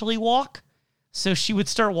could actually walk. So she would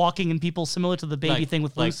start walking and people, similar to the baby thing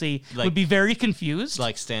with Lucy, would be very confused.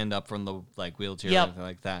 Stand up from the wheelchair or anything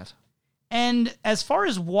like that. And as far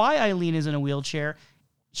as why Eileen is in a wheelchair,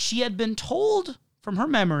 she had been told from her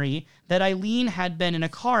memory that Eileen had been in a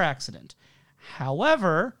car accident.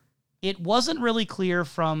 However, it wasn't really clear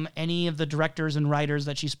from any of the directors and writers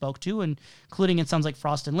that she spoke to, including, it sounds like,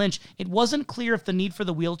 Frost and Lynch, it wasn't clear if the need for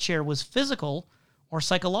the wheelchair was physical or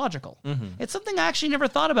psychological. Mm-hmm. It's something I actually never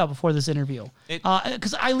thought about before this interview.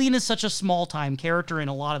 Because Eileen is such a small-time character in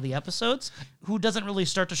a lot of the episodes who doesn't really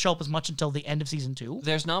start to show up as much until the end of season 2.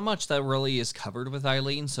 There's not much that really is covered with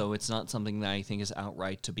Eileen, so it's not something that I think is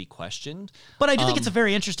outright to be questioned. But I do think it's a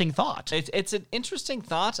very interesting thought. It's an interesting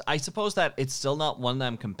thought. I suppose that it's still not one that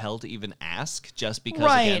I'm compelled to even ask, just because,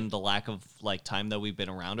 again, the lack of time that we've been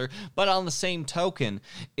around her. But on the same token,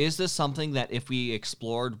 is this something that if we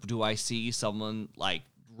explored, do I see someone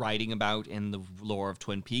writing about in the lore of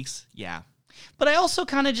Twin Peaks? Yeah. But I also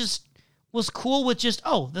kind of just was cool with just,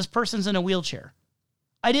 this person's in a wheelchair.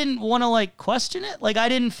 I didn't want to question it. I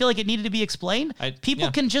didn't feel like it needed to be explained. People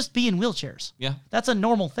can just be in wheelchairs. Yeah. That's a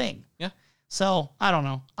normal thing. Yeah. So I don't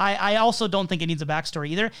know. I also don't think it needs a backstory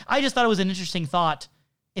either. I just thought it was an interesting thought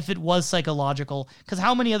if it was psychological, because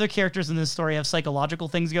how many other characters in this story have psychological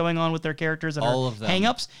things going on with their characters that all are of them.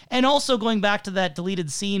 hang-ups? And also going back to that deleted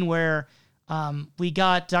scene where we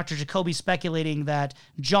got Dr. Jacoby speculating that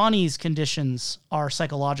Johnny's conditions are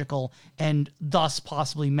psychological and thus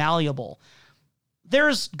possibly malleable.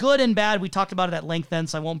 There's good and bad. We talked about it at length then,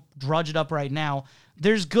 so I won't drudge it up right now.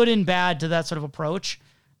 There's good and bad to that sort of approach.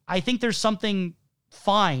 I think there's something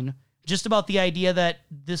fine just about the idea that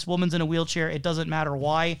this woman's in a wheelchair. It doesn't matter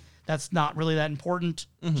why. That's not really that important.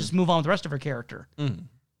 Mm-hmm. Just move on with the rest of her character. Mm-hmm.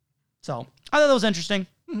 So I thought that was interesting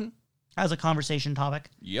as a conversation topic.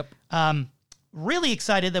 Yep. Really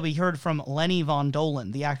excited that we heard from Lenny Von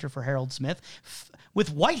Dolan, the actor for Harold Smith, with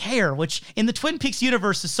white hair, which in the Twin Peaks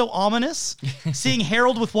universe is so ominous. Seeing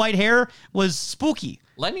Harold with white hair was spooky.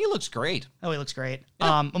 Lenny looks great. Oh, he looks great.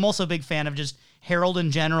 Yeah. I'm also a big fan of just Harold in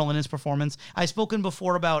general and his performance. I've spoken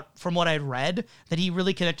before about, from what I'd read, that he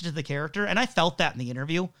really connected to the character, and I felt that in the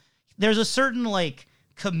interview. There's a certain,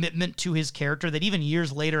 commitment to his character that even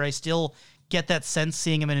years later I still get that sense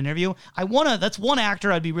seeing him in an interview. That's one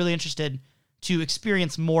actor I'd be really interested to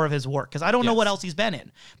experience more of his work, because I don't know what else he's been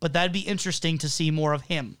in, but that'd be interesting to see more of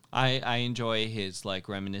him. I enjoy his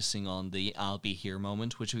reminiscing on the "I'll be here"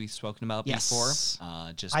 moment, which we've spoken about before.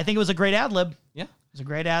 I think it was a great ad lib. Yeah, it was a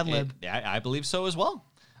great ad lib. I believe so as well.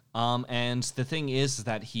 And the thing is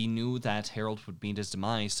that he knew that Harold would meet his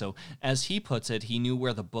demise, so as he puts it, he knew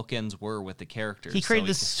where the bookends were with the characters. He created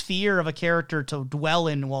this sphere of a character to dwell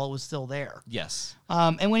in while it was still there. Yes.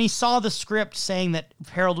 And when he saw the script saying that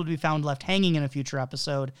Harold would be found left hanging in a future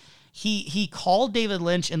episode, he called David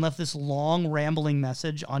Lynch and left this long, rambling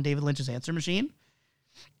message on David Lynch's answer machine.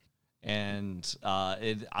 And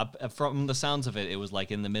from the sounds of it, it was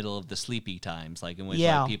in the middle of the sleepy times, in which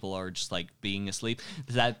people are just being asleep.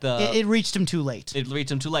 It reached him too late. It reached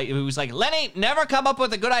him too late. It was Lenny, never come up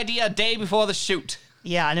with a good idea a day before the shoot.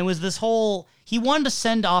 Yeah, and it was this whole, he wanted to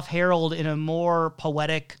send off Harold in a more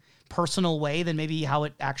poetic, personal way than maybe how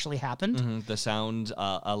it actually happened. Mm-hmm. The sound,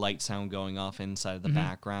 a light sound going off inside of the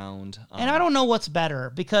background. And I don't know what's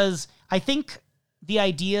better, because I think the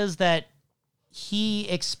ideas that he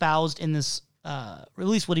espoused in this, or at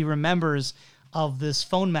least what he remembers of this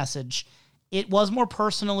phone message, it was more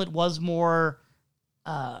personal. It was more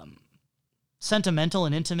sentimental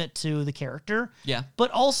and intimate to the character. Yeah.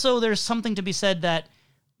 But also there's something to be said that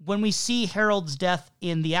when we see Harold's death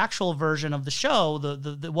in the actual version of the show,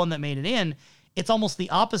 the one that made it in, it's almost the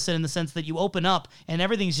opposite in the sense that you open up and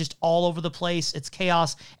everything's just all over the place. It's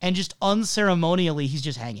chaos, and just unceremonially, he's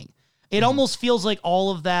just hanging. It almost feels like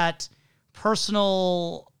all of that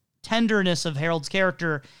personal tenderness of Harold's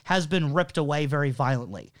character has been ripped away very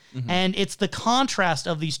violently. And it's the contrast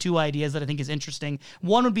of these two ideas that I think is interesting.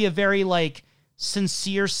 One would be a very like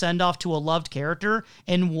sincere send-off to a loved character,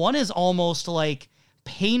 and one is almost like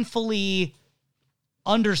painfully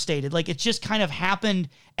understated. Like, it just kind of happened,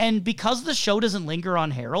 and because the show doesn't linger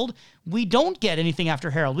on Harold, we don't get anything after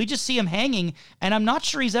Harold. We just see him hanging, and I'm not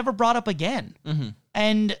sure he's ever brought up again.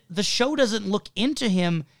 And the show doesn't look into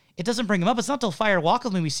him. It doesn't bring him up. It's not till Fire Walk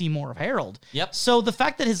With Me we see more of Harold. Yep. So the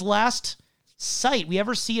fact that his last sight we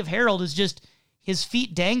ever see of Harold is just his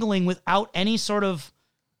feet dangling without any sort of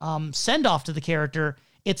send-off to the character,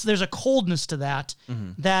 there's a coldness to that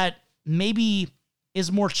that maybe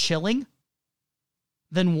is more chilling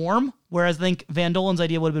than warm, whereas I think Van Dolen's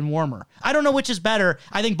idea would have been warmer. I don't know which is better.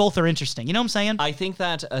 I think both are interesting. You know what I'm saying? I think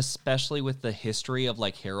that especially with the history of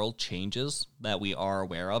like Harold changes that we are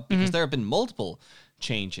aware of, because there have been multiple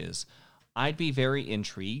changes, I'd be very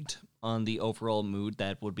intrigued on the overall mood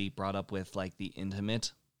that would be brought up with like the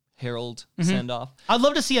intimate Harold send-off. I'd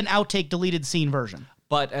love to see an outtake deleted scene version.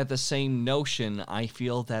 But at the same notion, I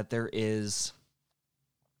feel that there is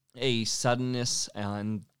a suddenness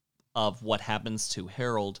and of what happens to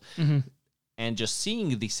Harold, and just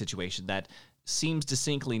seeing the situation that seems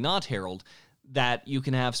distinctly not Harold, that you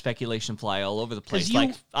can have speculation fly all over the place.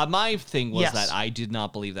 My thing was that I did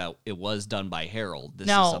not believe that it was done by Harold. This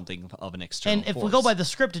is something of an external And if force. we go by the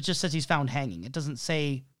script, it just says he's found hanging. It doesn't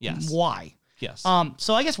say why. Yes.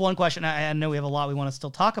 So I guess one question, I know we have a lot we want to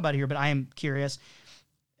still talk about here, but I am curious.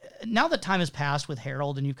 Now that time has passed with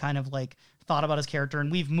Harold and you've kind of like thought about his character,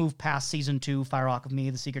 and we've moved past season 2, Fire Walk With Me,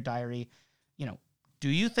 The Secret Diary, do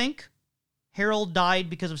you think Harold died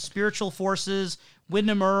because of spiritual forces,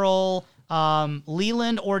 Wyndham Earl,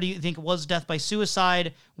 Leland, or do you think it was death by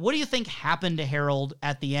suicide? What do you think happened to Harold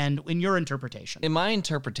at the end in your interpretation? In my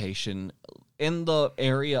interpretation, in the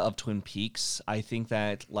area of Twin Peaks, I think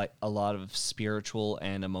that like a lot of spiritual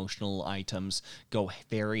and emotional items go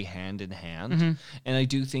very hand in hand. And I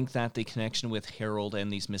do think that the connection with Harold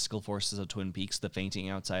and these mystical forces of Twin Peaks, the fainting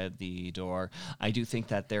outside the door, I do think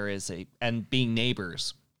that there is and being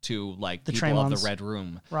neighbors to like the people of the Red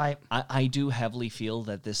Room. Right. I do heavily feel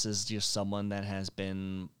that this is just someone that has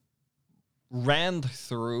been ran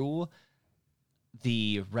through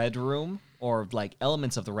the Red Room, or like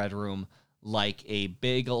elements of the Red Room, like a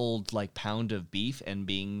big old like pound of beef, and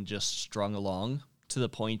being just strung along to the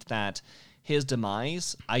point that his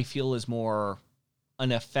demise, I feel, is more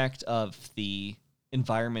an effect of the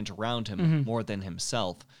environment around him more than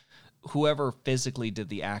himself. Whoever physically did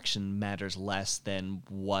the action matters less than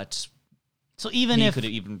what even he if could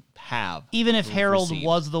even have. Even if Harold received.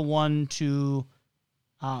 was the one to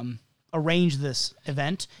arrange this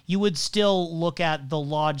event, you would still look at the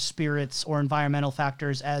lodge spirits or environmental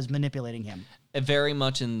factors as manipulating him. Very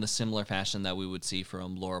much in the similar fashion that we would see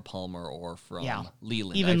from Laura Palmer or from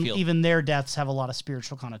Leland. Even their deaths have a lot of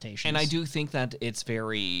spiritual connotations. And I do think that it's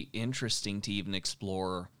very interesting to even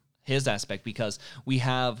explore his aspect, because we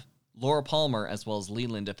have Laura Palmer as well as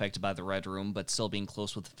Leland affected by the Red Room, but still being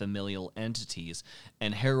close with familial entities,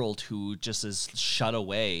 and Harold, who just is shut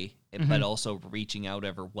away, but also reaching out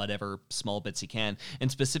over whatever small bits he can, and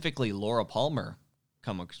specifically Laura Palmer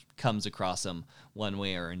comes across him one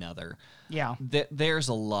way or another. Yeah. There's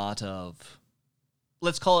a lot of,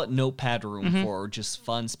 let's call it notepad room for just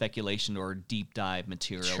fun speculation or deep dive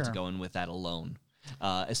material to go in with that alone,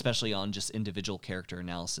 especially on just individual character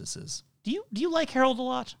analyses. Do you like Harold a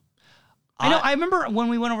lot? I remember when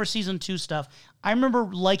we went over season 2 stuff, I remember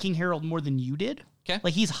liking Harold more than you did. Okay.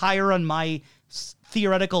 Like, he's higher on my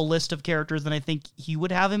theoretical list of characters than I think he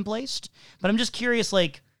would have him placed. But I'm just curious,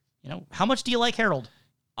 like, how much do you like Harold?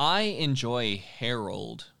 I enjoy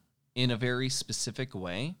Harold in a very specific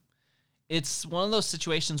way. It's one of those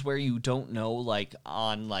situations where you don't know,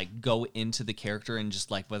 go into the character and just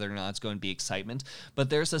like whether or not it's going to be excitement. But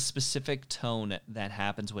there's a specific tone that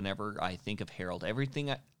happens whenever I think of Harold.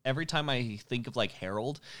 Every time I think of like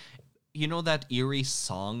Harold, you know that eerie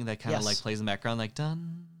song that kind of like plays in the background, like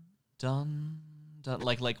dun dun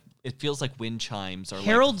like it feels like wind chimes. Or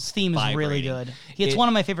Harold's theme is really vibrating. good. It's one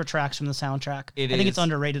of my favorite tracks from the soundtrack. I think it's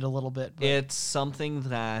underrated a little bit. But. It's something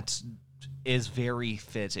that is very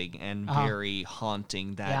fitting and very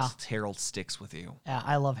haunting that Harold sticks with you. Yeah,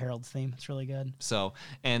 I love Harold's theme. It's really good. So,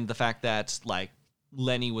 and the fact that like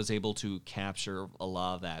Lenny was able to capture a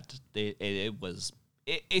lot of that,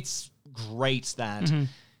 it's great that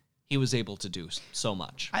he was able to do so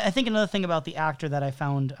much. I think another thing about the actor that I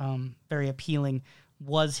found very appealing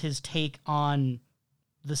was his take on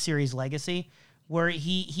the series' legacy, where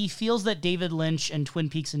he feels that David Lynch and Twin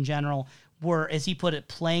Peaks in general were, as he put it,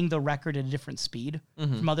 playing the record at a different speed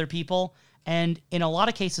from other people, and in a lot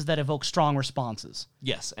of cases that evoke strong responses.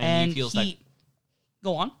 Yes, and he feels that...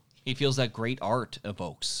 Go on. He feels that great art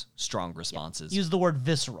evokes strong responses. Use the word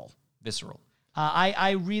visceral. Visceral.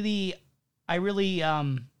 I really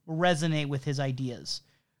resonate with his ideas.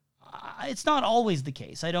 It's not always the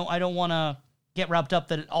case. I don't want to get wrapped up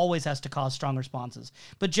that it always has to cause strong responses.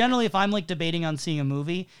 But generally, if I'm like debating on seeing a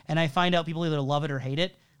movie and I find out people either love it or hate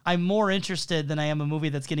it, I'm more interested than I am a movie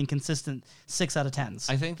that's getting consistent 6 out of 10s.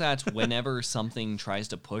 I think that whenever something tries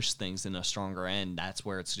to push things in a stronger end, that's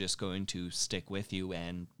where it's just going to stick with you,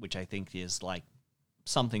 and which I think is like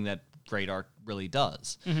something that great art really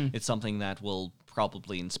does. It's something that will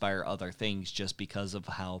probably inspire other things just because of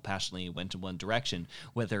how passionately it went in one direction,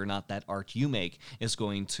 whether or not that art you make is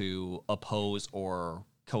going to oppose or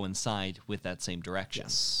coincide with that same direction.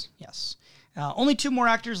 Yes. Only 2 more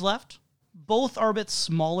actors left. Both are a bit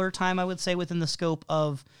smaller time, I would say, within the scope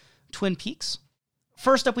of Twin Peaks.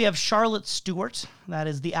 First up, we have Charlotte Stewart. That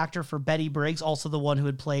is the actor for Betty Briggs, also the one who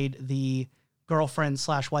had played the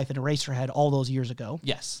girlfriend/wife in Eraserhead all those years ago.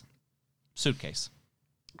 Yes. Suitcase.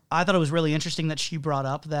 I thought it was really interesting that she brought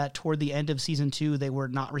up that toward the end of season 2, they were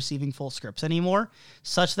not receiving full scripts anymore,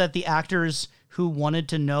 such that the actors who wanted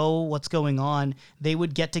to know what's going on, they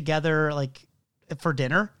would get together like for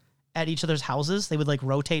dinner at each other's houses. They would like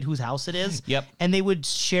rotate whose house it is. Yep. And they would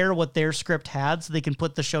share what their script had so they can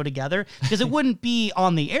put the show together, because it wouldn't be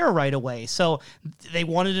on the air right away. So they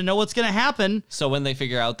wanted to know what's going to happen. So when they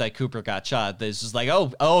figure out that Cooper got shot, it's just like,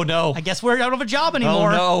 oh no. I guess we're out of a job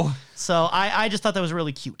anymore. Oh no. So I just thought that was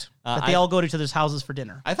really cute that they all go to each other's houses for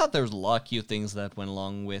dinner. I thought there was a lot of cute things that went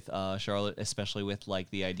along with Charlotte, especially with like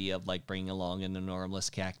the idea of like bringing along an enormous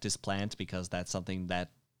cactus plant, because that's something that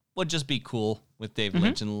would just be cool with David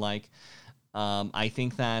Lynch and the like. I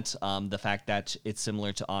think that the fact that it's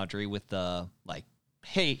similar to Audrey with the like,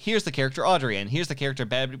 hey, here's the character Audrey and here's the character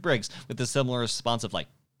Betty Briggs, with the similar response of like,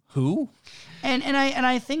 who? And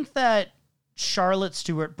I think that Charlotte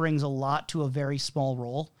Stewart brings a lot to a very small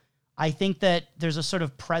role. I think that there's a sort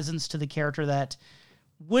of presence to the character that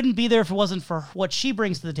wouldn't be there if it wasn't for what she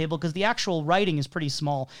brings to the table, because the actual writing is pretty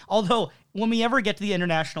small. Although, when we ever get to the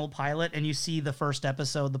international pilot and you see the first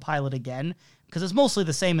episode, the pilot again, because it's mostly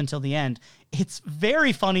the same until the end, it's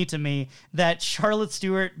very funny to me that Charlotte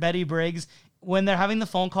Stewart, Betty Briggs, when they're having the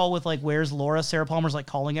phone call with, like, where's Laura? Sarah Palmer's, like,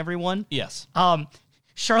 calling everyone. Yes.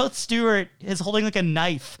 Charlotte Stewart is holding like a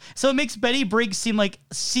knife. So it makes Betty Briggs seem like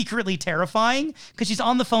secretly terrifying, because she's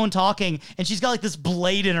on the phone talking and she's got like this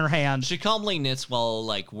blade in her hand. She calmly knits while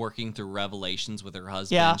like working through revelations with her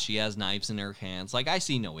husband. Yeah. She has knives in her hands. Like, I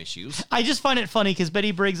see no issues. I just find it funny because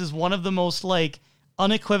Betty Briggs is one of the most like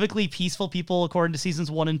unequivocally peaceful people according to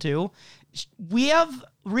seasons 1 and 2. We have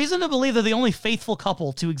reason to believe they're the only faithful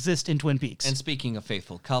couple to exist in Twin Peaks. And speaking of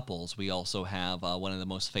faithful couples, we also have one of the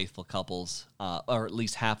most faithful couples, or at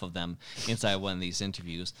least half of them, inside one of these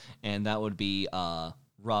interviews, and that would be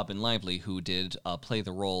Robin Lively, who did play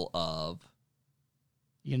the role of...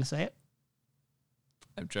 You gonna say it?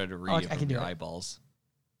 I'm trying to read I it can from do your it. eyeballs.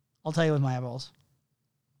 I'll tell you with my eyeballs.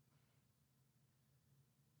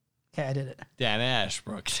 Okay, I did it. Dan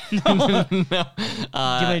Ashbrook. No. No. Do you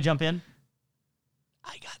want me to jump in?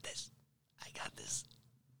 I got this.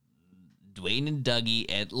 Dwayne and Dougie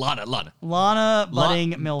and Lana. Lana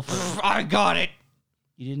Budding Milford. I got it.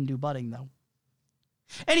 You didn't do Budding, though.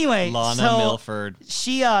 Anyway, Lana so Milford.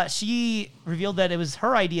 She revealed that it was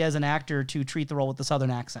her idea as an actor to treat the role with the Southern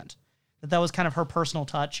accent. That was kind of her personal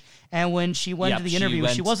touch. And when she went to the interview,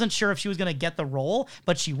 she wasn't sure if she was going to get the role,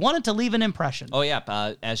 but she wanted to leave an impression. Oh,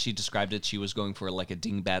 yeah. As she described it, she was going for like a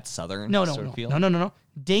dingbat Southern No. feel. No.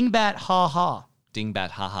 Dingbat ha-ha. Dingbat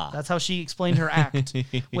haha. That's how she explained her act,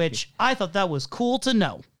 which I thought that was cool to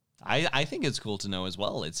know. I think it's cool to know as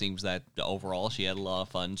well. It seems that overall she had a lot of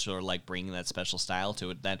fun sort of like bringing that special style to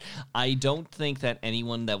it that I don't think that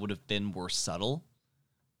anyone that would have been more subtle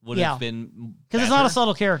would have been because it's not a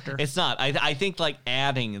subtle character. It's not. I think like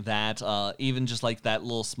adding that, even just like that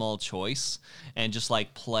little small choice, and just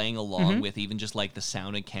like playing along with even just like the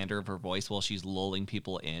sound and candor of her voice while she's lulling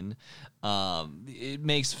people in, it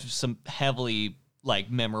makes some heavily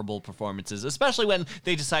like memorable performances, especially when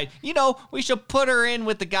they decide, we should put her in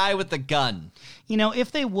with the guy with the gun.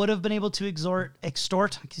 If they would have been able to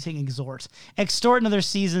extort another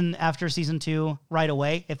season after season 2 right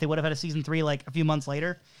away, if they would have had a season 3 like a few months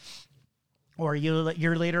later or a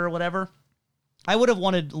year later or whatever, I would have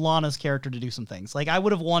wanted Lana's character to do some things. Like I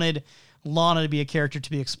would have wanted Lana to be a character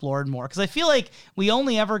to be explored more, because I feel like we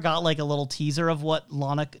only ever got like a little teaser of what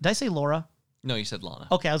Lana. Did I say Laura? No, you said Lana.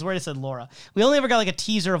 Okay, I was worried I said Laura. We only ever got like a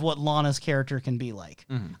teaser of what Lana's character can be like.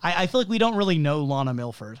 I feel like we don't really know Lana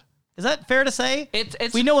Milford. Is that fair to say?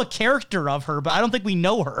 We know a character of her, but I don't think we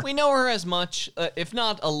know her. We know her as much, if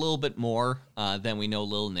not a little bit more, than we know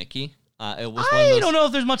Lil Nicky. I don't know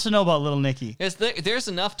if there's much to know about Little Nicky. There's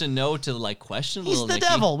enough to know to like question Lil Nicky. He's the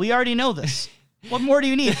devil. We already know this. What more do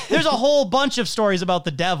you need? There's a whole bunch of stories about the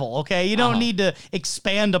devil, okay? You don't need to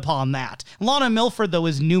expand upon that. Lana Milford, though,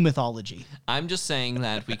 is new mythology. I'm just saying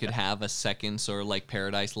that we could have a second sort of like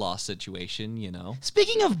Paradise Lost situation,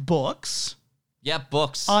 Speaking of books... Yeah,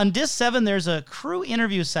 books. On Disc 7, there's a crew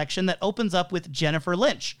interview section that opens up with Jennifer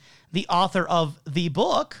Lynch, the author of the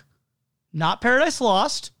book, not Paradise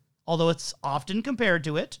Lost, although it's often compared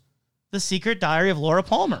to it, The Secret Diary of Laura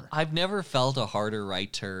Palmer. I've never felt a harder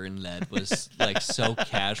right turn that was like so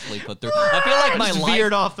casually put through. I feel like my life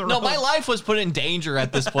veered off the road. No, my life was put in danger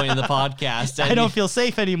at this point in the podcast. I don't feel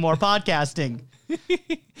safe anymore podcasting.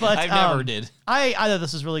 But I never did. I thought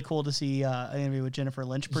this was really cool to see an interview with Jennifer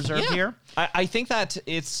Lynch preserved here. I think that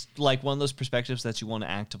it's like one of those perspectives that you want to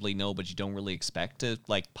actively know, but you don't really expect to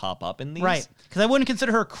like pop up in these. Right, because I wouldn't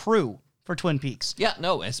consider her crew for Twin Peaks. Yeah,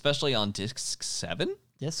 no, especially on Disc 7.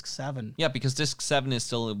 Disc 7. Yeah, because Disc 7 is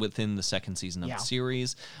still within the second season of the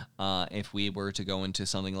series. If we were to go into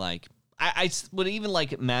something like... I would even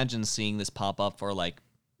like imagine seeing this pop up for like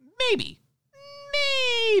maybe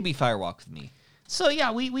Firewalk with Me. So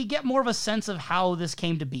yeah, we get more of a sense of how this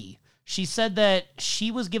came to be. She said that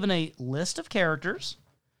she was given a list of characters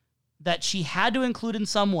that she had to include in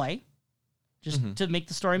some way, just to make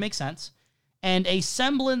the story make sense, and a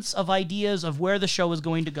semblance of ideas of where the show is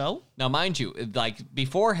going to go. Now, mind you, like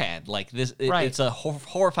beforehand, like this, it's a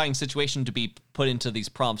horrifying situation to be put into these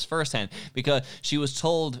prompts firsthand, because she was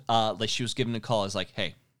told, like she was given a call as like,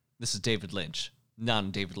 hey, this is David Lynch. Not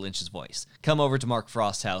in David Lynch's voice. Come over to Mark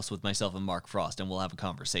Frost's house with myself and Mark Frost, and we'll have a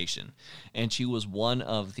conversation. And she was one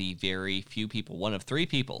of the very few people, one of 3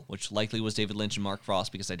 people, which likely was David Lynch and Mark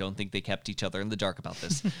Frost, because I don't think they kept each other in the dark about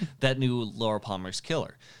this, that knew Laura Palmer's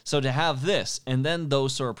killer. So to have this, and then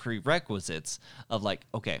those sort of prerequisites of like,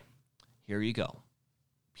 okay, here you go.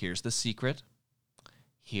 Here's the secret.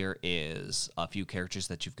 Here is a few characters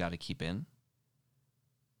that you've got to keep in.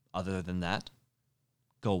 Other than that,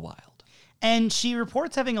 go wild. And she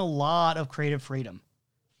reports having a lot of creative freedom.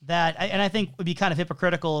 And I think would be kind of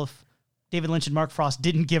hypocritical if David Lynch and Mark Frost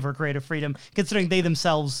didn't give her creative freedom, considering they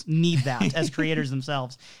themselves need that as creators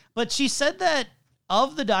themselves. But she said that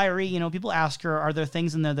of the diary, people ask her, are there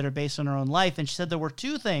things in there that are based on her own life? And she said there were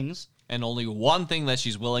 2 things. And only one thing that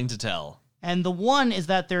she's willing to tell. And the one is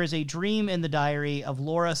that there is a dream in the diary of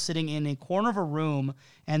Laura sitting in a corner of a room,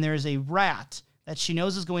 and there is a rat that she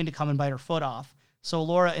knows is going to come and bite her foot off. So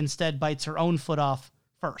Laura instead bites her own foot off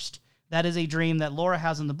first. That is a dream that Laura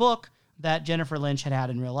has in the book that Jennifer Lynch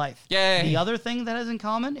had in real life. Yay! The other thing that is in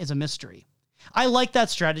common is a mystery. I like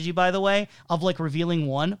that strategy, by the way, of like revealing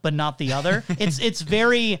one but not the other. It's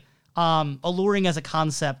very alluring as a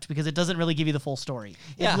concept because it doesn't really give you the full story.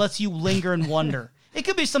 It lets you linger and wonder. It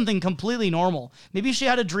could be something completely normal. Maybe she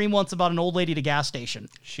had a dream once about an old lady at a gas station.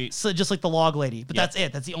 So just like the log lady. But that's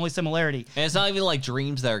it. That's the only similarity. And it's not even like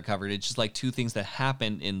dreams that are covered. It's just like 2 things that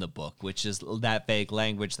happen in the book, which is that vague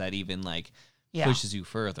language that even like pushes you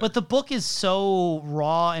further. But the book is so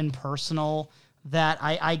raw and personal that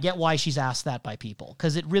I get why she's asked that by people,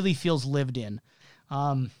 because it really feels lived in.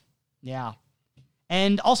 Yeah.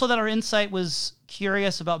 And also that our insight was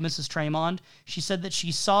curious about Mrs. Tremond. She said that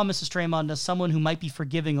she saw Mrs. Tremond as someone who might be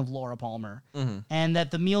forgiving of Laura Palmer. And that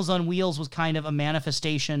the Meals on Wheels was kind of a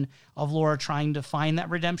manifestation of Laura trying to find that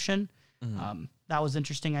redemption. That was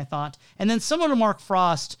interesting, I thought. And then similar to Mark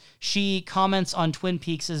Frost, she comments on Twin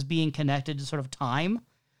Peaks as being connected to sort of time.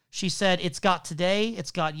 She said, it's got today,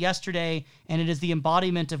 it's got yesterday, and it is the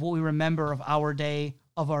embodiment of what we remember of our day,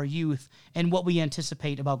 of our youth, and what we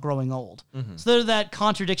anticipate about growing old. So there's that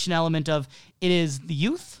contradiction element of it is the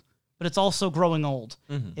youth, but it's also growing old.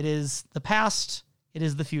 It is the past, it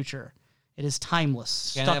is the future. It is timeless,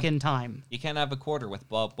 stuck in time. You can't have a quarter with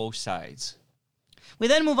both sides. We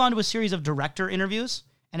then move on to a series of director interviews.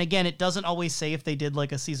 And again, it doesn't always say if they did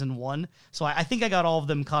like a season 1. So I think I got all of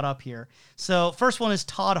them caught up here. So first one is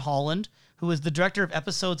Todd Holland, who is the director of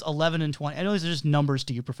episodes 11 and 20. I know these are just numbers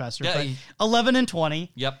to you, Professor, but 11 and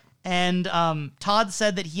 20. Yep. And Todd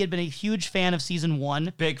said that he had been a huge fan of season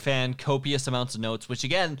 1. Big fan, copious amounts of notes, which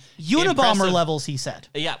again... Unabomber levels, he said.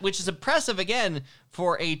 Yeah, which is impressive, again,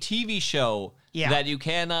 for a TV show that you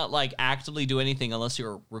cannot, like, actively do anything unless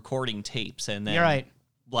you're recording tapes and then... You're right.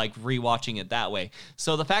 Like rewatching it that way.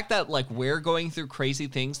 So the fact that like we're going through crazy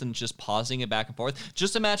things and just pausing it back and forth,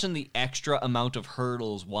 just imagine the extra amount of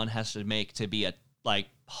hurdles one has to make to be at like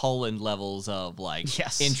Holland levels of like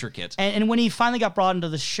intricate. And when he finally got brought into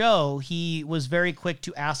the show, he was very quick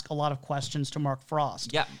to ask a lot of questions to Mark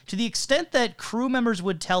Frost. Yeah. To the extent that crew members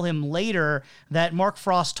would tell him later that Mark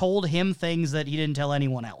Frost told him things that he didn't tell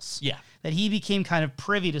anyone else. Yeah. That he became kind of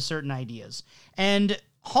privy to certain ideas. And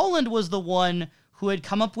Holland was the one who had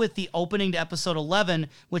come up with the opening to episode 11,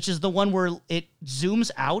 which is the one where it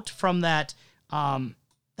zooms out from that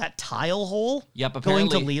that tile hole going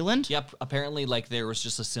to Leland. Yep, apparently like there was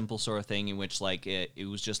just a simple sort of thing in which like it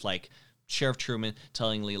was just like Sheriff Truman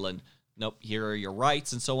telling Leland, nope, here are your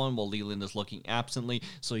rights and so on, while Leland is looking absently.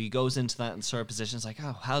 So he goes into that sort of position. It's like,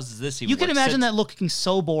 oh, how does this even You can work? imagine that looking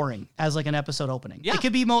so boring as like an episode opening. Yeah. It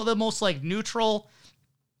could be the most like neutral,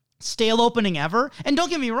 stale opening ever. And don't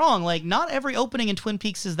get me wrong, like not every opening in Twin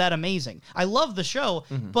Peaks is that amazing. I love the show,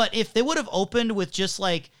 but if they would have opened with just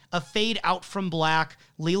like a fade out from black,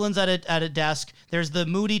 Leland's at a desk, there's the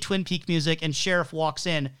moody Twin Peak music, and Sheriff walks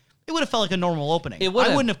in, it would have felt like a normal opening. I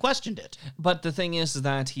wouldn't have questioned it. But the thing is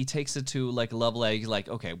that he takes it to like a level that he's like,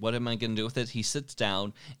 okay, what am I going to do with it? He sits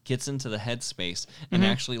down, gets into the headspace, and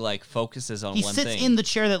actually like focuses on one thing. He sits in the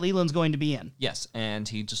chair that Leland's going to be in. Yes, and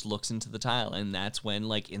he just looks into the tile, and that's when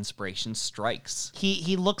like inspiration strikes.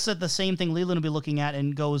 He looks at the same thing Leland will be looking at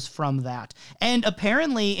and goes from that. And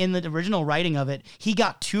apparently in the original writing of it, he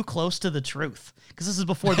got too close to the truth. Because this is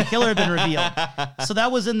before the killer had been revealed. So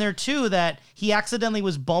that was in there too, that he accidentally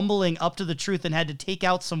was bumbling up to the truth and had to take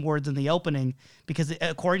out some words in the opening because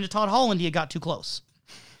according to Todd Holland, he had got too close.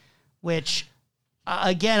 Which,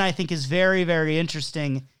 again, I think is very, very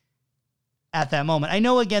interesting at that moment. I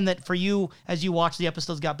know, again, that for you, as you watch, the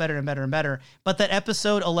episodes got better and better and better, but that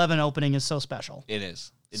episode 11 opening is so special. It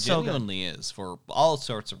is. It So genuinely is, for all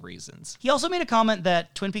sorts of reasons. He also made a comment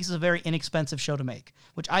that Twin Peaks is a very inexpensive show to make,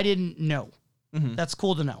 which I didn't know. That's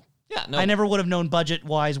cool to know. Yeah, no. I never would have known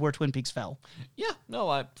budget-wise where Twin Peaks fell. Yeah,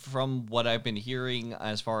 no, from what I've been hearing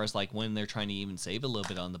as far as like when they're trying to even save a little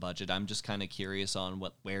bit on the budget, I'm just kind of curious on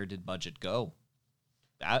where did budget go?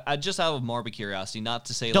 I just out of morbid curiosity, not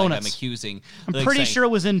to say Donuts. like I'm accusing. I'm like, pretty saying, sure it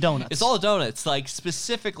was in donuts. It's all donuts, like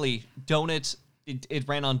specifically donuts. It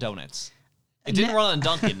ran on donuts. It didn't run on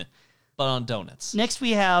Dunkin', but on donuts. Next,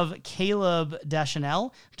 we have Caleb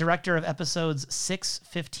Deschanel, director of episodes 6,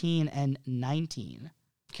 15, and 19.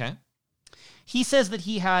 Okay. He says that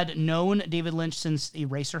he had known David Lynch since the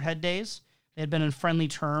Eraserhead days. They had been on friendly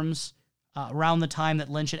terms around the time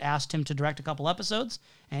that Lynch had asked him to direct a couple episodes,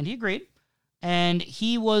 and he agreed. And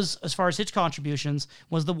he was, as far as his contributions,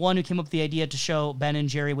 was the one who came up with the idea to show Ben and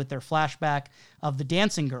Jerry with their flashback of the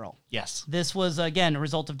dancing girl. Yes. This was, again, a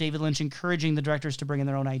result of David Lynch encouraging the directors to bring in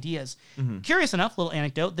their own ideas. Curious enough, little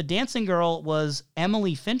anecdote, the dancing girl was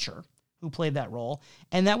Emily Fincher, who played that role,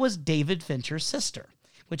 and that was David Fincher's sister,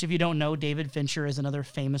 which, if you don't know, David Fincher is another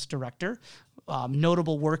famous director.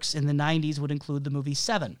 Notable works in the 90s would include the movie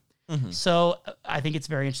Seven. So I think it's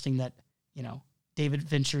very interesting that, you know, David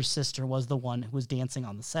Fincher's sister was the one who was dancing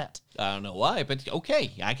on the set. I don't know why, but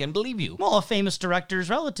okay, I can believe you. Well, a famous director's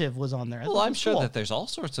relative was on there. Well, I'm sure that there's all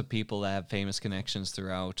sorts of people that have famous connections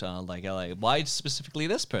throughout, like LA. Why specifically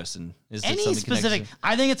this person? Is there any something specific? connected?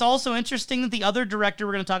 I think it's also interesting that the other director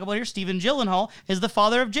we're going to talk about here, Stephen Gyllenhaal, is the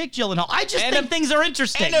father of Jake Gyllenhaal. I just think things are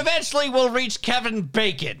interesting. And eventually we'll reach Kevin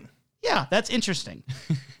Bacon. Yeah, that's interesting.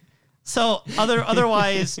 So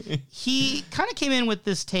otherwise, he kind of came in with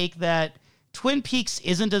this take that Twin Peaks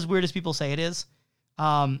isn't as weird as people say it is.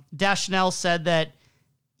 Deschanel said that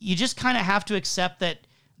you just kind of have to accept that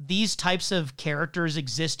these types of characters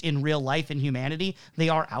exist in real life in humanity. They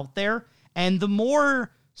are out there. And the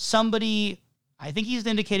more somebody, I think he's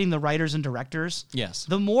indicating the writers and directors. Yes.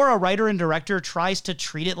 The more a writer and director tries to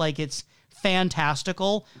treat it like it's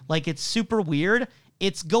fantastical, like it's super weird,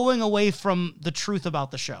 it's going away from the truth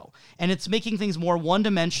about the show. And it's making things more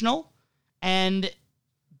one-dimensional, and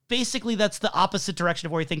basically that's the opposite direction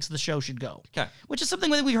of where he thinks the show should go. Okay. Which is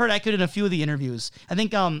something that we heard echoed in a few of the interviews. I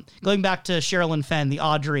think going back to Sherilyn Fenn, the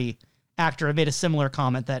Audrey actor have made a similar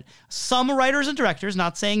comment that some writers and directors,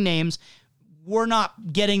 not saying names, were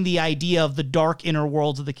not getting the idea of the dark inner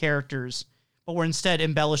worlds of the characters, but were instead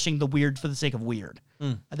embellishing the weird for the sake of weird.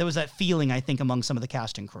 There was that feeling, I think, among some of the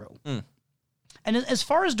cast and crew. And as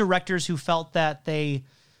far as directors who felt that they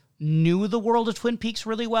knew the world of Twin Peaks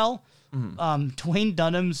really well, Dwayne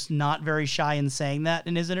Dunham's not very shy in saying that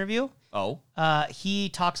in his interview. Oh. He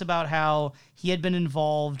talks about how he had been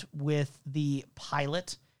involved with the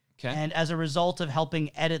pilot. Okay. And as a result of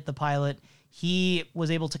helping edit the pilot, he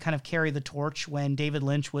was able to kind of carry the torch when David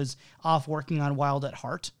Lynch was off working on Wild at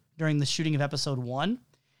Heart during the shooting of episode 1.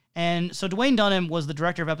 And so Dwayne Dunham was the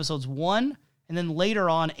director of episodes 1, and then later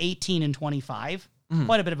on 18 and 25.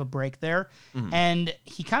 Quite a bit of a break there. And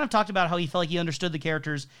he kind of talked about how he felt like he understood the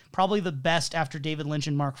characters probably the best after David Lynch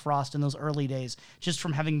and Mark Frost in those early days, just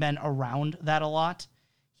from having been around that a lot.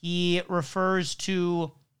 He refers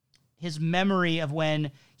to his memory of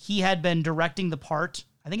when he had been directing the part,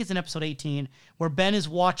 I think it's in episode 18, where Ben is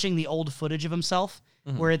watching the old footage of himself,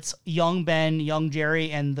 where it's young Ben, young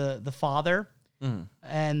Jerry, and the father.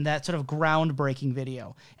 And that sort of groundbreaking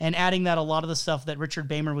video. And adding that a lot of the stuff that Richard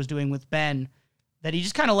Beymer was doing with Ben, that he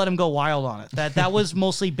just kind of let him go wild on it. That was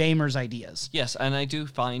mostly Beymer's ideas. Yes, and I do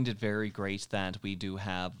find it very great that we do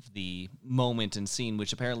have the moment and scene,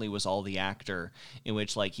 which apparently was all the actor, in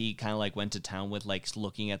which like he kind of like went to town with like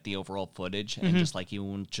looking at the overall footage and just like he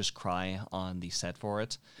wouldn't just cry on the set for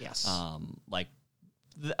it. Yes.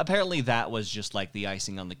 Apparently that was just like the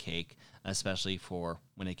icing on the cake, especially for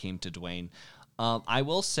when it came to Dwayne. I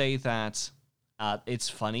will say that it's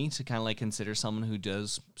funny to kind of like consider someone who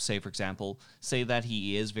does, say, for example, say that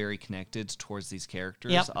he is very connected towards these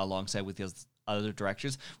characters alongside with his other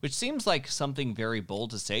directors, which seems like something very bold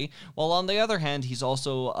to say. While on the other hand, he's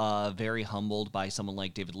also very humbled by someone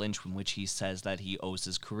like David Lynch, in which he says that he owes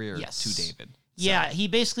his career to David. Yeah, he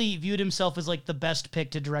basically viewed himself as like the best pick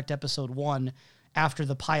to direct episode 1 after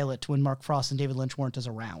the pilot when Mark Frost and David Lynch weren't as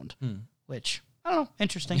around, which... I don't know.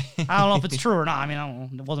 Interesting. I don't know if it's true or not. I mean, I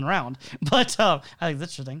don't know. It wasn't around. But I think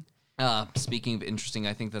that's interesting. Speaking of interesting,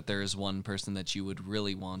 I think that there is one person that you would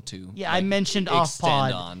really want to I mentioned off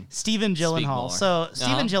pod, on. Stephen Gyllenhaal. So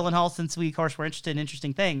Stephen Gyllenhaal, since we, of course, were interested in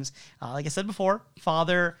interesting things, like I said before,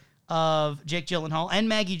 father of Jake Gyllenhaal and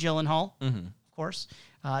Maggie Gyllenhaal, of course.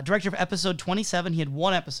 Director of episode 27. He had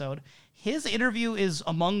one episode. His interview is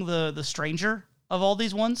among the stranger of all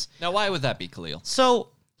these ones. Now, why would that be, Khalil?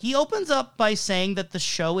 So... he opens up by saying that the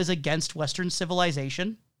show is against Western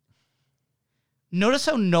civilization. Notice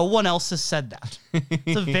how no one else has said that.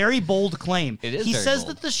 It's a very bold claim. It is He very says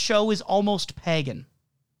bold. that the show is almost pagan.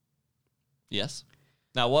 Yes.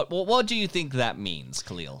 Now, what do you think that means,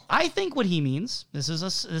 Khalil? I think what he means, this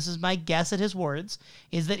is my guess at his words,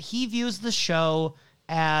 is that he views the show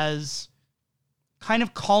as kind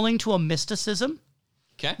of calling to a mysticism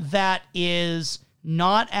that is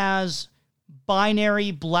not as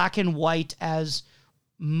binary, black and white as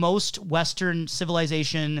most Western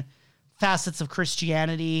civilization facets of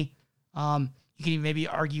Christianity. You can even maybe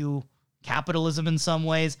argue capitalism in some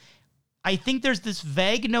ways. I think there's this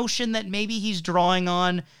vague notion that maybe he's drawing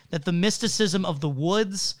on that the mysticism of the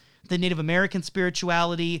woods, the Native American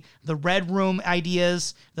spirituality, the Red Room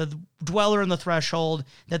ideas, the Dweller in the Threshold,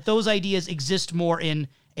 that those ideas exist more in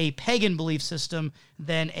a pagan belief system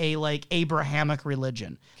than a like Abrahamic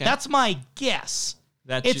religion. Okay. That's my guess.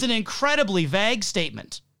 It's an incredibly vague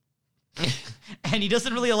statement. And he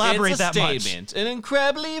doesn't really elaborate that much. An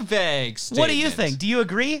incredibly vague statement. What do you think? Do you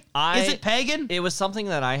agree? Is it pagan? It was something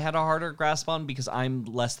that I had a harder grasp on because I'm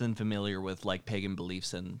less than familiar with like pagan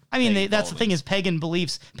beliefs and. I mean, that's the thing is pagan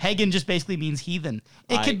beliefs. Pagan just basically means heathen.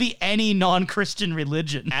 It could be any non-Christian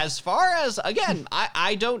religion. As far as again,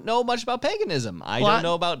 I don't know much about paganism. I don't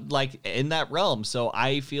know about like in that realm. So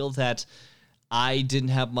I feel that I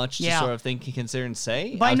didn't have much to sort of think, consider, and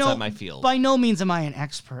say outside my field. By no means am I an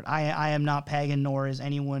expert. I am not pagan, nor is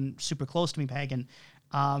anyone super close to me pagan.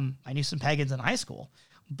 I knew some pagans in high school.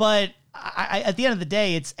 But at the end of the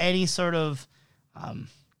day, it's any sort of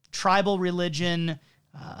tribal religion,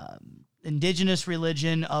 indigenous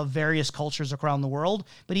religion of various cultures around the world,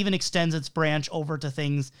 but even extends its branch over to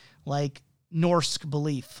things like Norse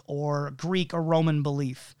belief or Greek or Roman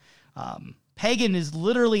belief. Pagan is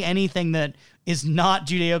literally anything that is not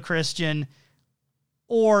Judeo-Christian,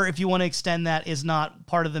 or if you want to extend that, is not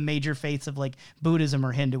part of the major faiths of like Buddhism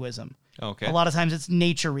or Hinduism. Okay. A lot of times it's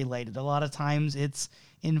nature related. A lot of times it's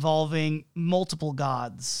involving multiple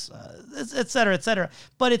gods, et cetera, et cetera.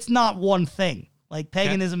 But it's not one thing. Like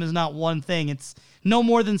paganism is not one thing. It's no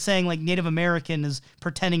more than saying like Native American is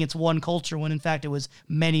pretending it's one culture when in fact it was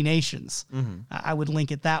many nations. I would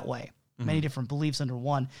link it that way. many different beliefs under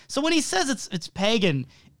one. So when he says it's pagan,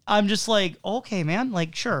 I'm just like, okay, man,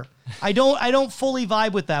 like, sure. I don't fully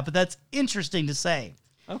vibe with that, but that's interesting to say.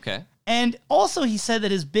 Okay. And also he said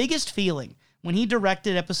that his biggest feeling when he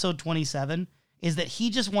directed episode 27 is that he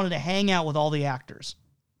just wanted to hang out with all the actors.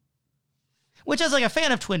 Which, as like a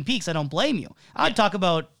fan of Twin Peaks, I don't blame you. I'd talk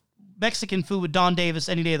about Mexican food with Don Davis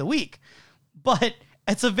any day of the week. But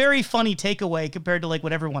it's a very funny takeaway compared to like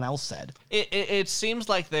what everyone else said. It seems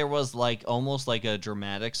like there was like almost like a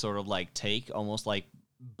dramatic sort of like take, almost like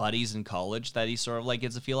buddies in college that he sort of like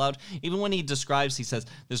gets a feel out. Even when he describes, he says,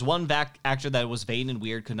 there's one actor that was vain and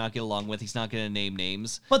weird, could not get along with. He's not going to name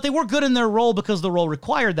names. But they were good in their role because the role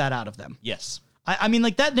required that out of them. Yes. I mean,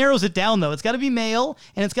 like, that narrows it down, though. It's got to be male,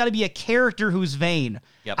 and it's got to be a character who's vain.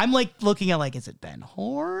 Yep. I'm, like, looking at, like, is it Ben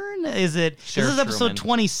Horn? Is it... Sheriff this is episode Truman.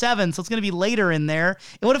 27, so it's going to be later in there.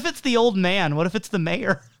 And what if it's the old man? What if it's the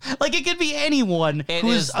mayor? Like, it could be anyone It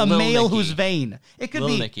who's is a Lil male Nicky. who's vain. It could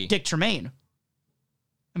Lil be Nicky. Dick Tremaine.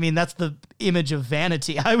 I mean, that's the image of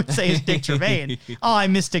vanity, I would say, is Dick Tremaine. Oh, I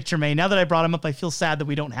miss Dick Tremaine. Now that I brought him up, I feel sad that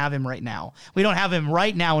we don't have him right now. We don't have him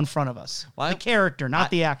right now in front of us. Why? The character, not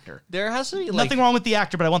the actor. There has to be like... Nothing wrong with the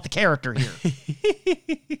actor, but I want the character here.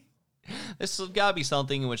 This has got to be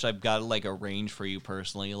something in which I've got to like arrange for you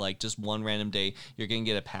personally. Like just one random day, you're going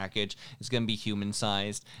to get a package. It's going to be human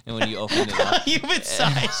sized. And when you open it up, Human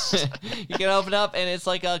size. you can open it up and it's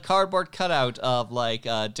like a cardboard cutout of like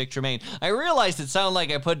Dick Tremaine. I realized it sounded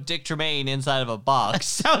like I put Dick Tremaine inside of a box.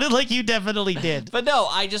 Sounded like you definitely did. But no,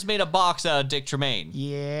 I just made a box out of Dick Tremaine.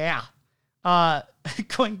 Yeah.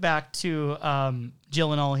 Going back to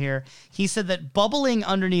Gyllenhaal here, he said that bubbling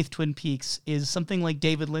underneath Twin Peaks is something like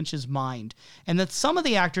David Lynch's mind, and that some of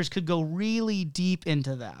the actors could go really deep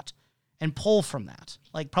into that and pull from that,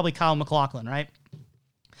 like probably Kyle MacLachlan, right?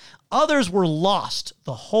 Others were lost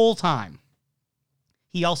the whole time.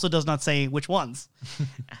 He also does not say which ones.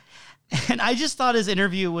 And I just thought his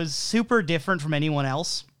interview was super different from anyone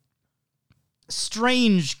else.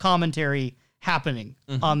 Strange commentary happening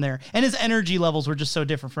on there. And his energy levels were just so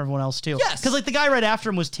different from everyone else, too. Yes. Because, like, the guy right after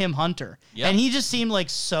him was Tim Hunter. Yep. And he just seemed,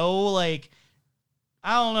 like, so, like,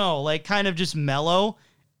 I don't know, like, kind of just mellow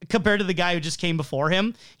compared to the guy who just came before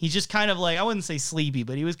him. He's just kind of, like, I wouldn't say sleepy,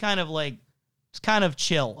 but he was kind of, like, just kind of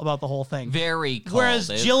chill about the whole thing. Very cold. Whereas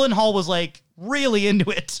Gyllenhaal was, like, really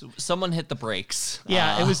into it. Someone hit the brakes.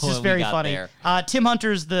 Yeah, it was when just we very got funny. there. Tim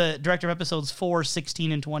Hunter's the director of episodes 4,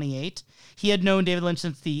 16, and 28. He had known David Lynch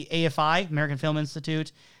since the AFI, American Film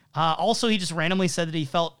Institute. Also, he just randomly said that he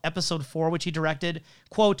felt episode 4, which he directed,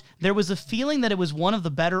 quote, there was a feeling that it was one of the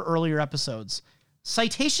better earlier episodes.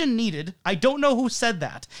 Citation needed. I don't know who said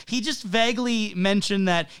that. He just vaguely mentioned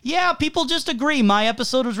that, yeah, people just agree my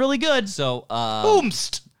episode was really good. So,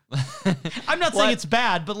 Boomst. I'm not saying What? it's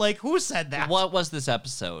bad, but, like, who said that? what was this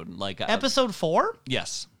episode? Like, Episode 4?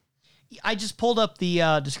 yes. I just pulled up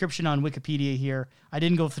the description on Wikipedia here. I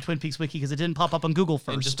didn't go with the Twin Peaks wiki because it didn't pop up on Google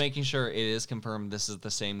first. And just making sure it is confirmed this is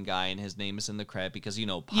the same guy and his name is in the credit because, you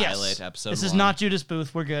know, Yes. pilot episode This is 1. not Judas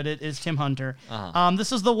Booth. We're good. It is Tim Hunter. Uh-huh.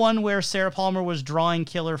 This is the one where Sarah Palmer was drawing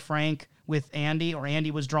Killer Frank with Andy, or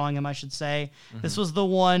Andy was drawing him, I should say. This was the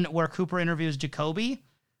one where Cooper interviews Jacoby,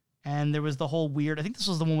 and there was the whole weird... I think this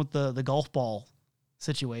was the one with the golf ball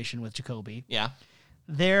situation with Jacoby. Yeah.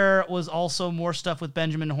 There was also more stuff with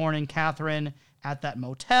Benjamin Horne and Catherine at that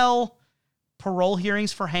motel. Parole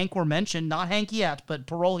hearings for Hank were mentioned. Not Hank yet, but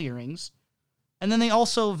parole hearings. And then they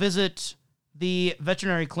also visit the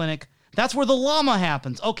veterinary clinic. That's where the llama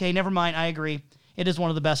happens. Okay, never mind. I agree. It is one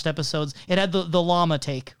of the best episodes. It had the llama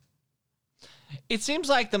take. It seems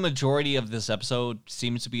like the majority of this episode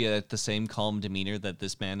seems to be at the same calm demeanor that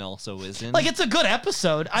this man also is in. Like, it's a good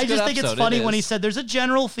episode. I a good just think it's episode, funny it when he is. said there's a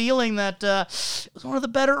general feeling that it was one of the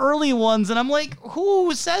better early ones. And I'm like,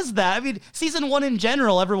 who says that? I mean, season 1 in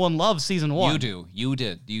general, everyone loves season 1. You do. You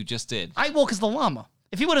did. You just did. Well, because the llama.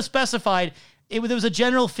 If you would have specified, there was a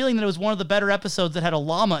general feeling that it was one of the better episodes that had a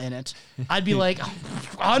llama in it, I'd be like,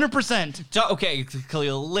 100%. Okay,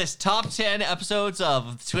 Khalil, list top 10 episodes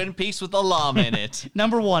of Twin Peaks with a llama in it.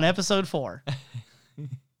 Number 1, episode 4.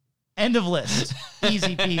 End of list.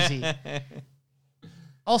 Easy peasy.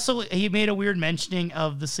 Also, he made a weird mentioning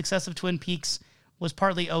of the success of Twin Peaks was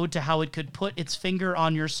partly owed to how it could put its finger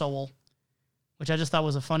on your soul, which I just thought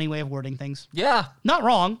was a funny way of wording things. Yeah. Not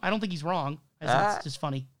wrong. I don't think he's wrong. I think it's just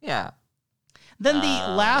funny. Yeah. Then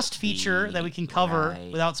the last feature that we can cover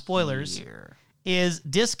without spoilers is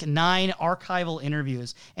Disc 9 archival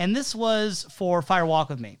interviews. And this was for Fire Walk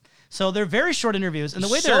With Me. So they're very short interviews. And the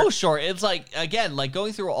way so short. It's like, again, like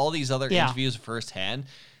going through all these other Yeah. interviews firsthand,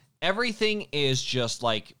 everything is just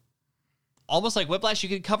like almost like Whiplash, you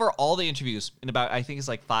could cover all the interviews in about, I think it's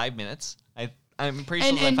like 5 minutes. I'm pretty sure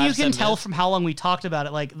And, it's like and 5 you to can 7 tell minutes. from how long we talked about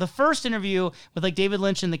it. Like the first interview with like David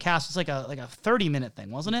Lynch and the cast was like a 30-minute thing,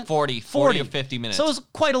 wasn't it? 40 or 50 minutes. So it was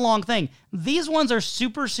quite a long thing. These ones are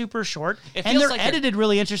super, super short, It and feels they're like they're- edited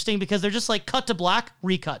really interesting because they're just like cut to black,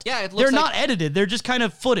 recut. Yeah, it looks they're like- not edited. They're just kind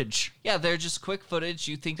of footage. Yeah, they're just quick footage.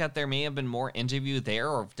 You think that there may have been more interview there,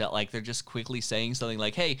 or that, like, they're just quickly saying something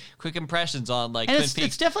like, hey, quick impressions on, like, And Twin it's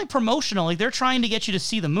Peaks. definitely promotional. Like they're trying to get you to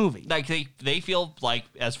see the movie. Like, they feel like,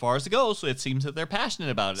 as far as it goes, it seems that they're passionate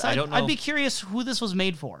about it. So I don't know. I'd be curious who this was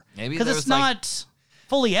made for. Maybe because there it's was, like- not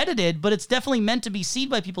fully edited, but it's definitely meant to be seen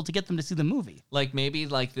by people to get them to see the movie. Like, maybe,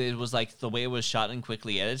 like, it was, like, the way it was shot and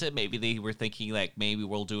quickly edited. Maybe they were thinking, like, maybe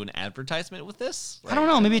we'll do an advertisement with this. I don't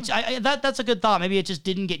know. Maybe it's, that's a good thought. Maybe it just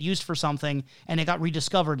didn't get used for something and it got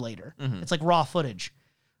rediscovered later. Mm-hmm. It's like raw footage.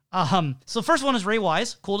 So the first one is Ray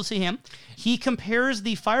Wise. Cool to see him. He compares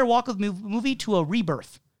the Fire Walk with movie to a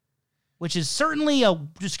rebirth, which is certainly a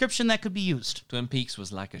description that could be used. Twin Peaks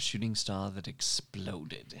was like a shooting star that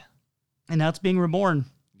exploded. And now it's being reborn.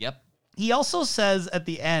 Yep. He also says at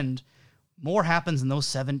the end, more happens in those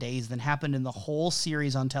 7 days than happened in the whole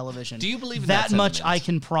series on television. Do you believe in that that much? sentiment? I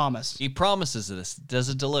can promise. He promises this. Does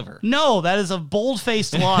it deliver? No, that is a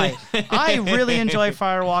bold-faced lie. I really enjoy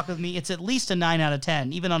Fire Walk with Me. It's at least a 9 out of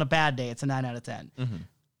 10. Even on a bad day, it's a 9 out of 10. Mm-hmm.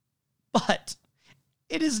 But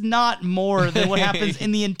it is not more than what happens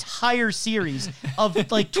in the entire series of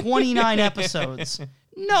like 29 episodes.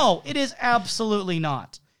 No, it is absolutely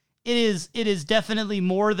not. It is definitely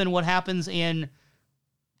more than what happens in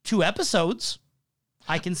 2 episodes.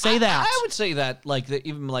 I can say that. I would say that, like,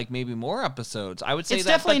 even like maybe more episodes. I would say It's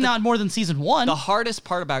that, definitely but not more than season 1. The hardest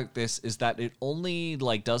part about this is that it only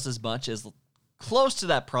like does as much as close to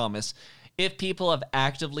that promise if people have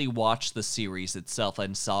actively watched the series itself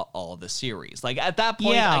and saw all the series. Like at that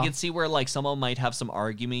point, Yeah. I can see where like someone might have some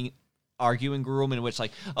arguing room in which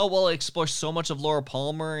like, oh well, it explores so much of Laura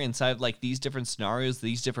Palmer inside of like these different scenarios,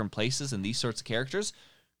 these different places, and these sorts of characters.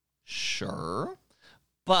 Sure.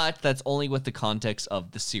 But that's only with the context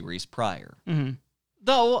of the series prior. Mm-hmm.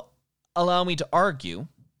 Though, allow me to argue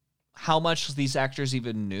how much these actors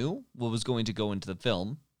even knew what was going to go into the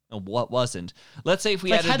film and what wasn't. Let's say if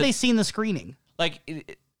we Like, added had they seen the screening? like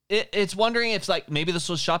it's wondering if like maybe this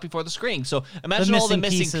was shot before the screening. So imagine all the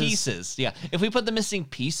missing missing pieces. Yeah, if we put the missing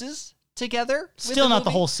pieces together, with Still not the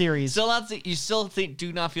movie, whole series. Still not. You still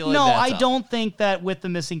do not feel like No, that's I up. don't think that with the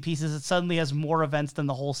missing pieces, it suddenly has more events than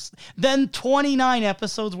the whole... than 29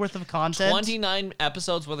 episodes worth of content. 29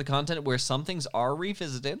 episodes worth of content where some things are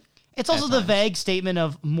revisited. It's also the vague statement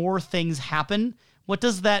of more things happen. What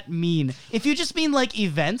does that mean? If you just mean like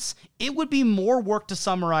events, it would be more work to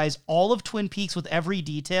summarize all of Twin Peaks with every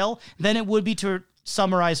detail than it would be to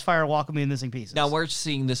summarize Fire Walk with Me and Missing Pieces. Now we're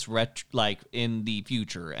seeing this like in the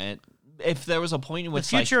future, and if there was a point in the which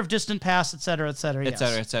future of distant past, et cetera, et cetera. et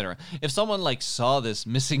cetera, et cetera. If someone like saw this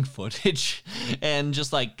missing footage and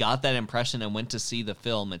just like got that impression and went to see the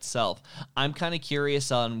film itself, I'm kind of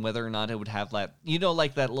curious on whether or not it would have that, you know,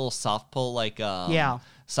 like that little soft pull, like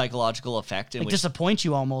psychological effect in Like which disappoint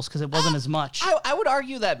you almost because it wasn't as much. I would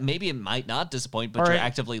argue that maybe it might not disappoint, but Or you're it-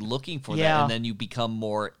 actively looking for that, Yeah. and then you become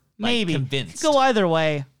more like, Maybe convinced. Go either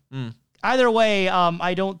way. Either way,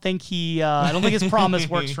 I don't think I don't think his promise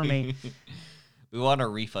works for me. We want our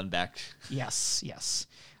refund back. Yes.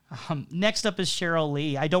 Next up is Cheryl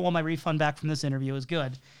Lee. I don't want my refund back from this interview. It was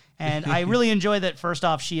good. And I really enjoy that, first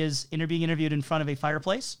off, she is being interviewed in front of a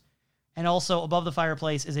fireplace. And also above the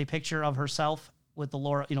fireplace is a picture of herself with the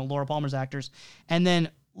Laura Palmer's actors. And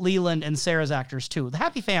then Leland and Sarah's actors, too. The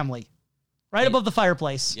happy family. Right above the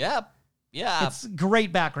fireplace. Yep. Yeah. It's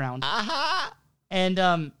great background. Aha. And,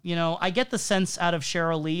 I get the sense out of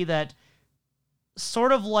Cheryl Lee that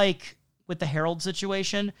sort of like with the Harold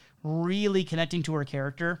situation, really connecting to her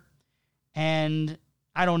character. And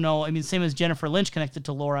I don't know, I mean, same as Jennifer Lynch connected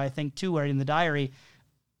to Laura, I think, too, right in the diary.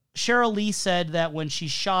 Cheryl Lee said that when she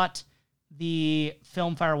shot the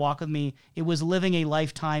film Fire Walk with Me, it was living a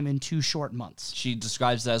lifetime in 2 short months. She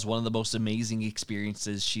describes it as one of the most amazing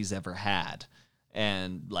experiences she's ever had.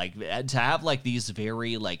 And like to have like these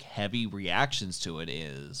very like heavy reactions to it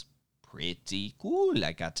is pretty cool,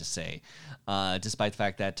 I got to say. Despite the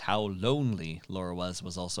fact that how lonely Laura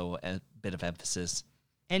was also a bit of emphasis.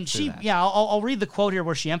 And to she, that. yeah, I'll read the quote here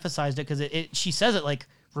where she emphasized it because she says it like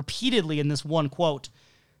repeatedly in this one quote.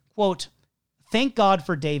 Quote, "Thank God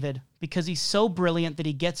for David because he's so brilliant that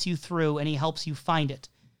he gets you through and he helps you find it.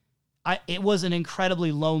 It was an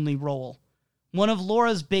incredibly lonely role. One of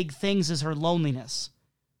Laura's big things is her loneliness.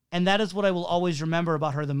 And that is what I will always remember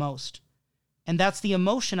about her the most. And that's the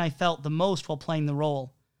emotion I felt the most while playing the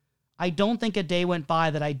role. I don't think a day went by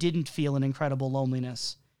that I didn't feel an incredible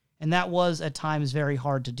loneliness. And that was at times very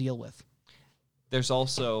hard to deal with. There's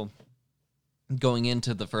also, going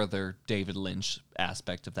into the further David Lynch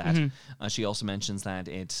aspect of that, she also mentions that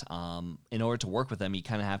it's in order to work with him, you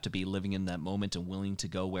kind of have to be living in that moment and willing to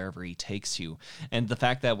go wherever he takes you. And the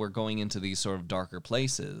fact that we're going into these sort of darker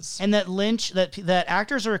places. And that Lynch, that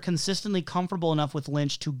actors are consistently comfortable enough with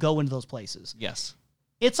Lynch to go into those places. Yes.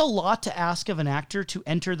 It's a lot to ask of an actor to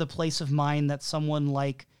enter the place of mind that someone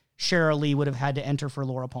like Sheryl Lee would have had to enter for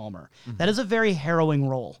Laura Palmer. That is a very harrowing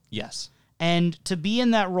role. Yes. And to be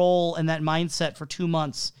in that role and that mindset for 2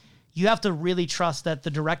 months, you have to really trust that the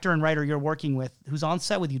director and writer you're working with, who's on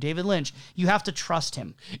set with you, David Lynch, you have to trust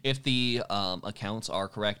him. If the accounts are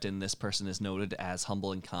correct and this person is noted as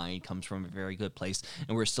humble and kind, comes from a very good place,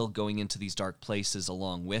 and we're still going into these dark places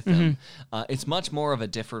along with him, it's much more of a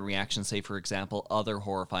different reaction, say, for example, other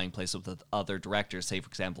horrifying places with other directors, say, for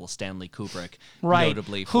example, Stanley Kubrick,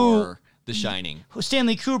 notably for The Shining.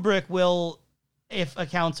 Stanley Kubrick will... If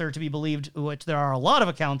accounts are to be believed, which there are a lot of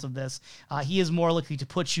accounts of this, he is more likely to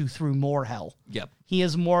put you through more hell. Yep. He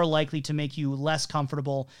is more likely to make you less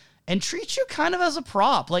comfortable and treat you kind of as a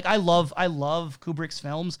prop. Like, I love Kubrick's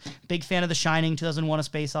films. Big fan of The Shining, 2001: A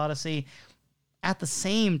Space Odyssey. At the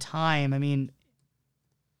same time, I mean,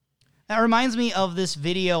 that reminds me of this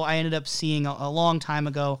video I ended up seeing a long time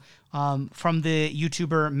ago from the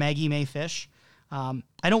YouTuber Maggie Mae Fish.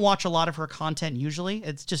 I don't watch a lot of her content usually.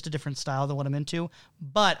 It's just a different style than what I'm into.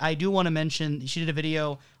 But I do want to mention she did a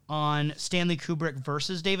video on Stanley Kubrick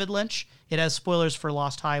versus David Lynch. It has spoilers for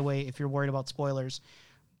Lost Highway if you're worried about spoilers.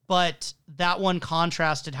 But that one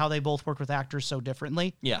contrasted how they both worked with actors so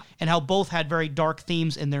differently. Yeah. And how both had very dark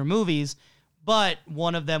themes in their movies, but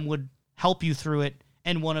one of them would help you through it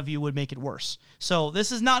and one of you would make it worse. So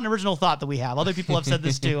this is not an original thought that we have. Other people have said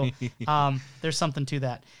this too. There's something to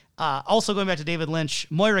that. Also going back to David Lynch,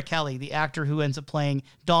 Moira Kelly, the actor who ends up playing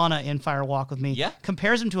Donna in Fire Walk with Me,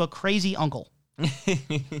 compares him to a crazy uncle,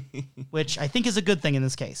 which I think is a good thing in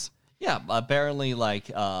this case. Yeah, apparently,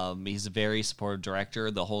 he's a very supportive director.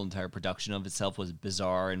 The whole entire production of itself was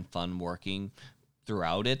bizarre and fun working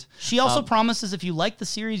throughout it. She also promises if you like the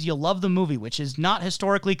series, you'll love the movie, which is not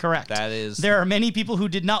historically correct. That is... There are many people who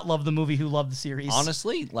did not love the movie who loved the series.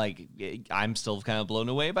 Honestly, I'm still kind of blown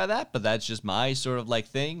away by that, but that's just my sort of,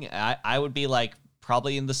 thing. I would be,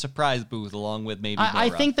 probably in the surprise booth along with maybe Nora.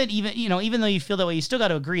 I think that even though you feel that way, you still got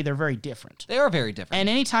to agree they're very different. They are very different. And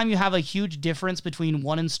anytime you have a huge difference between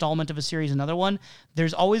one installment of a series and another one,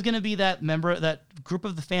 there's always going to be that group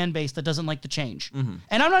of the fan base that doesn't like the change. Mm-hmm.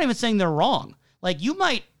 And I'm not even saying they're wrong. You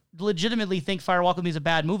might legitimately think Fire Walk with Me is a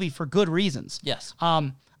bad movie for good reasons. Yes.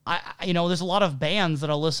 There's a lot of bands that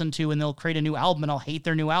I'll listen to and they'll create a new album and I'll hate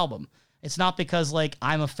their new album. It's not because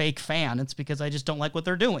I'm a fake fan. It's because I just don't like what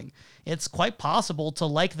they're doing. It's quite possible to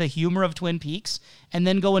like the humor of Twin Peaks and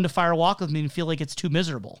then go into Fire Walk with Me and feel like it's too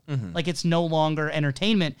miserable. Mm-hmm. Like it's no longer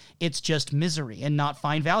entertainment. It's just misery and not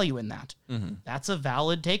find value in that. Mm-hmm. That's a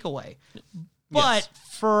valid takeaway. But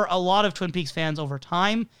for a lot of Twin Peaks fans over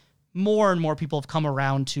time, more and more people have come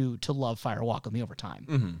around to love Fire Walk with Me over time.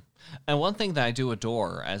 Mm-hmm. And one thing that I do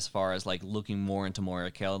adore as far as looking more into Moira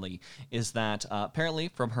Kelly is that apparently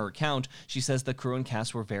from her account, she says the crew and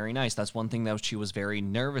cast were very nice. That's one thing that she was very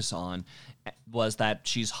nervous on, was that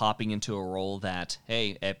she's hopping into a role that,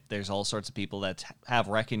 hey, there's all sorts of people that have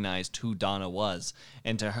recognized who Donna was.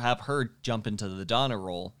 And to have her jump into the Donna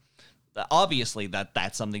role, obviously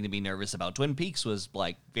that's something to be nervous about. Twin Peaks was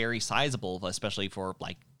very sizable, especially for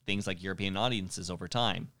things like European audiences over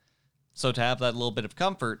time. So to have that little bit of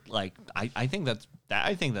comfort, I think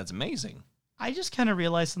that's amazing. I just kind of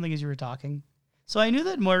realized something as you were talking. So I knew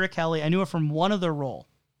that Moira Kelly, I knew her from one other role.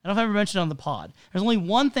 I don't know if I ever mentioned it on the pod. There's only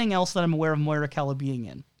one thing else that I'm aware of Moira Kelly being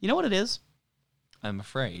in. You know what it is? I'm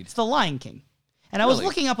afraid. It's The Lion King. And I was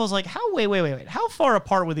looking up, I was like, wait. How far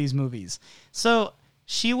apart were these movies? So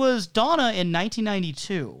she was Donna in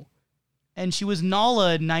 1992, and she was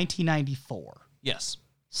Nala in 1994. Yes.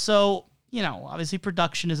 So, obviously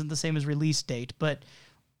production isn't the same as release date, but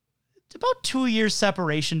it's about 2 years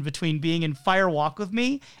separation between being in Fire Walk with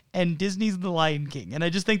Me and Disney's The Lion King. And I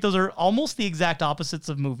just think those are almost the exact opposites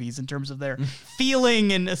of movies in terms of their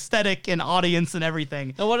feeling and aesthetic and audience and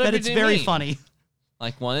everything. That it's very funny.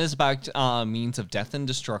 One is about means of death and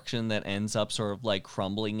destruction that ends up sort of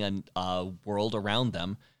crumbling a world around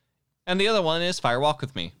them. And the other one is Fire Walk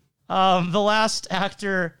with Me. The last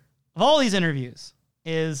actor of all these interviews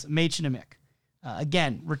is Mädchen Amick.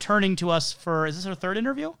 Again, returning to us for, is this her third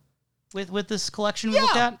interview? with this collection we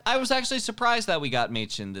looked at? I was actually surprised that we got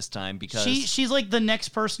Machen this time because she's like the next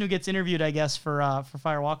person who gets interviewed, I guess, for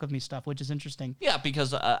Fire Walk with Me stuff, which is interesting. Yeah,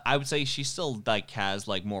 because I would say she still like has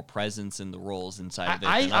like more presence in the roles inside of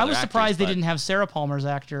it. I was surprised they didn't have Sarah Palmer's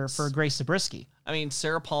actor for Grace Zabriskie. I mean,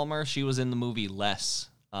 Sarah Palmer, she was in the movie less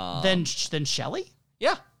than Shelley.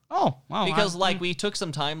 Yeah. Oh, wow. Because we took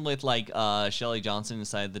some time with Shelley Johnson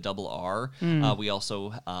inside the Double R. We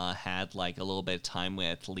also had like a little bit of time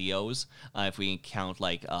with Leo's, if we count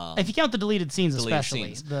if you count the deleted scenes,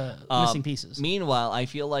 especially the missing pieces. Meanwhile, I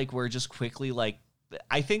feel like we're just quickly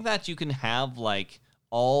I think that you can have like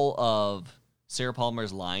all of Sarah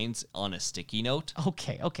Palmer's lines on a sticky note.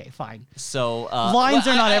 Okay, fine. So lines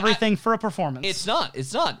are not everything for a performance. It's not.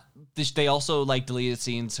 They also deleted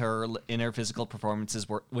scenes in her physical performances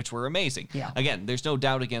which were amazing. Yeah. Again, there's no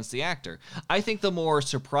doubt against the actor. I think the more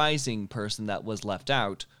surprising person that was left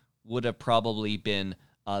out would have probably been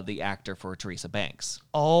the actor for Teresa Banks.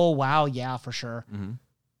 Oh wow, yeah, for sure. Mm-hmm.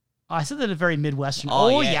 I said that in a very Midwestern.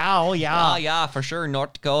 Oh yeah, for sure,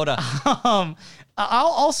 North Dakota.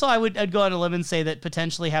 I'd go on a limb and say that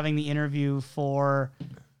potentially having the interview for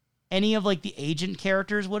any of the agent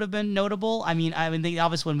characters would have been notable. I mean, the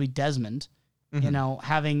obvious one would be Desmond. Mm-hmm.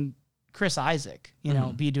 Having Chris Isaac,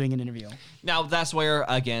 be doing an interview. Now, that's where,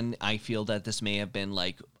 again, I feel that this may have been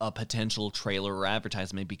a potential trailer or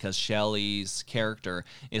advertisement because Shelley's character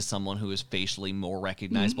is someone who is facially more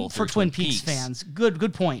recognizable for Twin Peaks fans.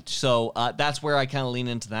 Good point. So that's where I kind of lean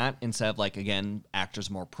into that instead of, again, actors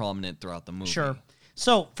more prominent throughout the movie. Sure.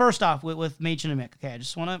 So, first off, with Machen and Mick, okay, I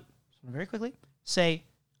just want to very quickly say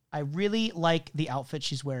I really like the outfit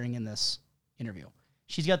she's wearing in this interview.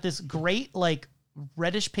 She's got this great,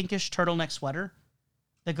 reddish pinkish turtleneck sweater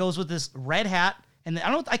that goes with this red hat, and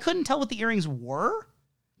I couldn't tell what the earrings were,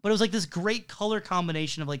 but it was this great color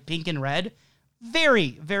combination of pink and red.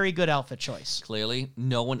 Very, very good outfit choice. Clearly,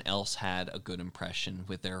 no one else had a good impression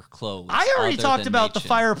with their clothes. I already talked about the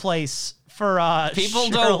fireplace for people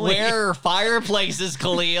Shirley. Don't wear fireplaces,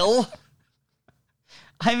 Khalil.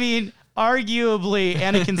 I mean, arguably,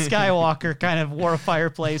 Anakin Skywalker kind of wore a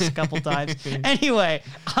fireplace a couple times. Anyway,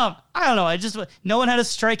 I don't know. No one had a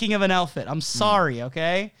striking of an outfit. I'm sorry,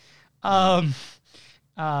 okay? Machen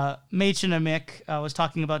and Mick was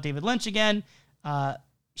talking about David Lynch again.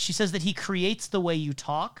 She says that he creates the way you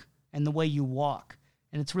talk and the way you walk,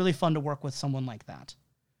 and it's really fun to work with someone like that.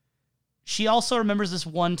 She also remembers this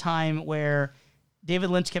one time where David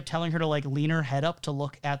Lynch kept telling her to lean her head up to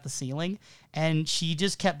look at the ceiling, and she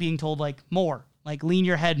just kept being told more, lean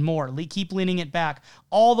your head more, keep leaning it back,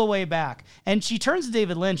 all the way back. And she turns to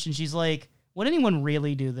David Lynch and she's like, would anyone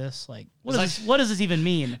really do this? What does this even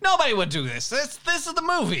mean? Nobody would do this. This is the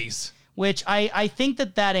movies. Which I think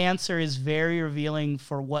that answer is very revealing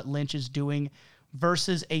for what Lynch is doing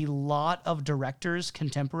versus a lot of directors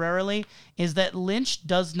contemporarily, is that Lynch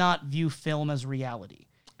does not view film as reality.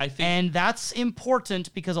 And that's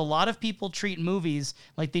important because a lot of people treat movies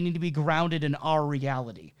like they need to be grounded in our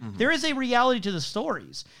reality. Mm-hmm. There is a reality to the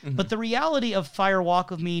stories, but the reality of Fire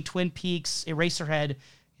Walk with Me, Twin Peaks, Eraserhead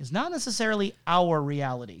is not necessarily our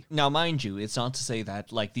reality. Now, mind you, it's not to say that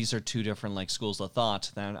these are two different schools of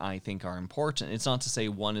thought that I think are important. It's not to say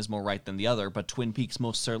one is more right than the other, but Twin Peaks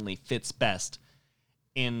most certainly fits best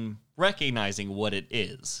in recognizing what it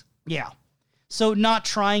is. Yeah. So not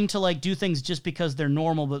trying to do things just because they're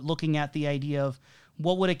normal, but looking at the idea of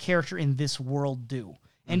what would a character in this world do,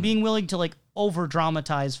 and being willing to over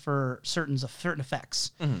dramatize for certain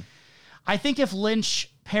effects. Mm-hmm. I think if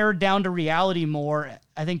Lynch pared down to reality more,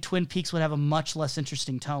 I think Twin Peaks would have a much less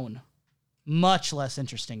interesting tone.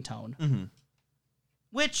 Mm-hmm.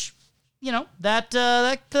 Which,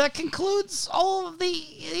 that concludes all of the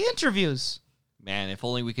interviews. Man, if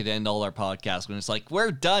only we could end all our podcasts when it's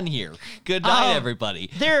we're done here. Good night, everybody.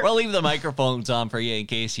 We'll leave the microphones on for you in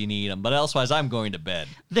case you need them, but elsewise, I'm going to bed.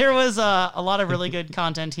 There was a lot of really good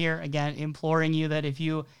content here. Again, imploring you that if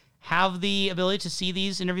you have the ability to see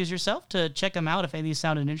these interviews yourself, to check them out if any of these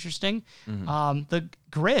sounded interesting. Mm-hmm. The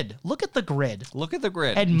grid. Look at the grid.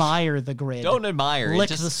 Admire the grid. Don't admire. Lick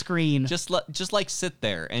the screen. Just sit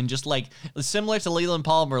there and just similar to Leland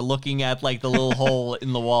Palmer looking at the little hole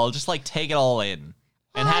in the wall. Just take it all in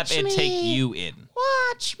and have it take you in.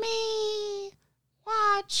 Watch me.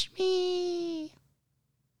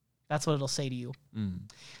 That's what it'll say to you. Mm.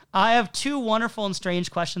 I have two wonderful and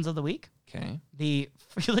strange questions of the week. Okay. You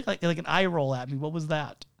look like an eye roll at me. What was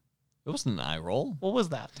that? It wasn't an eye roll. What was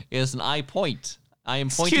that? It was an eye point. I am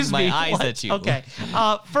pointing my eyes at you. Okay.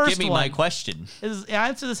 First Give me one my question.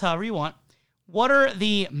 Answer this however you want. What are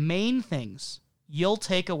the main things you'll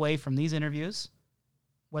take away from these interviews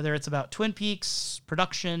whether it's about Twin Peaks,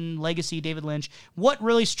 production, legacy, David Lynch. What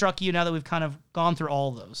really struck you now that we've kind of gone through all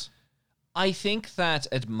of those? I think that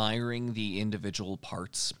admiring the individual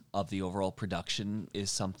parts of the overall production is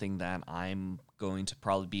something that I'm going to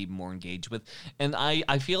probably be more engaged with. And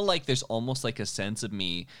I feel like there's almost like a sense of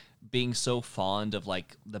me being so fond of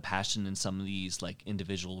like the passion in some of these like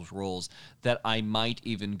individual roles that I might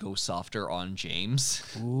even go softer on James.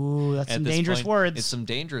 Ooh, that's some dangerous words. It's some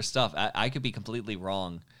dangerous stuff. I could be completely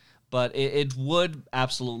wrong, but it would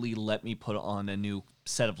absolutely let me put on a new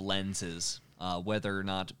set of lenses. Whether or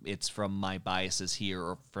not it's from my biases here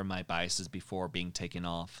or from my biases before being taken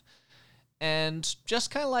off. And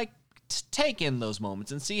just kind of like take in those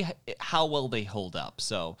moments and see how well they hold up.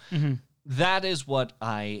 So that is what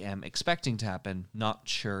I am expecting to happen. Not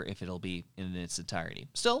sure if it'll be in its entirety.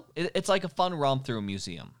 Still, it's like a fun romp through a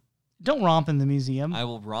museum. Don't romp in the museum. I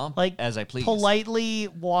will romp like as I please. Politely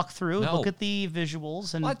walk through, No. look at the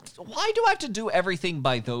visuals, and Why do I have to do everything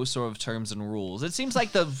by those sort of terms and rules? It seems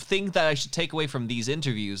like the thing that I should take away from these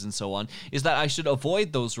interviews and so on is that I should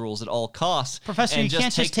avoid those rules at all costs. Professor, and you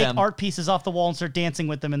can't just take them, art pieces off the wall and start dancing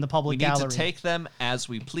with them in the public We need gallery. to take them as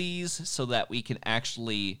we please so that we can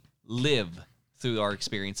actually live through our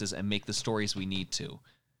experiences and make the stories we need to.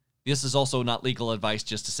 This is also not legal advice,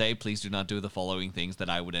 just to say, please do not do the following things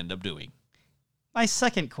that I would end up doing. My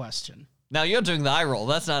second question. Now, you're doing the eye roll.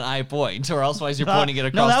 That's not eye point, or elsewise you're pointing it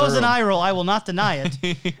across No, that the was an room. eye roll. I will not deny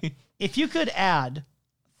it. If you could add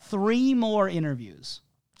 3 more interviews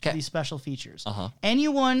to Okay. these special features, Uh-huh.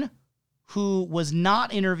 anyone who was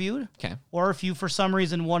not interviewed, Okay. or if you for some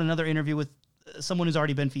reason want another interview with someone who's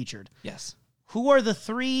already been featured, Yes. who are the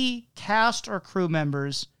 3 cast or crew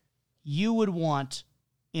members you would want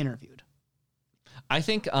interviewed? I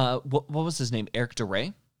think, what was his name? Eric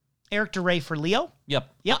DeRay? Eric DeRay for Leo?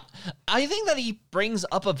 Yep. Yep. I think that he brings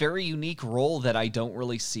up a very unique role that I don't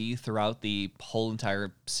really see throughout the whole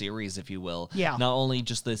entire series, if you will. Yeah. Not only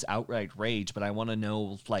just this outright rage, but I want to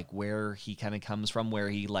know like where he kind of comes from, where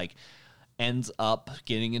he like ends up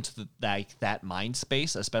getting into that mind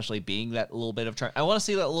space, especially being that little bit of charm. I want to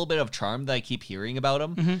see that little bit of charm that I keep hearing about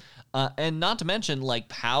him. And not to mention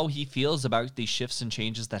like how he feels about these shifts and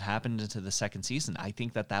changes that happened into the second season. I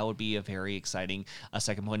think that would be a very exciting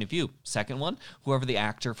second point of view. Second one, whoever the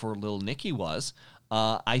actor for Little Nicky was,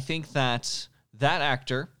 I think that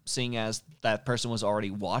actor, seeing as that person was already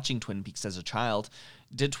watching Twin Peaks as a child,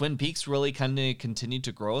 did Twin Peaks really kind of continue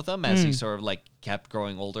to grow with him as he sort of like kept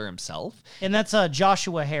growing older himself? And that's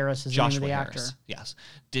Joshua Harris is the name of the actor. Yes.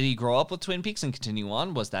 Did he grow up with Twin Peaks and continue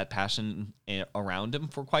on? Was that passion around him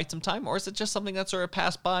for quite some time? Or is it just something that sort of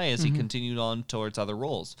passed by as he continued on towards other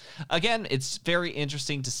roles? Again, it's very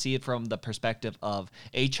interesting to see it from the perspective of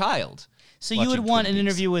a child. So you would watching want Twin an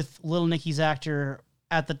Peaks. interview with Little Nicky's actor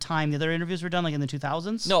at the time the other interviews were done, like in the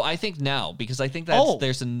 2000s? No, I think now, because I think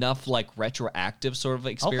there's enough like retroactive sort of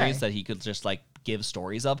experience that he could just like give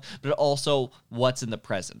stories of, but also what's in the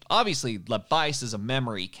present. Obviously, the biases of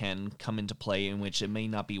memory can come into play in which it may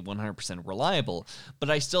not be 100% reliable, but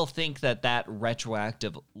I still think that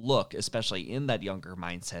retroactive look, especially in that younger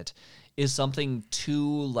mindset, is something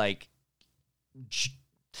too like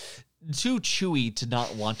too chewy to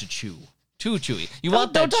not want to chew. Too chewy.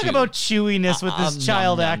 Don't talk about chewiness with this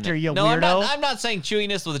child actor, you weirdo. I'm not saying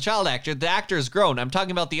chewiness with a child actor. The actor is grown. I'm talking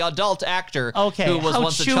about the adult actor Okay, who was how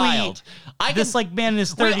once a chewy child. this like man in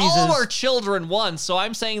his 30s We all is. were children once, so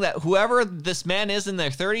I'm saying that whoever this man is in their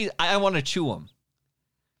 30s, I want to chew him.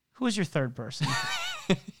 Who is your third person?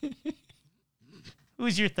 Who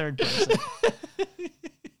is your third person?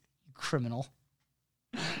 Criminal.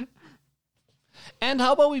 And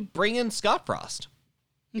how about we bring in Scott Frost?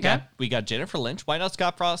 Okay. We got Jennifer Lynch. Why not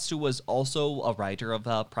Scott Frost, who was also a writer of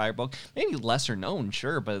a prior book? Maybe lesser known,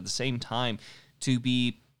 sure, but at the same time, to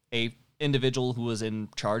be a individual who was in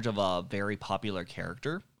charge of a very popular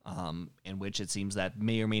character, in which it seems that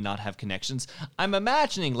may or may not have connections. I'm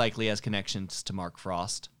imagining likely has connections to Mark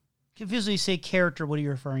Frost. Confused when you say character, what are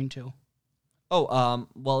you referring to? Oh,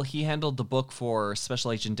 well, he handled the book for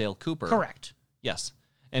Special Agent Dale Cooper. Correct. Yes.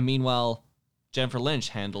 And meanwhile, Jennifer Lynch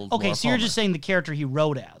handled Okay, Laura so you're Palmer. just saying the character he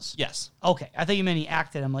wrote as. Yes. Okay, I thought you meant he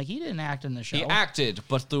acted. I'm like, he didn't act in the show. He acted,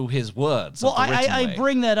 but through his words. Well, of the written I way.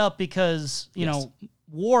 bring that up because, you Yes. know,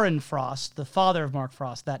 Warren Frost, the father of Mark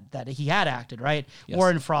Frost, that he had acted, right? Yes.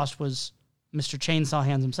 Warren Frost was Mr. Chainsaw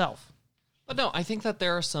Hands himself. But no, I think that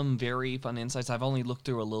there are some very fun insights. I've only looked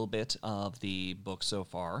through a little bit of the book so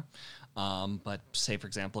far. But say, for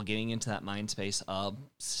example, getting into that mind space of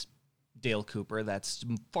Dale Cooper, that's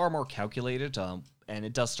far more calculated, and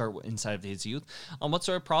it does start inside of his youth, on what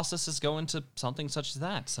sort of processes go into something such as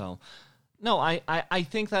that. So No, I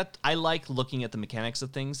think that I like looking at the mechanics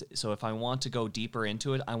of things. So if I want to go deeper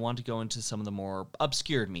into it, I want to go into some of the more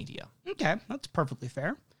obscured media. Okay, that's perfectly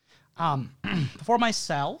fair. For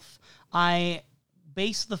myself, I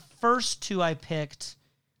based the first two I picked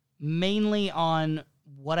mainly on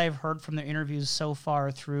what I've heard from their interviews so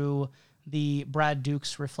far through the Brad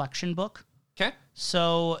Dukes Reflection book. Okay.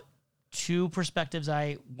 So, two perspectives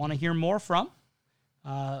I want to hear more from.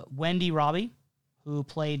 Wendy Robbie, who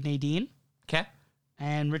played Nadine. Okay.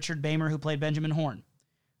 And Richard Bamer, who played Benjamin Horne.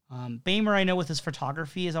 Bamer, I know with his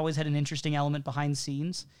photography, has always had an interesting element behind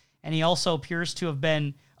scenes. And he also appears to have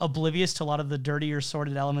been oblivious to a lot of the dirtier,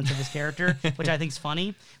 sordid elements of his character, which I think is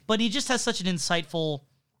funny. But he just has such an insightful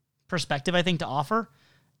perspective, I think, to offer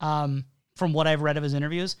from what I've read of his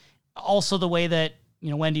interviews. Also, the way that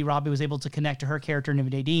Wendy Robbie was able to connect to her character,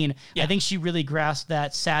 Nadine. Yeah. I think she really grasped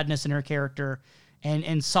that sadness in her character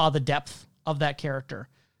and saw the depth of that character.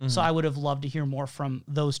 Mm-hmm. So I would have loved to hear more from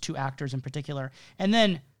those two actors in particular. And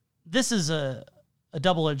then this is a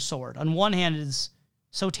double-edged sword. On one hand, it is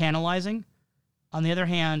so tantalizing. On the other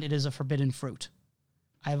hand, it is a forbidden fruit.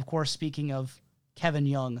 I am, of course, speaking of Kevin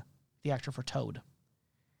Young, the actor for Toad.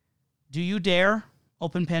 Do you dare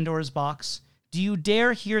open Pandora's box? Do you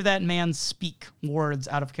dare hear that man speak words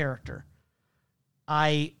out of character?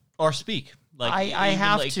 Or speak. I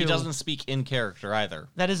have to. He doesn't speak in character either.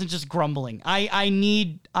 That isn't just grumbling.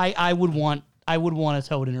 I would want a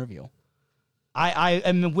Toad interview. I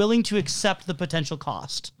am willing to accept the potential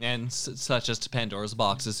cost. And such as to Pandora's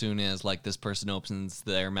box, as soon as this person opens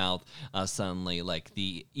their mouth, suddenly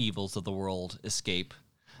the evils of the world escape,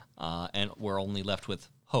 and we're only left with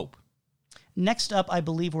hope. Next up, I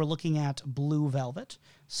believe we're looking at Blue Velvet.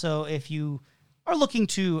 So if you are looking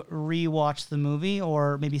to rewatch the movie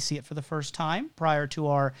or maybe see it for the first time prior to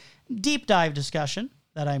our deep dive discussion,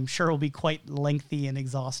 that I'm sure will be quite lengthy and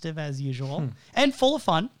exhaustive as usual, and full of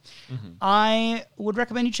fun, I would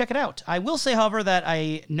recommend you check it out. I will say, however, that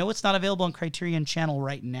I know it's not available on Criterion Channel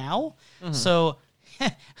right now, so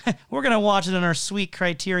we're going to watch it in our sweet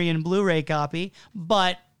Criterion Blu-ray copy,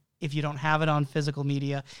 but if you don't have it on physical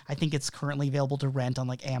media, I think it's currently available to rent on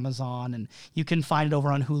Amazon, and you can find it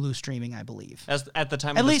over on Hulu streaming, I believe. At the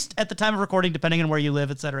time, at least at the time of recording, depending on where you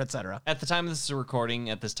live, et cetera, et cetera. At the time this is recording,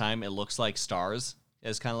 it looks like Starz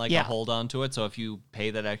is kind of a hold on to it. So if you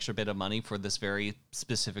pay that extra bit of money for this very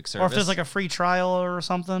specific service, or if there's a free trial or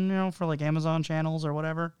something, for Amazon channels or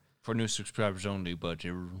whatever. For new subscribers only, but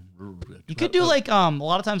you could do a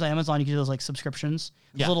lot of times on Amazon you can do those subscriptions,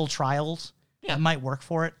 little trials. Yeah, it might work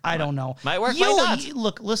for it. I don't know. Might work. Might not.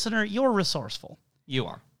 Look, listener, you're resourcul. You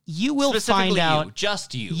are. You will find out.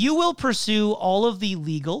 Just you. You will pursue all of the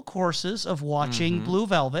legal courses of watching Blue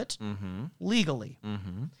Velvet legally.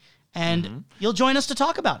 And you'll join us to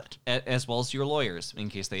talk about it. As well as your lawyers, in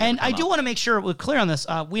case they And I do want to make sure we're clear on this.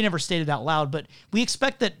 We never stated out loud, but we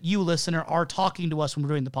expect that you, listener, are talking to us when we're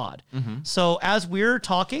doing the pod. So as we're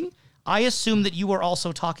talking, I assume that you are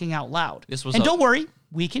also talking out loud. Don't worry,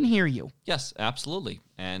 we can hear you. Yes, absolutely.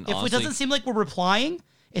 And if honestly, it doesn't seem like we're replying,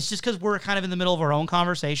 it's just because we're kind of in the middle of our own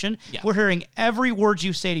conversation. Yeah. We're hearing every word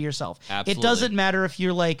you say to yourself. Absolutely. It doesn't matter if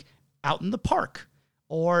you're out in the park,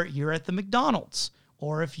 or you're at the McDonald's,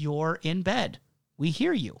 or if you're in bed. We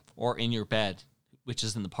hear you. Or in your bed, which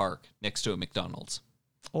is in the park, next to a McDonald's.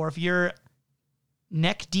 Or if you're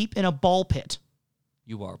neck deep in a ball pit.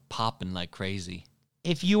 You are popping like crazy.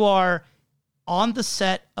 If you are on the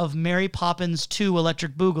set of Mary Poppins 2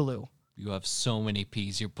 Electric Boogaloo. You have so many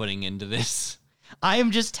P's you're putting into this. I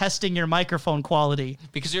am just testing your microphone quality.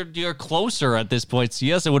 Because you're closer at this point, so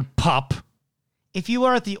yes, it would pop. If you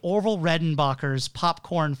are at the Orville Redenbacher's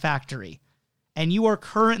popcorn factory, and you are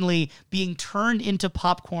currently being turned into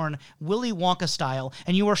popcorn Willy Wonka style,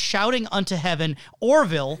 and you are shouting unto heaven,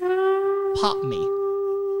 Orville, pop me.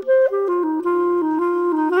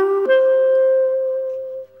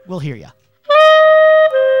 We'll hear ya.